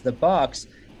case of the Bucs,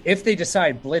 if they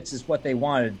decide blitz is what they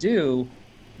want to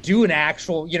do an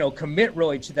actual, commit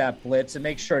really to that blitz and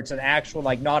make sure it's an actual,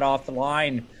 like, not off the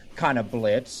line kind of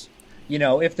blitz.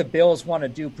 If the Bills want to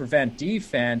do prevent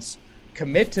defense,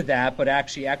 commit to that, but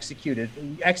actually execute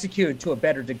it to a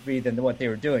better degree than what they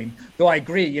were doing. Though I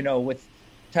agree, with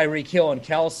Tyreek Hill and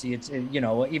Kelsey, it's,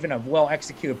 even a well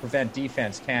executed prevent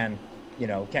defense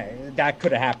that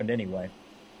could have happened anyway.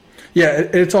 Yeah,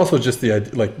 it's also just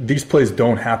these plays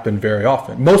don't happen very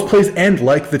often. Most plays end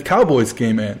like the Cowboys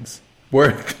game ends,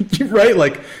 where right,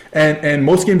 like, and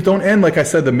most games don't end like I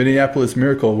said, the Minneapolis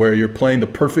Miracle, where you're playing the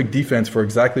perfect defense for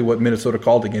exactly what Minnesota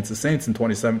called against the Saints in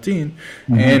 2017,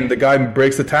 and the guy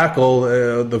breaks the tackle,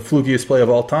 the flukiest play of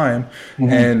all time,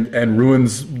 and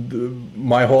ruins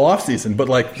my whole offseason. But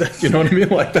like, you know what I mean?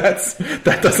 Like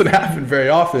that doesn't happen very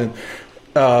often.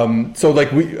 So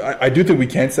like I do think we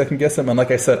can second guess them, and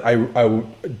like I said, I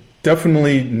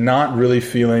definitely not really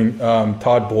feeling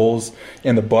Todd Bowles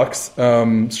and the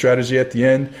Bucs strategy at the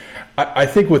end. I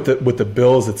think with the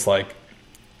Bills, it's like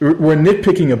we're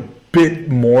nitpicking a bit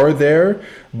more there,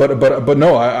 but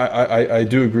no, I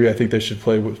do agree. I think they should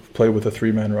play with a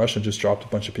 3-man rush and just drop a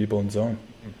bunch of people in zone.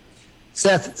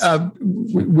 Seth,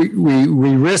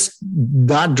 we risk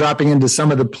not dropping into some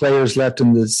of the players left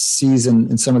in the season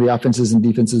and some of the offenses and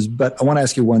defenses, but I want to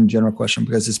ask you one general question,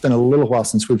 because it's been a little while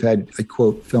since we've had a,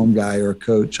 quote, film guy or a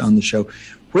coach on the show.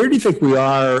 Where do you think we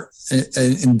are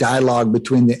in dialogue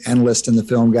between the analyst and the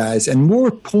film guys? And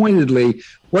more pointedly,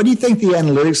 what do you think the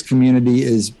analytics community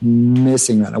is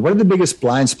missing right now? What are the biggest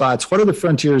blind spots? What are the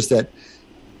frontiers that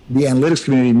the analytics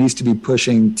community needs to be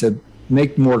pushing to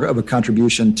make more of a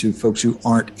contribution to folks who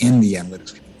aren't in the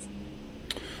analytics community?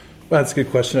 Well, that's a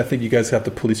good question. I think you guys have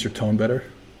to police your tone better.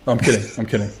 I'm kidding.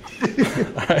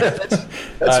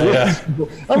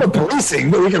 I'm a policing,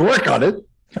 but we can work on it.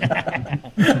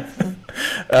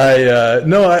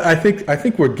 I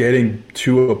think we're getting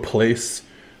to a place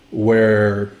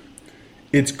where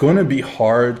it's going to be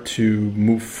hard to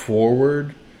move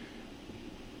forward,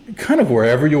 kind of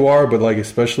wherever you are, but like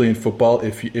especially in football,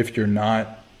 if you're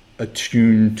not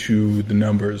attuned to the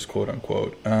numbers, quote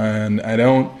unquote. And I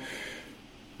don't,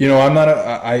 I'm not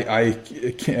I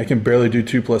can barely do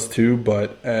 2 + 2,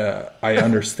 but I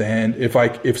understand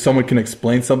if someone can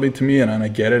explain something to me and I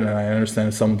get it and I understand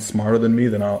if someone's smarter than me,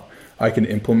 then I can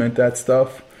implement that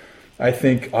stuff. I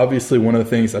think obviously one of the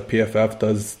things that PFF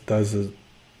does is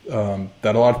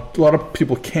that a lot of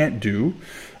people can't do,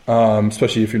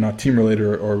 especially if you're not team related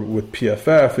or with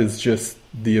PFF, is just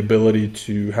the ability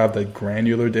to have that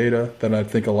granular data that I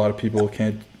think a lot of people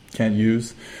can't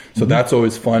use. So that's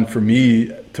always fun for me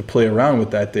to play around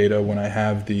with that data when I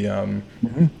have the and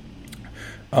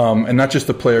not just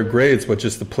the player grades, but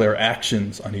just the player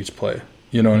actions on each play.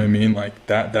 You know what I mean? Like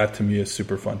that to me is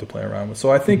super fun to play around with.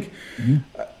 So I think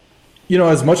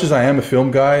as much as I am a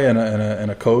film guy and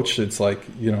a coach, it's like,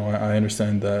 I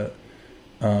understand that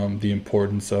the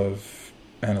importance of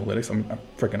analytics.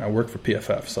 I work for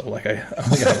PFF, so like I don't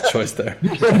think I have a choice there.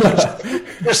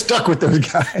 You're stuck with those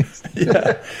guys.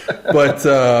 Yeah, but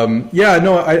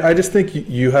I just think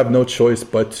you have no choice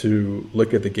but to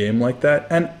look at the game like that.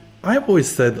 And I've always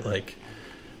said like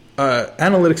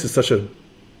analytics is such a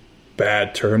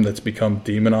bad term that's become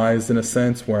demonized in a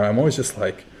sense, where I'm always just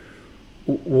like,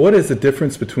 what is the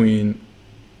difference between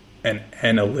an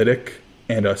analytic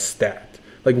and a stat?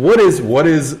 Like what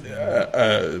is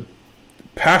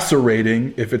passer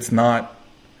rating if it's not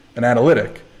an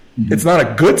analytic? It's not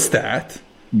a good stat,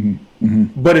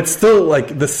 but it's still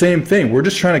like the same thing. We're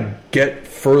just trying to get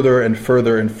further and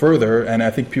further and further, and I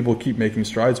think people keep making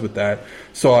strides with that.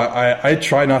 So I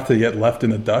try not to get left in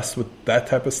the dust with that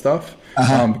type of stuff,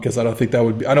 because I don't think that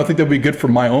would be good for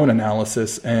my own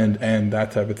analysis and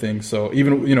that type of thing. So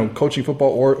even coaching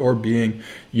football or being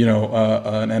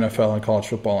an NFL and college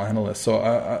football analyst. So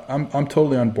I'm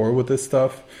totally on board with this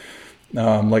stuff.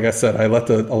 Like I said, I'll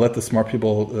let the smart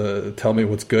people tell me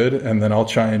what's good, and then I'll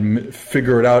try and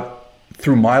figure it out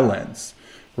through my lens,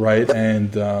 right?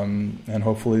 And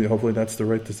hopefully that's the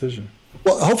right decision.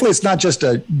 Well, hopefully it's not just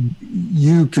a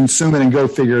you consume it and go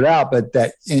figure it out, but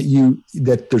that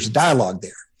there's dialogue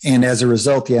there. And as a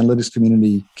result, the analytics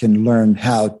community can learn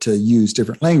how to use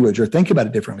different language or think about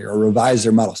it differently or revise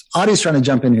their models. Audie's trying to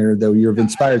jump in here, though. You've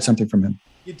inspired something from him.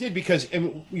 You did, because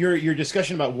your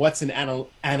discussion about what's an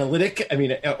analytic,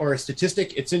 or a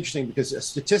statistic, it's interesting because a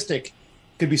statistic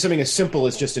could be something as simple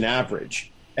as just an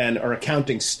average or a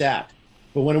counting stat.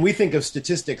 But when we think of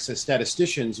statistics as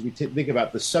statisticians, we think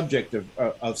about the subject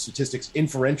of statistics,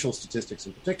 inferential statistics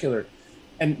in particular.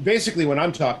 And basically when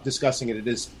I'm discussing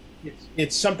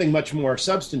it's something much more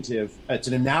substantive. It's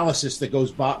an analysis that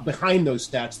goes behind those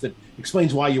stats that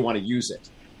explains why you want to use it.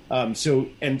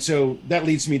 So that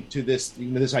leads me to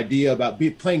this idea about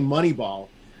playing Moneyball.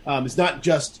 It's not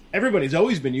just everybody's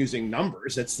always been using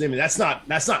numbers. That's not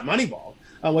Moneyball.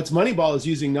 What's Moneyball is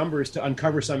using numbers to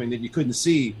uncover something that you couldn't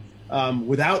see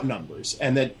without numbers,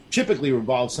 and that typically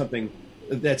involves something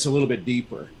that's a little bit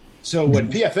deeper. So what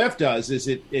PFF does is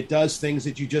it does things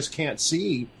that you just can't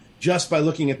see just by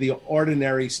looking at the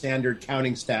ordinary standard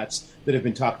counting stats that have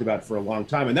been talked about for a long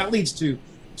time. And that leads to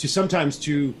sometimes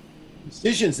to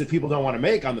decisions that people don't want to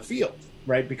make on the field,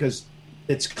 right? Because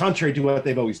it's contrary to what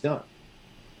they've always done.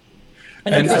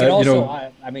 And I think it also,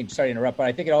 sorry to interrupt, but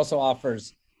I think it also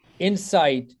offers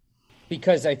insight,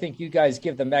 because I think you guys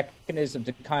give the mechanism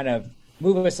to kind of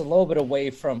move us a little bit away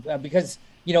from, because,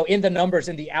 in the numbers,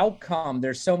 in the outcome,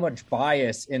 there's so much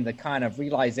bias in the kind of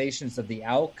realizations of the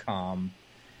outcome.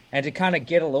 And to kind of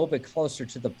get a little bit closer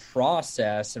to the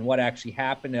process and what actually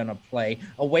happened in a play,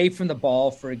 away from the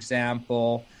ball, for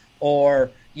example,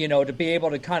 or, to be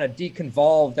able to kind of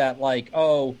deconvolve that, like,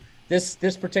 oh, this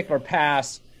particular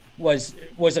pass was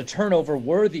a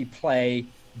turnover-worthy play,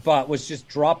 but was just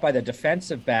dropped by the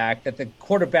defensive back, that the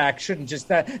quarterback shouldn't just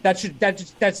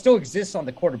that still exists on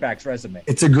the quarterback's resume.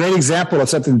 It's a great example of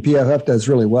something the PFF does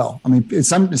really well. I mean,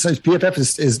 PFF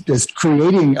is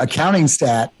creating a counting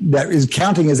stat that is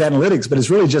counting as analytics, but it's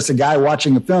really just a guy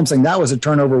watching a film saying that was a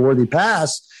turnover worthy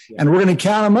pass, and we're going to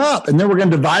count them up, and then we're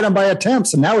going to divide them by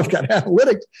attempts, and now we've got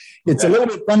analytics. It's a little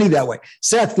bit funny that way.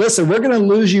 Seth, listen, we're going to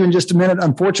lose you in just a minute,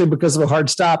 unfortunately, because of a hard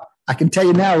stop. I can tell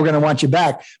you now we're going to want you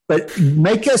back, but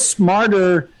make us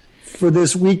smarter for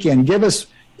this weekend. Give us,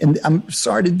 and I'm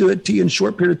sorry to do it to you in a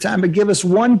short period of time, but give us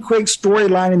one quick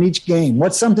storyline in each game.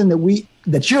 What's something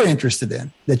that you're interested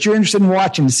in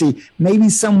watching to see maybe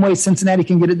some way Cincinnati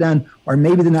can get it done, or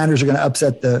maybe the Niners are going to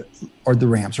upset the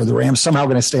Rams, or the Rams somehow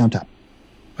going to stay on top.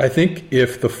 I think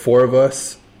if the four of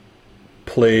us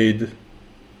played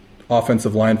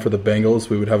offensive line for the Bengals,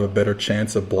 we would have a better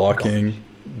chance of blocking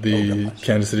the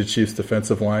Kansas City Chiefs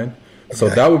defensive line. Okay. So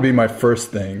that would be my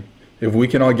first thing. If we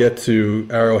can all get to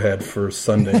Arrowhead for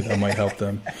Sunday, that might help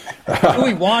them. Do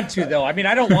we want to, though? I mean,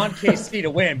 I don't want KC to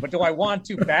win, but do I want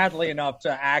to badly enough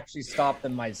to actually stop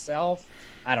them myself?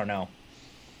 I don't know.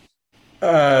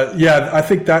 I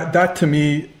think that to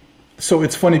me, so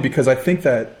it's funny because I think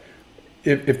that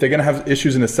if they're going to have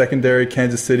issues in the secondary,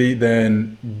 Kansas City,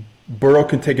 then Burrow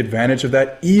can take advantage of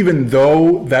that, even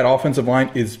though that offensive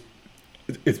line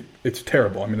it's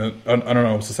terrible. I mean, I don't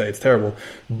know what to say. It's terrible.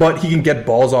 But he can get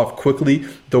balls off quickly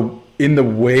because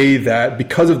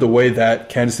of the way that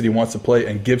Kansas City wants to play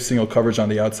and give single coverage on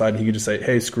the outside. He can just say,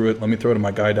 hey, screw it. Let me throw it to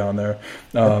my guy down there.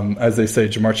 As they say,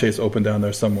 Jamar Chase open down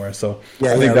there somewhere. So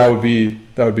I think that would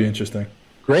be interesting.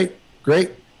 Great.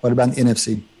 What about the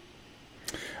NFC?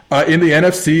 In the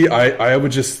NFC, I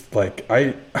would just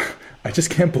I just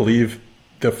can't believe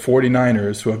the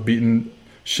 49ers, who have beaten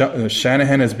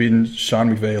Shanahan has beaten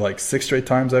Sean McVay like 6 straight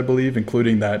times, I believe,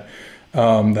 including that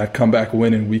comeback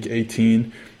win in Week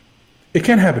 18. It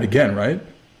can't happen again, right?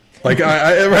 I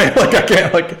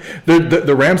can't.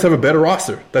 The Rams have a better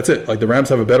roster. That's it. Like, the Rams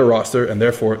have a better roster, and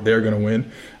therefore they're going to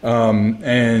win.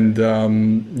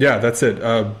 That's it.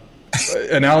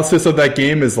 Analysis of that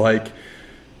game is like,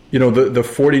 the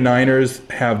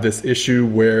 49ers have this issue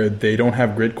where they don't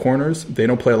have grid corners. They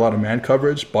don't play a lot of man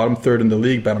coverage. Bottom third in the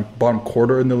league, bottom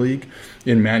quarter in the league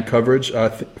in man coverage.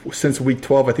 Since Week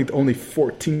 12, I think only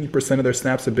 14% of their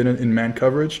snaps have been in man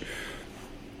coverage.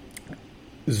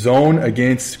 Zone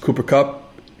against Cooper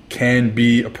Kupp can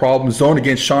be a problem. Zone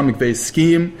against Sean McVay's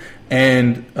scheme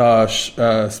and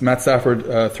Matt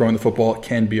Stafford throwing the football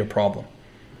can be a problem.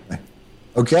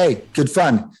 Okay, good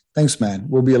fun. Thanks, man.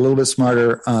 We'll be a little bit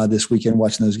smarter this weekend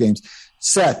watching those games.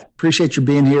 Seth, appreciate you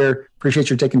being here. Appreciate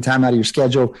you taking time out of your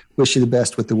schedule. Wish you the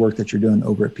best with the work that you're doing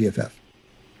over at PFF.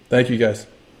 Thank you, guys.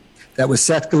 That was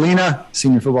Seth Galina,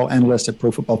 senior football analyst at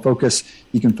Pro Football Focus.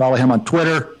 You can follow him on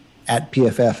Twitter at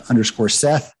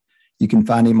PFF_Seth. You can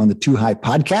find him on the Too High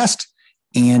podcast,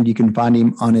 and you can find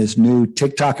him on his new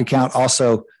TikTok account,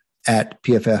 also at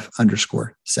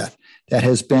PFF_Seth. That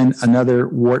has been another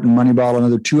Wharton Moneyball,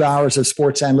 another 2 hours of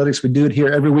sports analytics. We do it here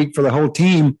every week for the whole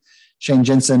team. Shane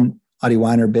Jensen, Adi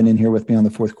Weiner, been in here with me on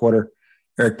the fourth quarter.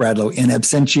 Eric Bradlow in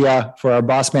absentia for our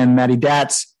boss man, Matty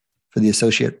Datz, for the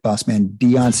associate boss man,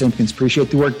 Dion Simpkins.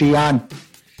 Appreciate the work, Dion.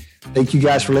 Thank you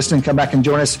guys for listening. Come back and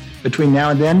join us between now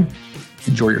and then.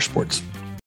 Enjoy your sports.